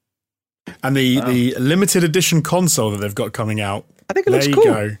will. And the limited edition console that they've got coming out. I think it looks cool.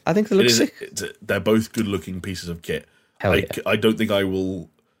 Go. I think it looks sick. They're both good-looking pieces of kit. Hell yeah. I don't think I will.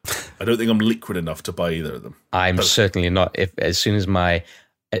 I don't think I'm liquid enough to buy either of them. I'm certainly not. As soon as my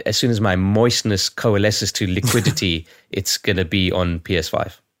moistness coalesces to liquidity, it's going to be on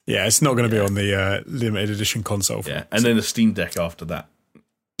PS5. Yeah, it's not going to be on the limited edition console. Yeah, and then a Steam Deck after that.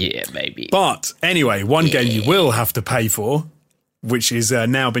 Yeah, maybe. But anyway, one game you will have to pay for, which is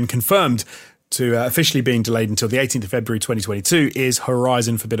now been confirmed to officially being delayed until the 18th of February 2022, is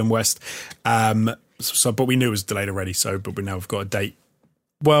Horizon Forbidden West. But we knew it was delayed already, but we now have got a date.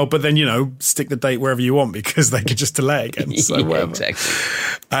 Well, but then, stick the date wherever you want because they could just delay it again. So yeah,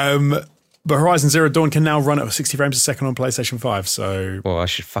 exactly. But Horizon Zero Dawn can now run at 60 frames a second on PlayStation 5. So, well, I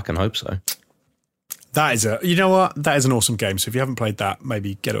should fucking hope so. That is that is an awesome game. So if you haven't played that,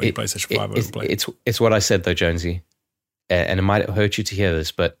 maybe get it on your PlayStation 5 and play it. It's what I said though, Jonesy, and it might hurt you to hear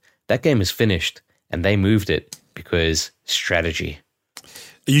this, but that game is finished and they moved it because strategy.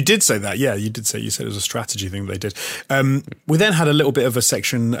 You did say that, yeah. You said it was a strategy thing they did. We then had a little bit of a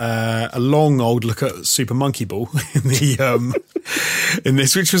section, a long old look at Super Monkey Ball in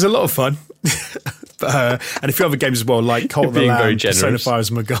this, which was a lot of fun. and a few other games as well, like Cult of the Lamb, Persona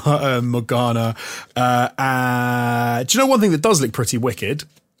 5's Morgana. Do you know one thing that does look pretty wicked?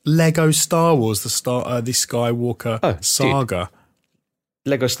 Lego Star Wars, the Skywalker saga.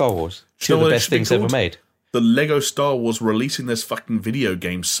 Dude. Lego Star Wars. Two of the best things ever made. The Lego Star Wars releasing this fucking video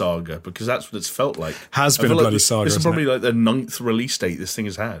game saga, because that's what it's felt like. Has been a bloody saga. This is probably like the 9th release date this thing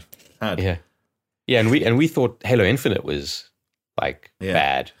has had. Yeah, and we thought Halo Infinite was like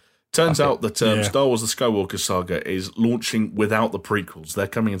bad. Turns out that Star Wars: The Skywalker Saga is launching without the prequels. They're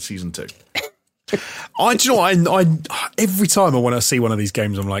coming in season 2. Do you know what? I every time I want to see one of these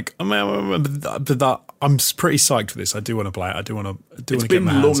games, I'm like, I'm pretty psyched for this. I do want to play it. I do want to. It's been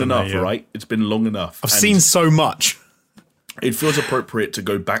long enough, right? It's been long enough. I've seen so much. It feels appropriate to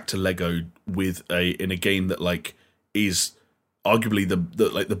go back to Lego in a game that like is arguably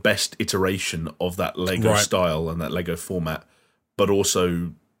the best iteration of that Lego style and that Lego format, but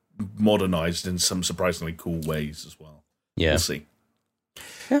also modernized in some surprisingly cool ways as well. Yeah, we'll see.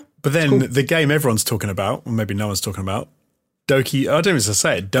 Yeah, but then the game everyone's talking about, or maybe no one's talking about, Doki. I don't even know to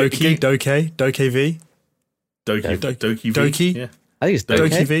say it. DokeV. DokeV. Yeah, I think it's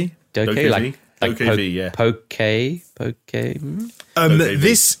DokeV. DokeV, DokeV, yeah.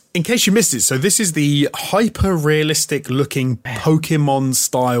 This, in case you missed it, so this is the hyper-realistic looking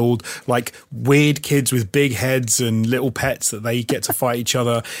Pokemon-styled, like weird kids with big heads and little pets that they get to fight each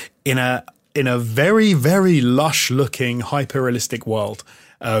other in a very, very lush-looking hyper-realistic world.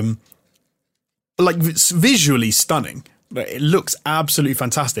 Like it's visually stunning. It looks absolutely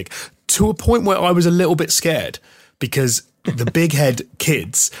fantastic to a point where I was a little bit scared because the big head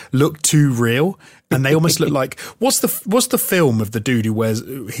kids look too real, and they almost look like what's the film of the dude who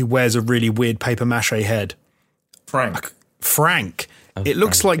wears a really weird paper mache head? Frank. Oh, it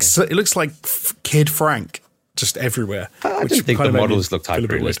looks like Kid Frank just everywhere. I don't think the models looked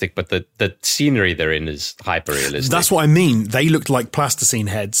hyper realistic, but the scenery they're in is hyper realistic. That's what I mean. They looked like plasticine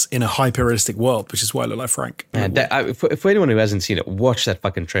heads in a hyper realistic world, which is why I look like Frank. And for anyone who hasn't seen it, watch that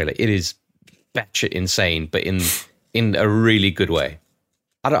fucking trailer. It is batshit insane, but in a really good way.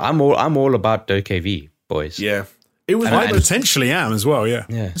 I'm all about DokeV, boys. Yeah, it was. I potentially am as well. Yeah.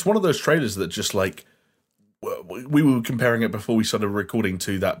 It's one of those trailers that just like we were comparing it before we started recording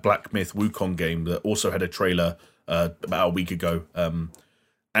to that Black Myth Wukong game that also had a trailer about a week ago. And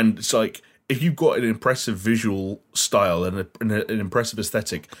it's like if you've got an impressive visual style and an impressive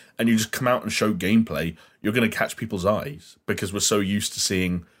aesthetic, and you just come out and show gameplay, you're going to catch people's eyes because we're so used to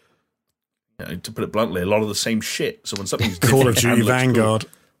seeing. To put it bluntly, a lot of the same shit. So when something's Call of Duty Vanguard,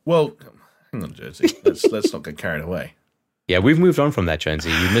 cool, well, hang on, Jersey, let's not get carried away. Yeah, we've moved on from that,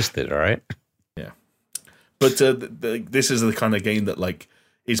 Jonesy. You missed it, all right? Yeah, but this is the kind of game that like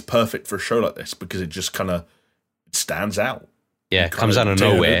is perfect for a show like this because it just kind of stands out. Yeah, it comes out of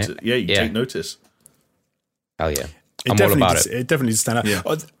nowhere. You take notice. Hell yeah, I'm all about it. It definitely did stand out. Yeah.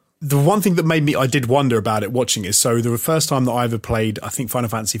 The one thing that made I did wonder about it watching it. So the first time that I ever played, I think Final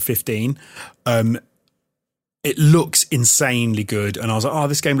Fantasy 15, it looks insanely good. And I was like, oh,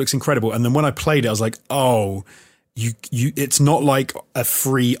 this game looks incredible. And then when I played it, I was like, oh, it's not like a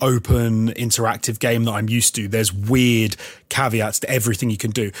free, open, interactive game that I'm used to. There's weird caveats to everything you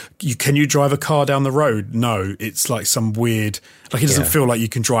can do. Can you drive a car down the road? No, it's like some weird, like it doesn't feel like you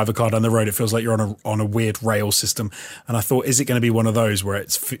can drive a car down the road. It feels like you're on a weird rail system. And I thought, is it going to be one of those where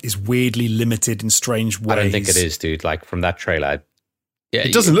it's weirdly limited in strange ways? I don't think it is, dude. Like from that trailer,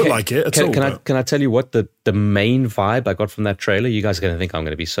 it doesn't look like it at all. Can I tell you what the main vibe I got from that trailer? You guys are going to think I'm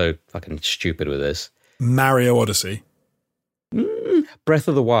going to be so fucking stupid with this. Mario Odyssey. Breath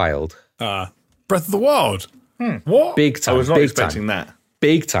of the Wild. Breath of the Wild. What? Big time. I was not expecting that.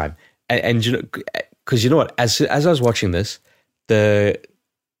 Big time. And you know, because you know what? As I was watching this,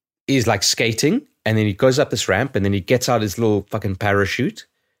 he's like skating, and then he goes up this ramp, and then he gets out his little fucking parachute,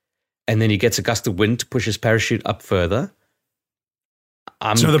 and then he gets a gust of wind to push his parachute up further.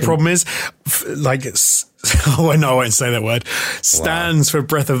 So the problem is, like, oh no, I won't say that word. Stands for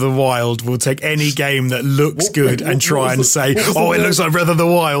Breath of the Wild will take any game that looks good and try and say, oh, it looks like Breath of the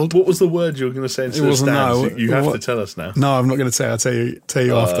Wild. What was the word you were going to say instead of stands? You have to tell us now. No, I'm not going to say. I'll tell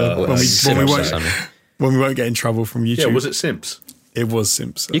you after when we won't get in trouble from YouTube. Yeah, was it Simps? It was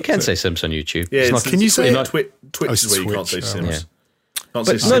Simps. You can say Simps on YouTube. Yeah, can you say Twitch is where you can't say Sims. No,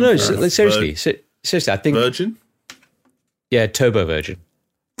 seriously. Seriously, I think Virgin. Yeah, Turbo Virgin.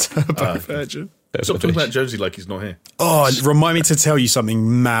 Turbo Virgin. Stop talking about Jonesy like he's not here. Oh, remind me to tell you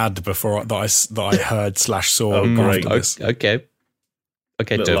something mad before that I heard / saw. Oh, great. Okay,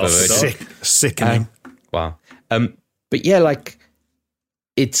 Turbo Virgin. Sickening. Wow. But yeah, like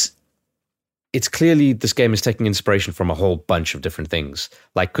it's clearly this game is taking inspiration from a whole bunch of different things.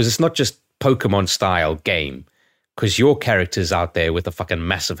 Like, because it's not just Pokemon style game, because your character's out there with a fucking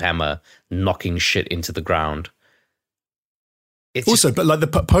massive hammer knocking shit into the ground. It's also, just, but like the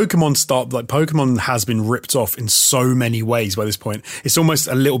Pokemon start, like Pokemon has been ripped off in so many ways by this point. It's almost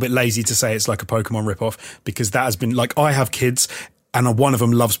a little bit lazy to say it's like a Pokemon ripoff, because that has been like, I have kids and one of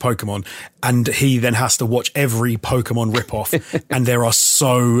them loves Pokemon, and he then has to watch every Pokemon ripoff, and there are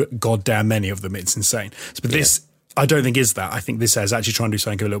so goddamn many of them. It's insane. But this, I don't think is that. I think this is actually trying to do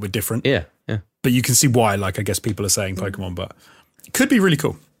something a little bit different. Yeah. But you can see why, like, I guess people are saying Pokemon, but it could be really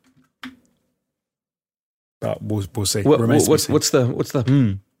cool. But we'll see. What's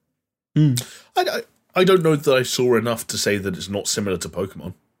the I don't know that I saw enough to say that it's not similar to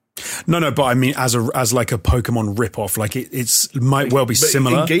Pokemon. No, but I mean, as like a Pokemon ripoff, like it's might well be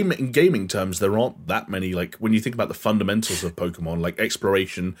similar. In gaming terms, there aren't that many. Like when you think about the fundamentals of Pokemon, like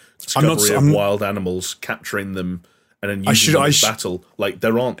exploration, discovery of wild animals, capturing them, and then using them in battle. Like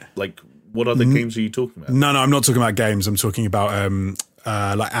there aren't like what other games are you talking about? No, I'm not talking about games. I'm talking about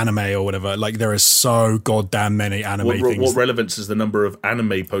like anime or whatever. Like there is so goddamn many anime things. What relevance is the number of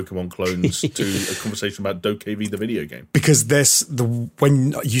anime Pokemon clones to a conversation about DokeV, the video game? Because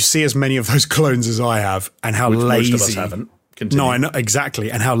when you see as many of those clones as I have, and how lazy most of us haven't. Continue. No, I know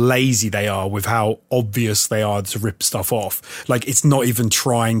exactly, and how lazy they are with how obvious they are to rip stuff off. Like it's not even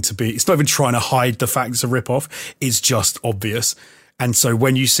trying to hide the fact it's a rip off. It's just obvious. And so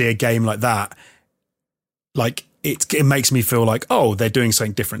when you see a game like that, like it makes me feel like, oh, they're doing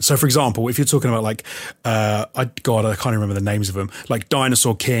something different. So for example, if you're talking about like, I can't remember the names of them, like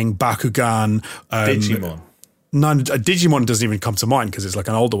Dinosaur King, Bakugan, Digimon. No, Digimon doesn't even come to mind because it's like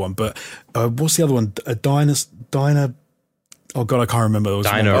an older one. But what's the other one? Oh god, I can't remember.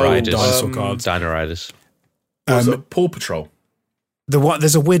 Dino Riders. Dinosaur cards. Dino Riders. Paw Patrol.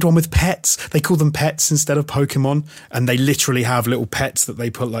 There's a weird one with pets. They call them pets instead of Pokemon, and they literally have little pets that they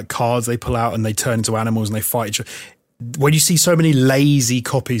put like cards they pull out and they turn into animals and they fight each other. When you see so many lazy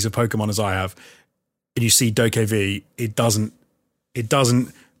copies of Pokemon as I have, and you see DokeV, it doesn't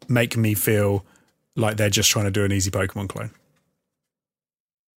make me feel like they're just trying to do an easy Pokemon clone.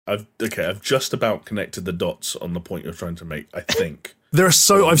 I've just about connected the dots on the point you're trying to make, I think.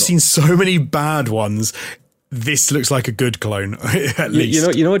 I've seen so many bad ones. This looks like a good clone, at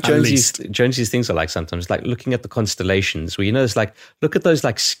least. You know what Jonesy's things are like sometimes? Like looking at the constellations where, it's like, look at those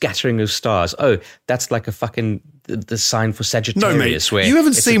like scattering of stars. Oh, that's like a fucking the sign for Sagittarius. No, mate, you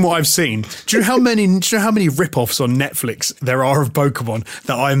haven't seen what I've seen. Do you know how many ripoffs on Netflix there are of Pokemon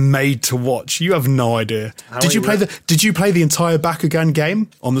that I'm made to watch? You have no idea. Did you play the entire Bakugan game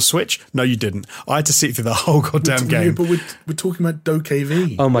on the Switch? No, you didn't. I had to sit through the whole goddamn game. But we're talking about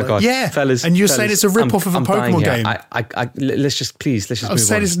DokeV. Oh my god, yeah, fellas! And you're saying it's a ripoff of a Pokemon game. Let's just I'm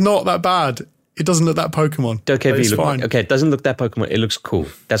saying it's not that bad. It doesn't look that Pokemon. DokeV fine. Okay, it doesn't look that Pokemon. It looks cool.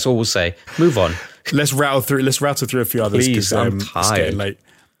 That's all we'll say. Move on. Let's rattle through a few others. Please, I'm tired. It's getting late.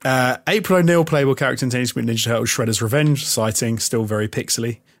 April O'Neil, playable character in Teenage Mutant Ninja Turtles Shredder's Revenge, sighting, still very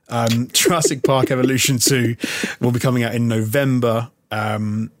pixely. Jurassic Park Evolution 2 will be coming out in November.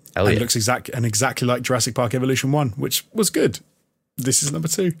 It looks exactly like Jurassic Park Evolution 1, which was good. This is number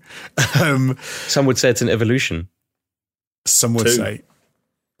 2. Some would say it's an evolution. Some would say.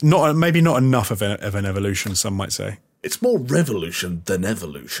 Maybe not enough of an evolution, some might say. It's more revolution than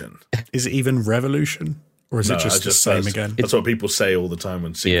evolution. Is it even revolution? Or is it just the same again? That's what people say all the time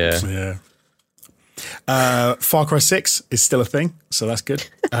when sequels. Yeah. Far Cry 6 is still a thing, so that's good.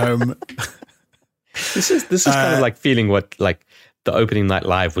 This is kind of like feeling what like the opening night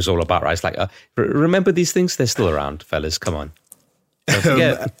live was all about, right? It's like, remember these things? They're still around, fellas. Come on. Don't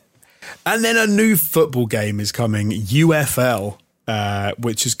forget. And then a new football game is coming, UFL,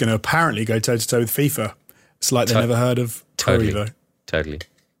 which is going to apparently go toe-to-toe with FIFA. It's like they never heard of Pro Evo. Totally.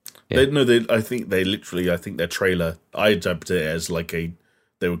 Yeah. I think their trailer, I interpreted it as like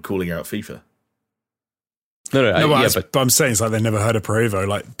they were calling out FIFA. But I'm saying it's like they never heard of Pro Evo.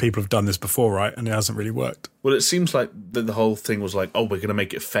 Like people have done this before, right? And it hasn't really worked. Well, it seems like the whole thing was like, oh, we're going to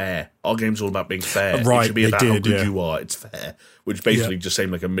make it fair. Our game's all about being fair. Right, it should be about how good you are. It's fair. Which basically just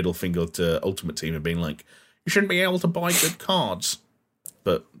seemed like a middle finger to Ultimate Team and being like, you shouldn't be able to buy good cards.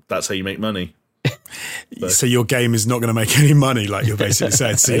 But that's how you make money. So your game is not going to make any money, like you're basically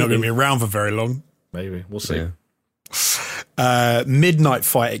saying. So you're not going to be around for very long. Maybe. We'll see. Yeah. Midnight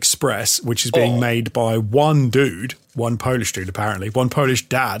Fight Express, which is being made by one Polish dude apparently, one Polish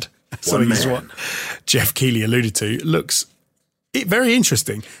dad. Something is what Geoff Keighley alluded to. Looks very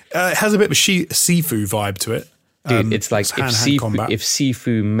interesting. It has a bit of a Sifu vibe to it. Dude, it's like if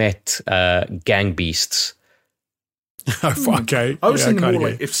Sifu met gang beasts. Okay. I was thinking more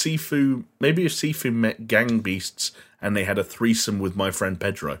like if Sifu met gang beasts and they had a threesome with my friend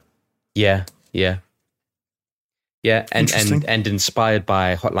Pedro. Yeah. And inspired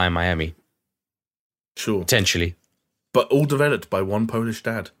by Hotline Miami. Sure. Potentially. But all developed by one Polish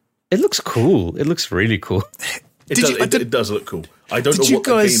dad. It looks cool. It looks really cool. It does look cool. I don't know what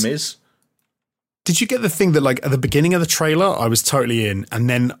the game is. Did you get the thing that, like, at the beginning of the trailer, I was totally in, and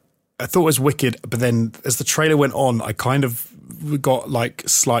then I thought it was wicked, but then as the trailer went on, I kind of got, like,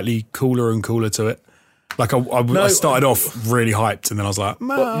 slightly cooler and cooler to it. Like, I started off really hyped, and then I was like,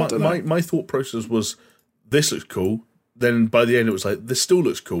 my thought process was, this looks cool. Then by the end, it was like, this still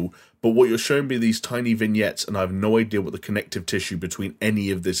looks cool, but what you're showing me these tiny vignettes, and I have no idea what the connective tissue between any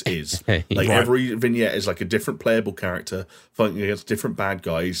of this is. Like, every vignette is like a different playable character fighting against different bad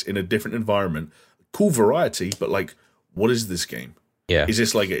guys in a different environment. Cool variety, but like, what is this game? Yeah, is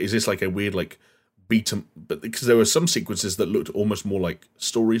this like a weird like beat 'em? But because there were some sequences that looked almost more like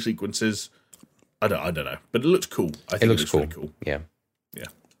story sequences. I don't know, but it looks cool. I think it looks cool. Really cool. Yeah.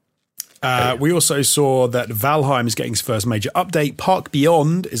 We also saw that Valheim is getting its first major update. Park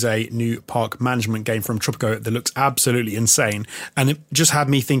Beyond is a new park management game from Tropico that looks absolutely insane. And it just had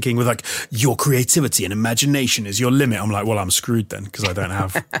me thinking with like, your creativity and imagination is your limit. I'm like, well, I'm screwed then because I don't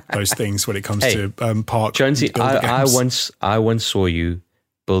have those things when it comes to park. Jonesy, I once saw you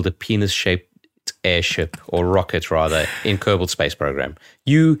build a penis-shaped airship or rocket rather in Kerbal Space Program.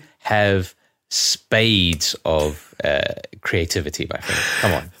 You have spades of creativity, my friend.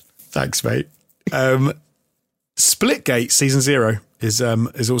 Come on. Thanks, mate. Splitgate Season 0 is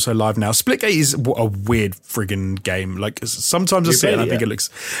also live now. Splitgate is a weird friggin' game. Like, sometimes I see it and I think it looks...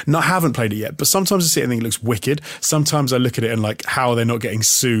 No, I haven't played it yet, but sometimes I see it and think it looks wicked. Sometimes I look at it and like, how are they not getting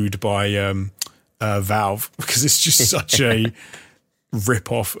sued by Valve? Because it's just such a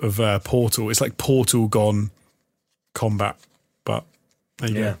rip-off of Portal. It's like Portal gone combat. But there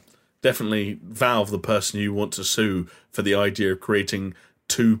you go. Definitely Valve, the person you want to sue for the idea of creating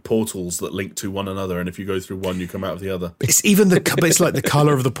two portals that link to one another, and if you go through one, you come out of the other. It's even but it's like the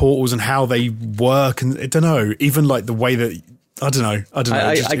color of the portals and how they work, and I don't know, even like the way that I don't know.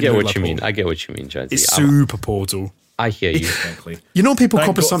 I get what you mean. I get what you mean, Jonesy. It's super Portal. I hear you. Exactly. You know, when people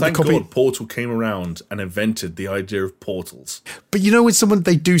copy something. Thank God Portal came around and invented the idea of portals. But you know, when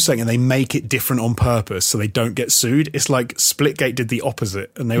they do something and they make it different on purpose so they don't get sued, it's like Splitgate did the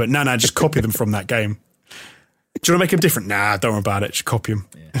opposite, and they went, no, just copy them from that game. Do you want to make them different? Nah, don't worry about it. Just copy them.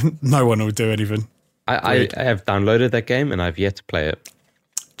 Yeah. No one will do anything. I have downloaded that game and I've yet to play it.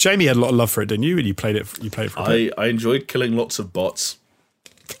 Jamie had a lot of love for it, didn't you? And you played it for a bit. I enjoyed killing lots of bots.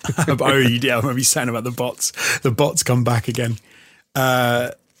 Oh, yeah, I remember you saying about the bots. The bots come back again.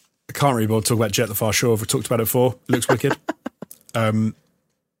 I can't really bother to talk about Jet the Far Shore. We've talked about it before. It looks wicked.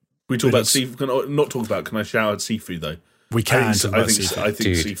 We talk about Sifu. Not talk about. Can I shout out Sifu though? We can. I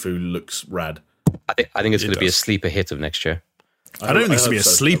think Sifu looks rad. I think it's going to be a sleeper hit of next year. I don't think it's going to be a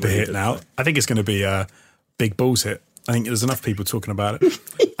sleeper hit now. I think it's going to be a big balls hit. I think there's enough people talking about it.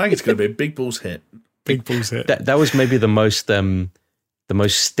 I think it's going to be a big balls hit. Big balls hit. That was maybe the most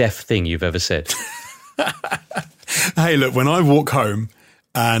Steph thing you've ever said. Hey, look, when I walk home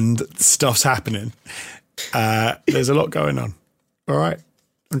and stuff's happening, there's a lot going on. All right.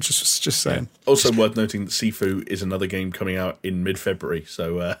 I'm just saying. Also worth noting that Sifu is another game coming out in mid-February,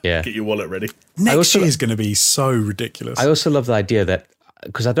 so get your wallet ready. Next year is going to be so ridiculous. I also love the idea that,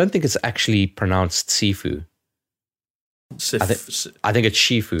 because I don't think it's actually pronounced Sifu. I think it's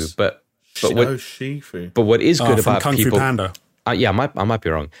Shifu, but Shifu. But what is good about Kung people? Fu Panda. I might be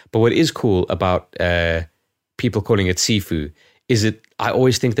wrong. But what is cool about people calling it Sifu is I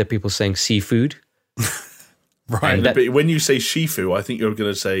always think that people saying seafood. Right. But when you say Shifu, I think you're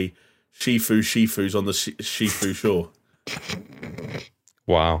going to say Shifu's on the Shifu shore.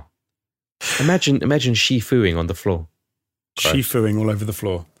 Wow. Imagine Shifuing on the floor. Shifuing all over the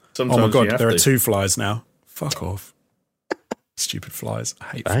floor. Sometimes oh my God, there are 2 flies now. Fuck off. Stupid flies. I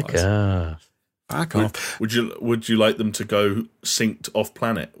hate flies. Back off. Would you like them to go synced off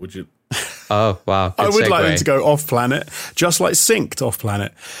planet? Would you? Oh, wow. I would like them to go off planet, just like synced off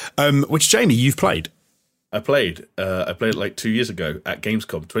planet. Which, Jamie, you've played. I played it like 2 years ago at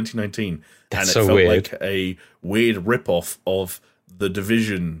Gamescom 2019. That's and it so felt weird. like a weird rip-off of The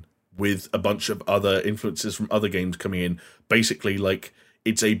Division with a bunch of other influences from other games coming in. Basically, like,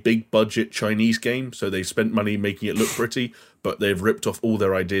 it's a big budget Chinese game, so they spent money making it look pretty, but they've ripped off all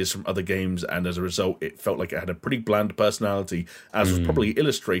their ideas from other games, and as a result, it felt like it had a pretty bland personality, as was probably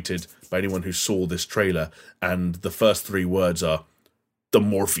illustrated by anyone who saw this trailer. And the first 3 words are, the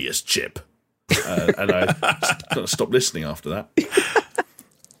Morpheus chip. And I kind of stopped listening after that.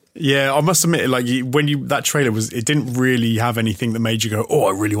 Yeah, I must admit, like that trailer it didn't really have anything that made you go, "Oh,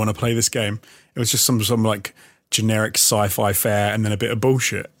 I really want to play this game." It was just some like generic sci-fi fare and then a bit of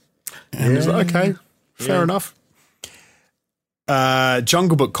bullshit. And it's like, okay, fair enough.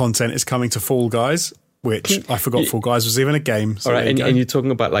 Jungle Book content is coming to Fall Guys, which I forgot Fall Guys was even a game. So all right, and you're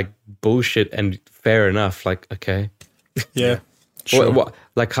talking about like bullshit and fair enough. Like, okay. Yeah. Sure.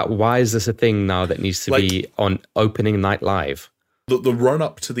 Why is this a thing now that needs to be on opening night live? The run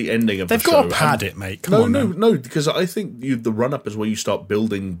up to the ending of They've the show. got to pad it, mate. Come on. No, because I think the run up is where you start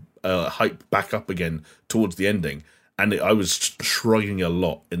building hype back up again towards the ending. And I was shrugging a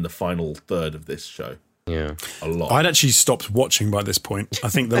lot in the final third of this show. Yeah, a lot. I'd actually stopped watching by this point. I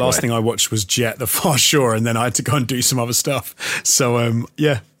think the last thing I watched was Jet, the Far Shore, and then I had to go and do some other stuff. So,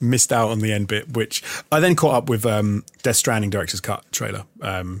 missed out on the end bit, which I then caught up with Death Stranding Director's Cut trailer.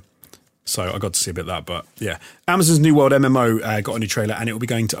 So I got to see a bit of that. But yeah, Amazon's New World MMO got a new trailer, and it will be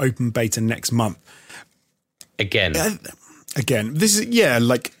going to open beta next month. Again, this is,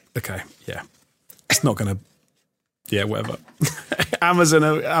 okay, yeah. It's not going to, yeah, whatever. Amazon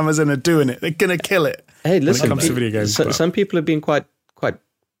are doing it. They're going to kill it. Hey, listen, when it comes to video games, some people have been quite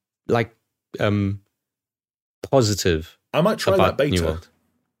like positive. I might try that beta.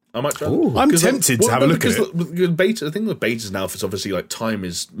 I might try. I'm tempted to have a look at it. The beta, the thing with betas now is obviously like time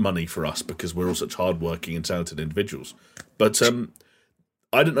is money for us because we're all such hardworking and talented individuals. But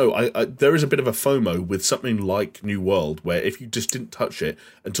I don't know. I there is a bit of a FOMO with something like New World, where if you just didn't touch it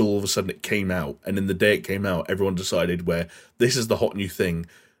until all of a sudden it came out, and in the day it came out, everyone decided where this is the hot new thing.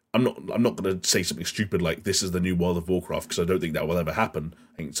 I'm not going to say something stupid like this is the new World of Warcraft, because I don't think that will ever happen.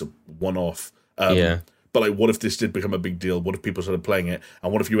 I think it's a one-off. But like, what if this did become a big deal? What if people started playing it?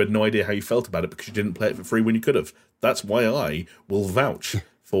 And what if you had no idea how you felt about it because you didn't play it for free when you could have? That's why I will vouch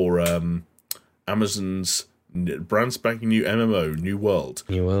for Amazon's brand spanking new MMO, New World.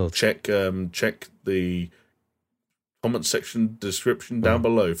 New World. Check the comment section description down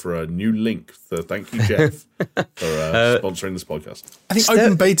below for a new link. So thank you, Geoff, for sponsoring this podcast. I think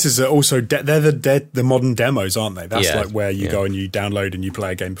open betas are also they're the modern demos, aren't they? That's like where you go and you download and you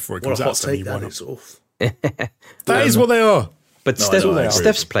play a game before it comes out. What a hot take that is. Off. That is what they are. But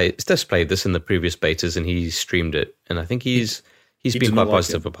Steph's played this in the previous betas and he streamed it, and I think he's been quite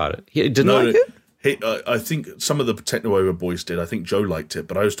positive about it. He didn't like it. I think some of the Techno Over boys did. I think Joe liked it,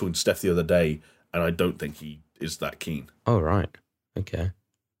 but I was talking to Steph the other day, and I don't think he is that keen. Oh, right. Okay.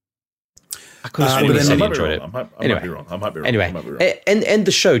 I could have sworn he said he enjoyed it. I might be wrong. Anyway, end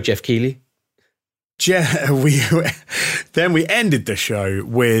the show, Geoff Keighley. Then we ended the show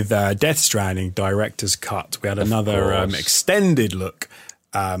with Death Stranding Director's Cut. We had another extended look.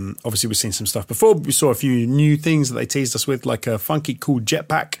 Obviously, we've seen some stuff before, but we saw a few new things that they teased us with, like a funky, cool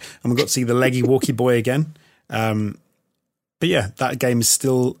jetpack, and we got to see the leggy, walkie boy again. But yeah, that game is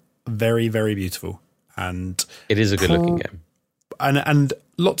still very, very beautiful. And it is a good-looking game. And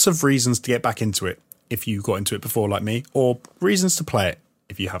lots of reasons to get back into it if you got into it before, like me, or reasons to play it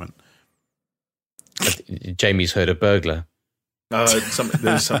if you haven't. Jamie's heard a burglar. There's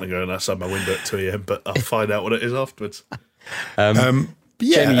something going outside my window at 2 a.m, but I'll find out what it is afterwards. Yeah,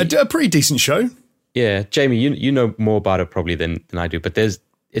 Jamie, a pretty decent show. Yeah, Jamie, you know more about it probably than I do, but it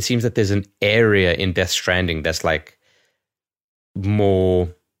seems that there's an area in Death Stranding that's like more.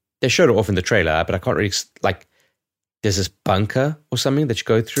 They showed it off in the trailer, but I can't really like. There's this bunker or something that you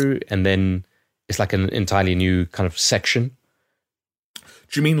go through, and then it's like an entirely new kind of section.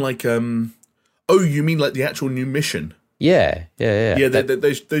 Do you mean like Oh, you mean like the actual new mission? Yeah. Yeah,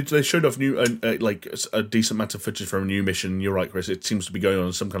 they showed off new like a decent amount of footage from a new mission. You're right, Chris. It seems to be going on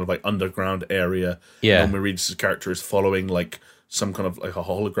in some kind of like underground area. Yeah, Norman Reedus' character is following like some kind of like a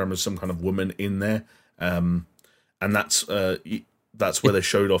hologram of some kind of woman in there, and that's where they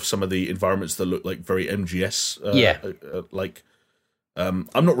showed off some of the environments that look like very MGS. I'm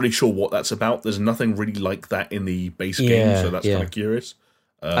not really sure what that's about. There's nothing really like that in the base game, so that's kind of curious.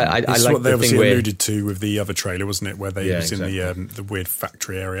 I like what they obviously alluded to with the other trailer, wasn't it? Where they was in the weird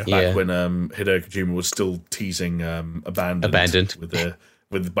factory area. Back when Hideo Kojima was still teasing Abandoned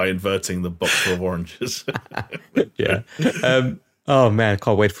by inverting the box full of oranges. Yeah. Oh man, I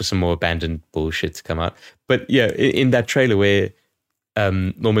can't wait for some more Abandoned bullshit to come out. But yeah, in that trailer where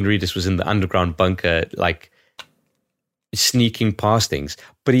Norman Reedus was in the underground bunker, like sneaking past things,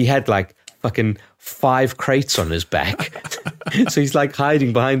 but he had like fucking 5 crates on his back. So he's like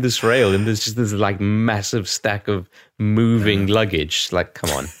hiding behind this rail, and there's just this like massive stack of moving luggage. Like, come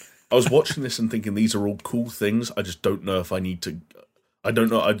on. I was watching this and thinking these are all cool things. I just don't know if I need to. I don't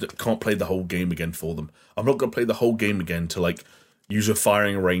know. I can't play the whole game again for them. I'm not going to play the whole game again to like use a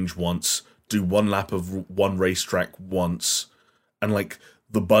firing range once, do one lap of one racetrack once, and like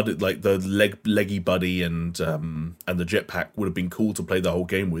the buddy, like the leggy buddy and the jetpack would have been cool to play the whole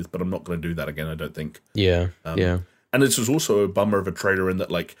game with, but I'm not going to do that again. I don't think. Yeah. And this was also a bummer of a trailer in that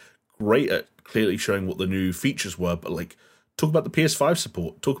like great at clearly showing what the new features were, but like talk about the PS5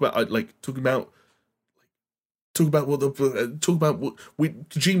 support. Talk about what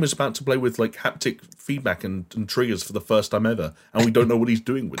Kojima's about to play with like haptic feedback and triggers for the first time ever, and we don't know what he's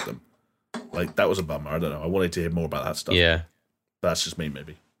doing with them. Like that was a bummer. I don't know. I wanted to hear more about that stuff. Yeah, that's just me,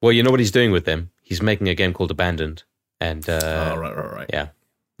 maybe. Well, you know what he's doing with them? He's making a game called Abandoned, and right. Yeah.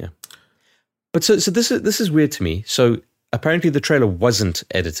 But so this is weird to me. So apparently the trailer wasn't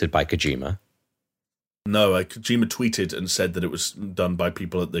edited by Kojima. No, Kojima tweeted and said that it was done by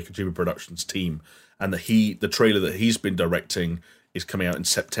people at the Kojima Productions team, and that the trailer that he's been directing is coming out in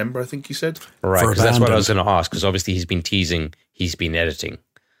September, I think he said. Right, because that's what I was going to ask, because obviously he's been teasing, he's been editing.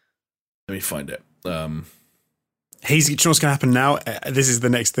 Let me find it. Do you know what's going to happen now? This is the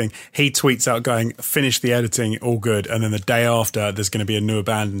next thing. He tweets out going, finish the editing, all good. And then the day after, there's going to be a new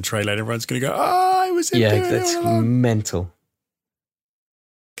Abandoned trailer. And everyone's going to go, I was in there. Yeah, that's mental.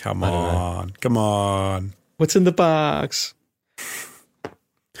 Come on. What's in the box?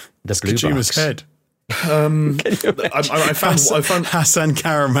 The blue Kojima's box. head. I found Hassan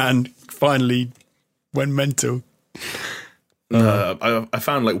Karaman finally went mental. I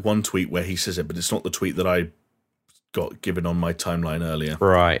found like one tweet where he says it, but it's not the tweet that I got given on my timeline earlier.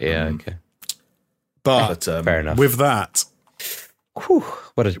 Right, yeah, okay. But fair enough. With that, whew,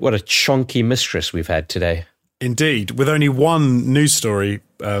 what a chunky mistress we've had today. Indeed, with only one news story,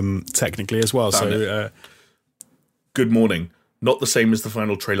 technically as well. Good morning. Not the same as the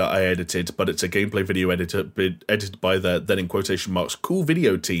final trailer I edited, but it's a gameplay video edited by the then in quotation marks cool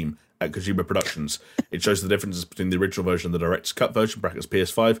video team at Kojima Productions. It shows the differences between the original version and the director's cut version brackets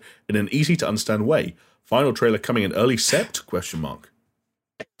PS5 in an easy to understand way. Final trailer coming in early Sept? Question mark.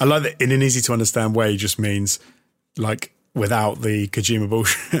 I like that in an easy to understand way just means like without the Kojima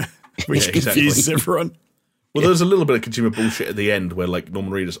bullshit, which confuses everyone. Well, there's a little bit of Kojima bullshit at the end where like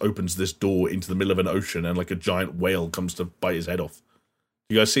Norman Reedus opens this door into the middle of an ocean and like a giant whale comes to bite his head off.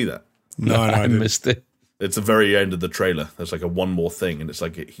 You guys see that? No, I missed it. It's the very end of the trailer. There's like a one more thing, and it's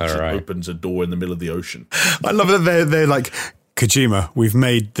like he just opens a door in the middle of the ocean. I love that they're like, Kojima, we've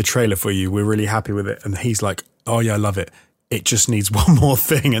made the trailer for you. We're really happy with it. And he's like, oh yeah, I love it. It just needs one more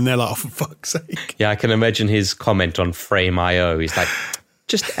thing. And they're like, oh, for fuck's sake. Yeah, I can imagine his comment on Frame.io. He's like,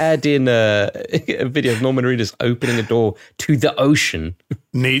 just add in a video of Norman Reedus opening a door to the ocean.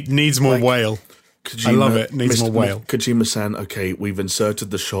 Needs more whale. Kojima, I love it. Needs more whale. Kojima-san, okay, we've inserted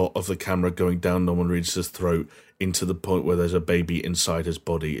the shot of the camera going down Norman Reedus' throat into the point where there's a baby inside his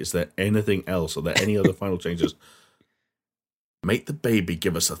body. Is there anything else? Are there any other final changes? Make the baby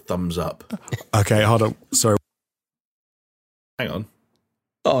give us a thumbs up. Okay, hold on. Sorry. Hang on.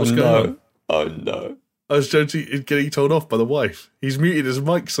 Oh, What's no. going on? Oh, no. I was getting told off by the wife. He's muted his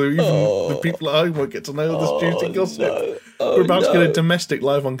mic, so even the people at home won't get to know this juicy gossip. No. We're about to get a domestic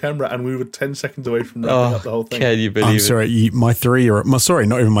live on camera, and we were 10 seconds away from wrapping up the whole thing. Can you believe I'm it? sorry, my 3-year-old, sorry,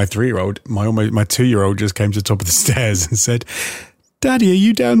 not even my 3-year-old, my 2-year-old just came to the top of the stairs and said, Daddy, are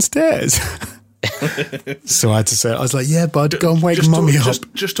you downstairs? So I had to say, I was like, yeah, bud, go and wake mummy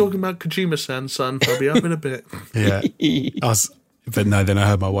up. Just talking about Kojima-san, son. I'll be up in a bit. Yeah. But no, then I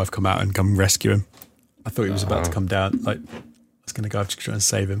heard my wife come out and come rescue him. I thought he was about to come down. Like, I was going to go up to try and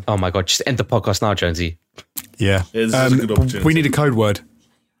save him. Oh my God, just end the podcast now, Jonesy. Yeah. This is a good opportunity. We need a code word.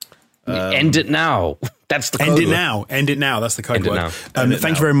 End it now. That's the code End it word. now. End it now. That's the code End it word. now.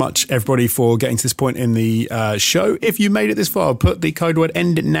 Thank you very much, everybody, for getting to this point in the show. If you made it this far, put the code word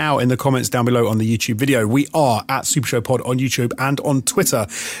 "end it now" in the comments down below on the YouTube video. We are at SuperShow Pod on YouTube and on Twitter.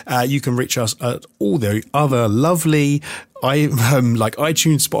 You can reach us at all the other lovely like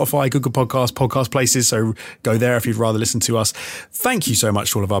iTunes, Spotify, Google podcast places. So go there if you'd rather listen to us. Thank you so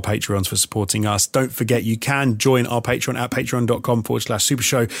much to all of our Patreons for supporting us. Don't forget, you can join our Patreon at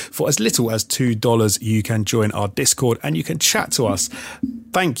patreon.com/supershow. For as little as $2, you can join our Discord and you can chat to us.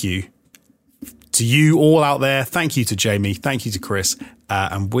 Thank you to you all out there. Thank you to Jamie. Thank you to Chris.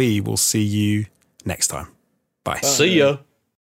 And we will see you next time. Bye. See ya.